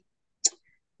my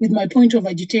point of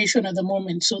agitation at the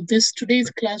moment. So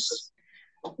today's class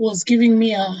was giving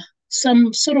me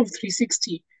some sort of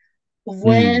 360 of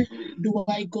where do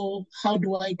I go, how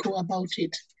do I go about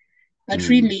it. But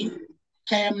really,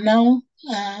 I am now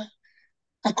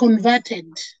a converted.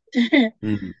 I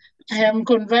am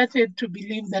converted to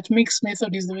believe that mixed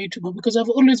method is the way to go, because I've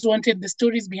always wanted the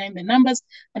stories behind the numbers,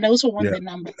 and I also want the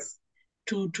numbers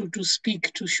to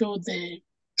speak, to show the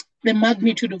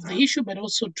magnitude of the issue, but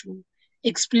also to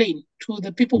explain to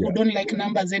the people who don't like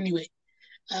numbers anyway.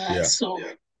 So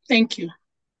thank you.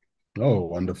 Oh,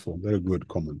 wonderful. Very good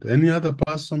comment. Any other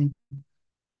person?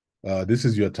 This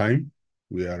is your time.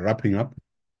 We are wrapping up.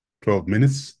 12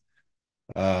 minutes.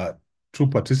 2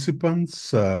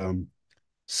 participants.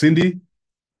 Cindy,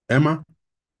 Emma.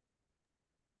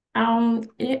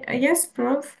 Yes,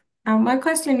 Prof. My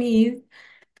question is,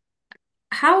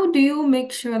 how do you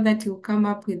make sure that you come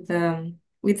up with a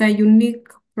unique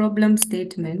problem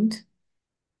statement?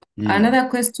 Another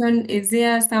question, is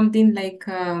there something like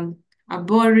a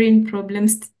boring problem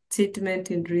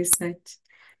statement in research,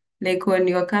 like when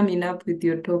you're coming up with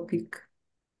your topic?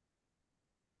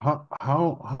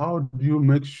 How do you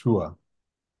make sure?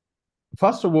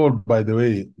 First of all, by the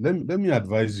way, let me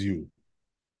advise you.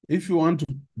 If you want to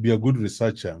be a good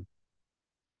researcher,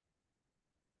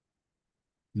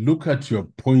 look at your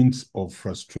points of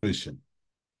frustration.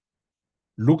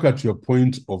 Look at your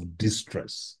point of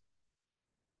distress.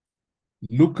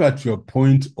 look at your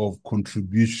point of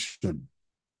contribution.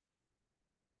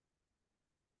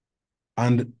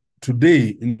 And today,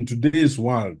 in today's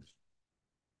world,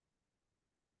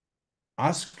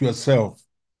 ask yourself,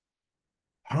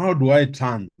 how do I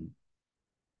turn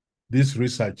this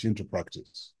research into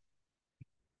practice?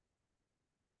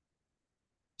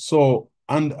 So,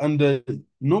 and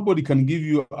nobody can give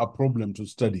you a problem to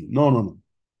study. No.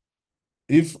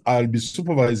 If I'll be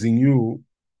supervising you,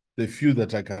 the few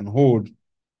that I can hold,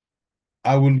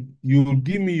 you will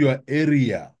give me your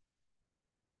area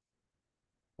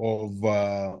of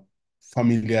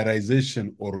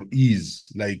familiarization or ease,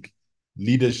 like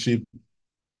leadership,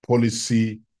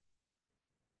 policy,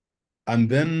 and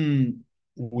then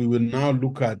we will now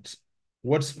look at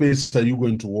what space are you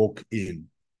going to walk in.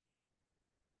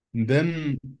 And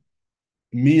then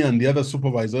me and the other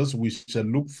supervisors, we shall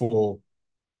look for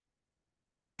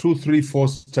 2, 3, 4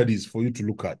 studies for you to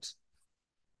look at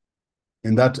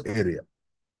in that area.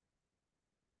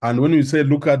 And when we say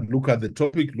look at the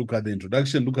topic, look at the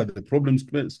introduction, look at the problem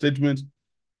statement,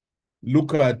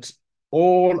 look at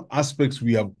all aspects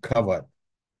we have covered: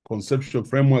 conceptual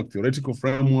framework, theoretical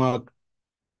framework,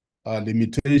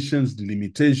 limitations,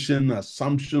 delimitation,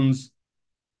 assumptions.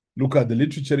 Look at the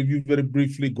literature review very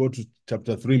briefly, go to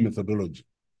chapter 3, methodology.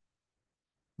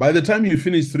 By the time you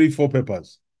finish 3, 4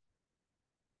 papers,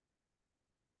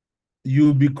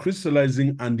 you'll be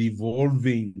crystallizing and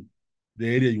evolving the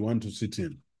area you want to sit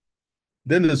in.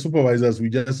 Then the supervisors will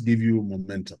just give you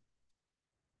momentum.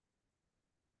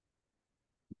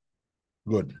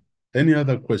 Good. Any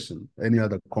other question? Any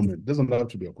other comment? Doesn't have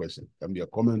to be a question. It can be a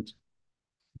comment,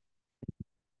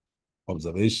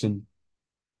 observation.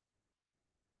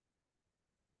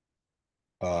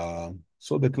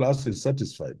 So the class is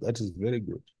satisfied. That is very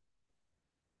good.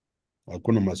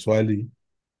 Hakuna maswali.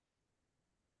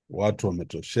 Watu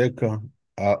wametosheka.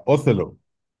 Othello,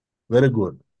 very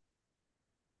good.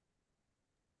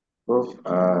 Prof,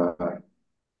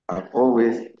 I've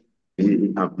always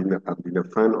been a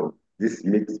fan of this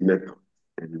mixed method,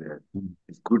 and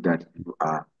it's good that you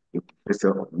are a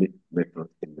professor of mixed method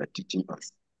and you are teaching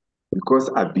us, because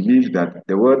I believe that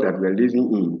the world that we are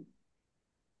living in,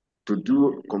 to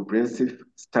do comprehensive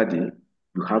study,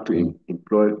 you have to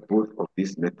employ both of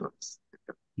these methods,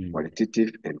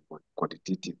 qualitative and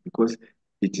quantitative, because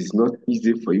it is not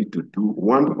easy for you to do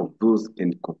one of those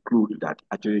and conclude that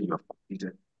actually you have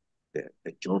completed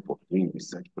the job of doing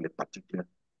research on a particular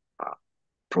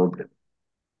problem.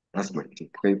 That's my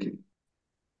take. Thank you.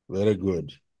 Very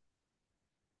good.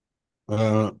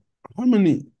 How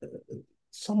many,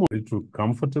 someone is too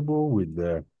comfortable with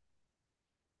the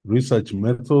research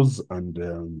methods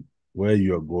and where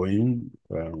you are going?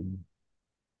 How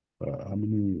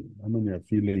many are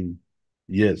feeling,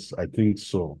 yes, I think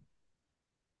so?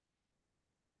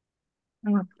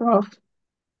 Prof.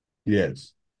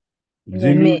 Yes.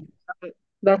 Jimmy?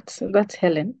 That's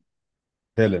Helen.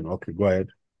 Helen, okay, go ahead.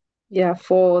 Yeah,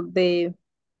 for the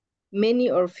many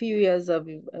or few years I've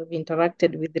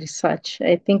interacted with research,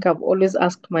 I think I've always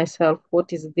asked myself,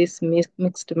 what is this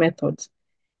mixed methods?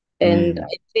 And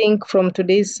I think from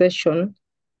today's session,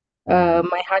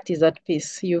 my heart is at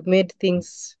peace. You've made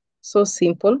things so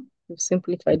simple. You've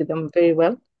simplified them very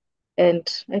well. And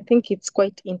I think it's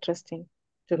quite interesting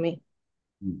to me.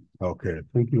 Okay,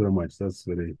 thank you very much. That's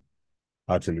very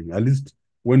heartening. At least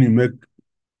when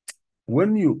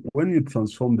you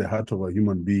transform the heart of a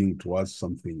human being towards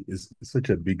something, it's such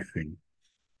a big thing.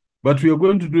 But we are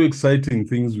going to do exciting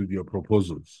things with your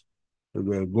proposals.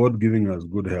 God giving us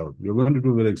good health. We're going to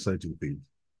do very exciting things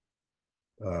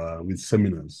with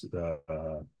seminars.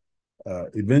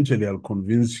 Eventually, I'll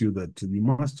convince you that you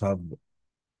must have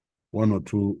 1 or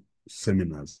 2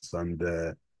 seminars and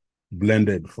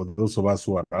blended for those of us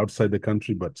who are outside the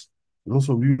country, but those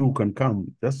of you who can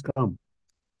come, just come.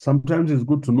 Sometimes it's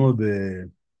good to know the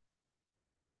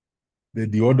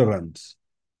deodorant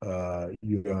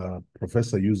your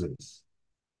professor uses,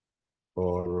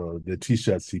 or the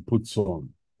t-shirts he puts on,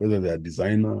 whether they're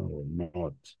designer or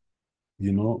not.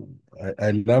 You know,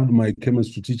 I loved my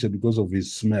chemistry teacher because of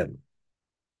his smell.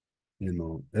 You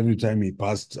know, every time he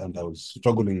passed and I was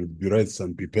struggling with burettes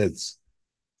and pipettes.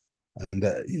 And,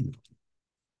 you know,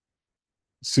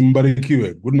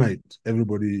 Simbarikiwe, good night,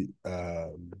 everybody.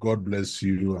 God bless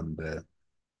you and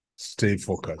stay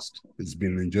focused. It's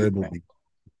been enjoyable.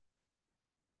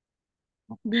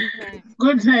 Good night.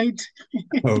 Good night.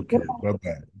 Okay,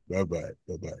 bye-bye. Bye-bye.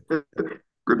 Bye-bye.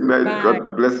 Good night. Bye. God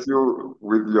bless you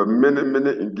with your many,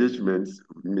 many engagements.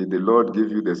 May the Lord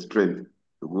give you the strength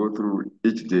to go through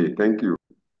each day. Thank you.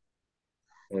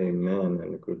 Amen,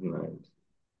 and good night.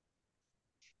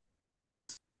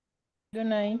 Good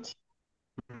night.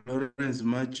 Lawrence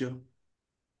Macho.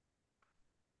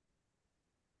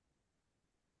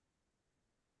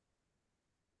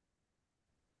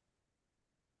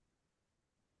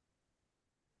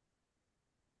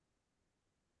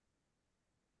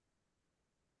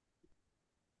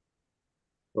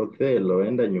 Othello,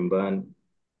 enda nyumbani.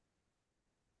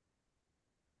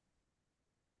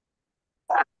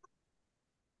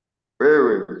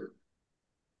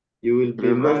 You will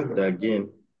be marked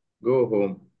again. Go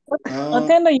home.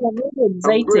 Othello, you're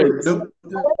very excited.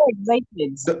 Very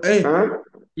excited. Hey,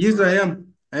 yes, I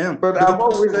am. But I've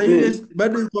always been.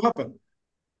 Bado yuko hapa.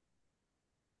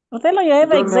 Othello, you're You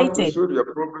ever don't have to excited. show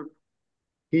your problem.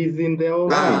 He's in the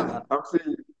office. I'm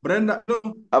saying, Brenda, no,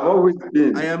 I've always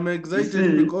been. I am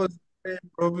excited because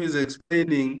Prof is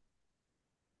explaining.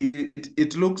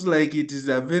 It looks like it is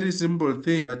a very simple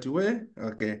thing, but where?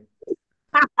 Okay.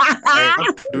 I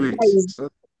have to do it. So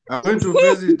I'm going to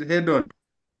face it head on.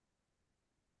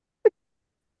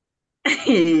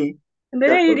 The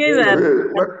way you guys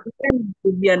are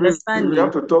to be understanding. We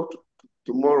have to talk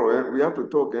tomorrow. We have to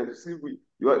talk and see.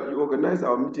 You organize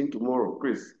our meeting tomorrow,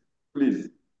 Chris. Please.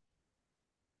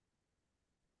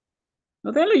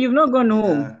 Othello, you've not gone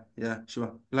home. Yeah,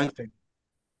 sure. Lunchtime.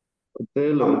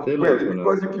 Othello,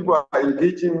 because you people are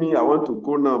engaging me, I want to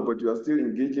go now, but you are still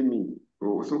engaging me.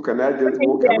 So can I just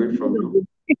walk away from you?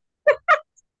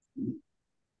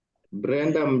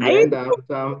 Brenda, mjaenda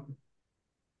after.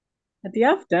 At the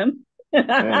after?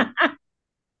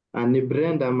 Ni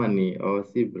Brenda ama ni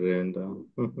si Brenda?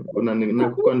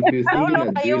 Confusing How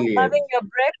long na are you Juliet. having your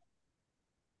break?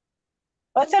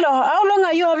 Othello, how long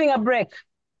are you having a break?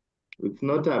 It's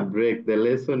not a break. The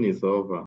lesson is over.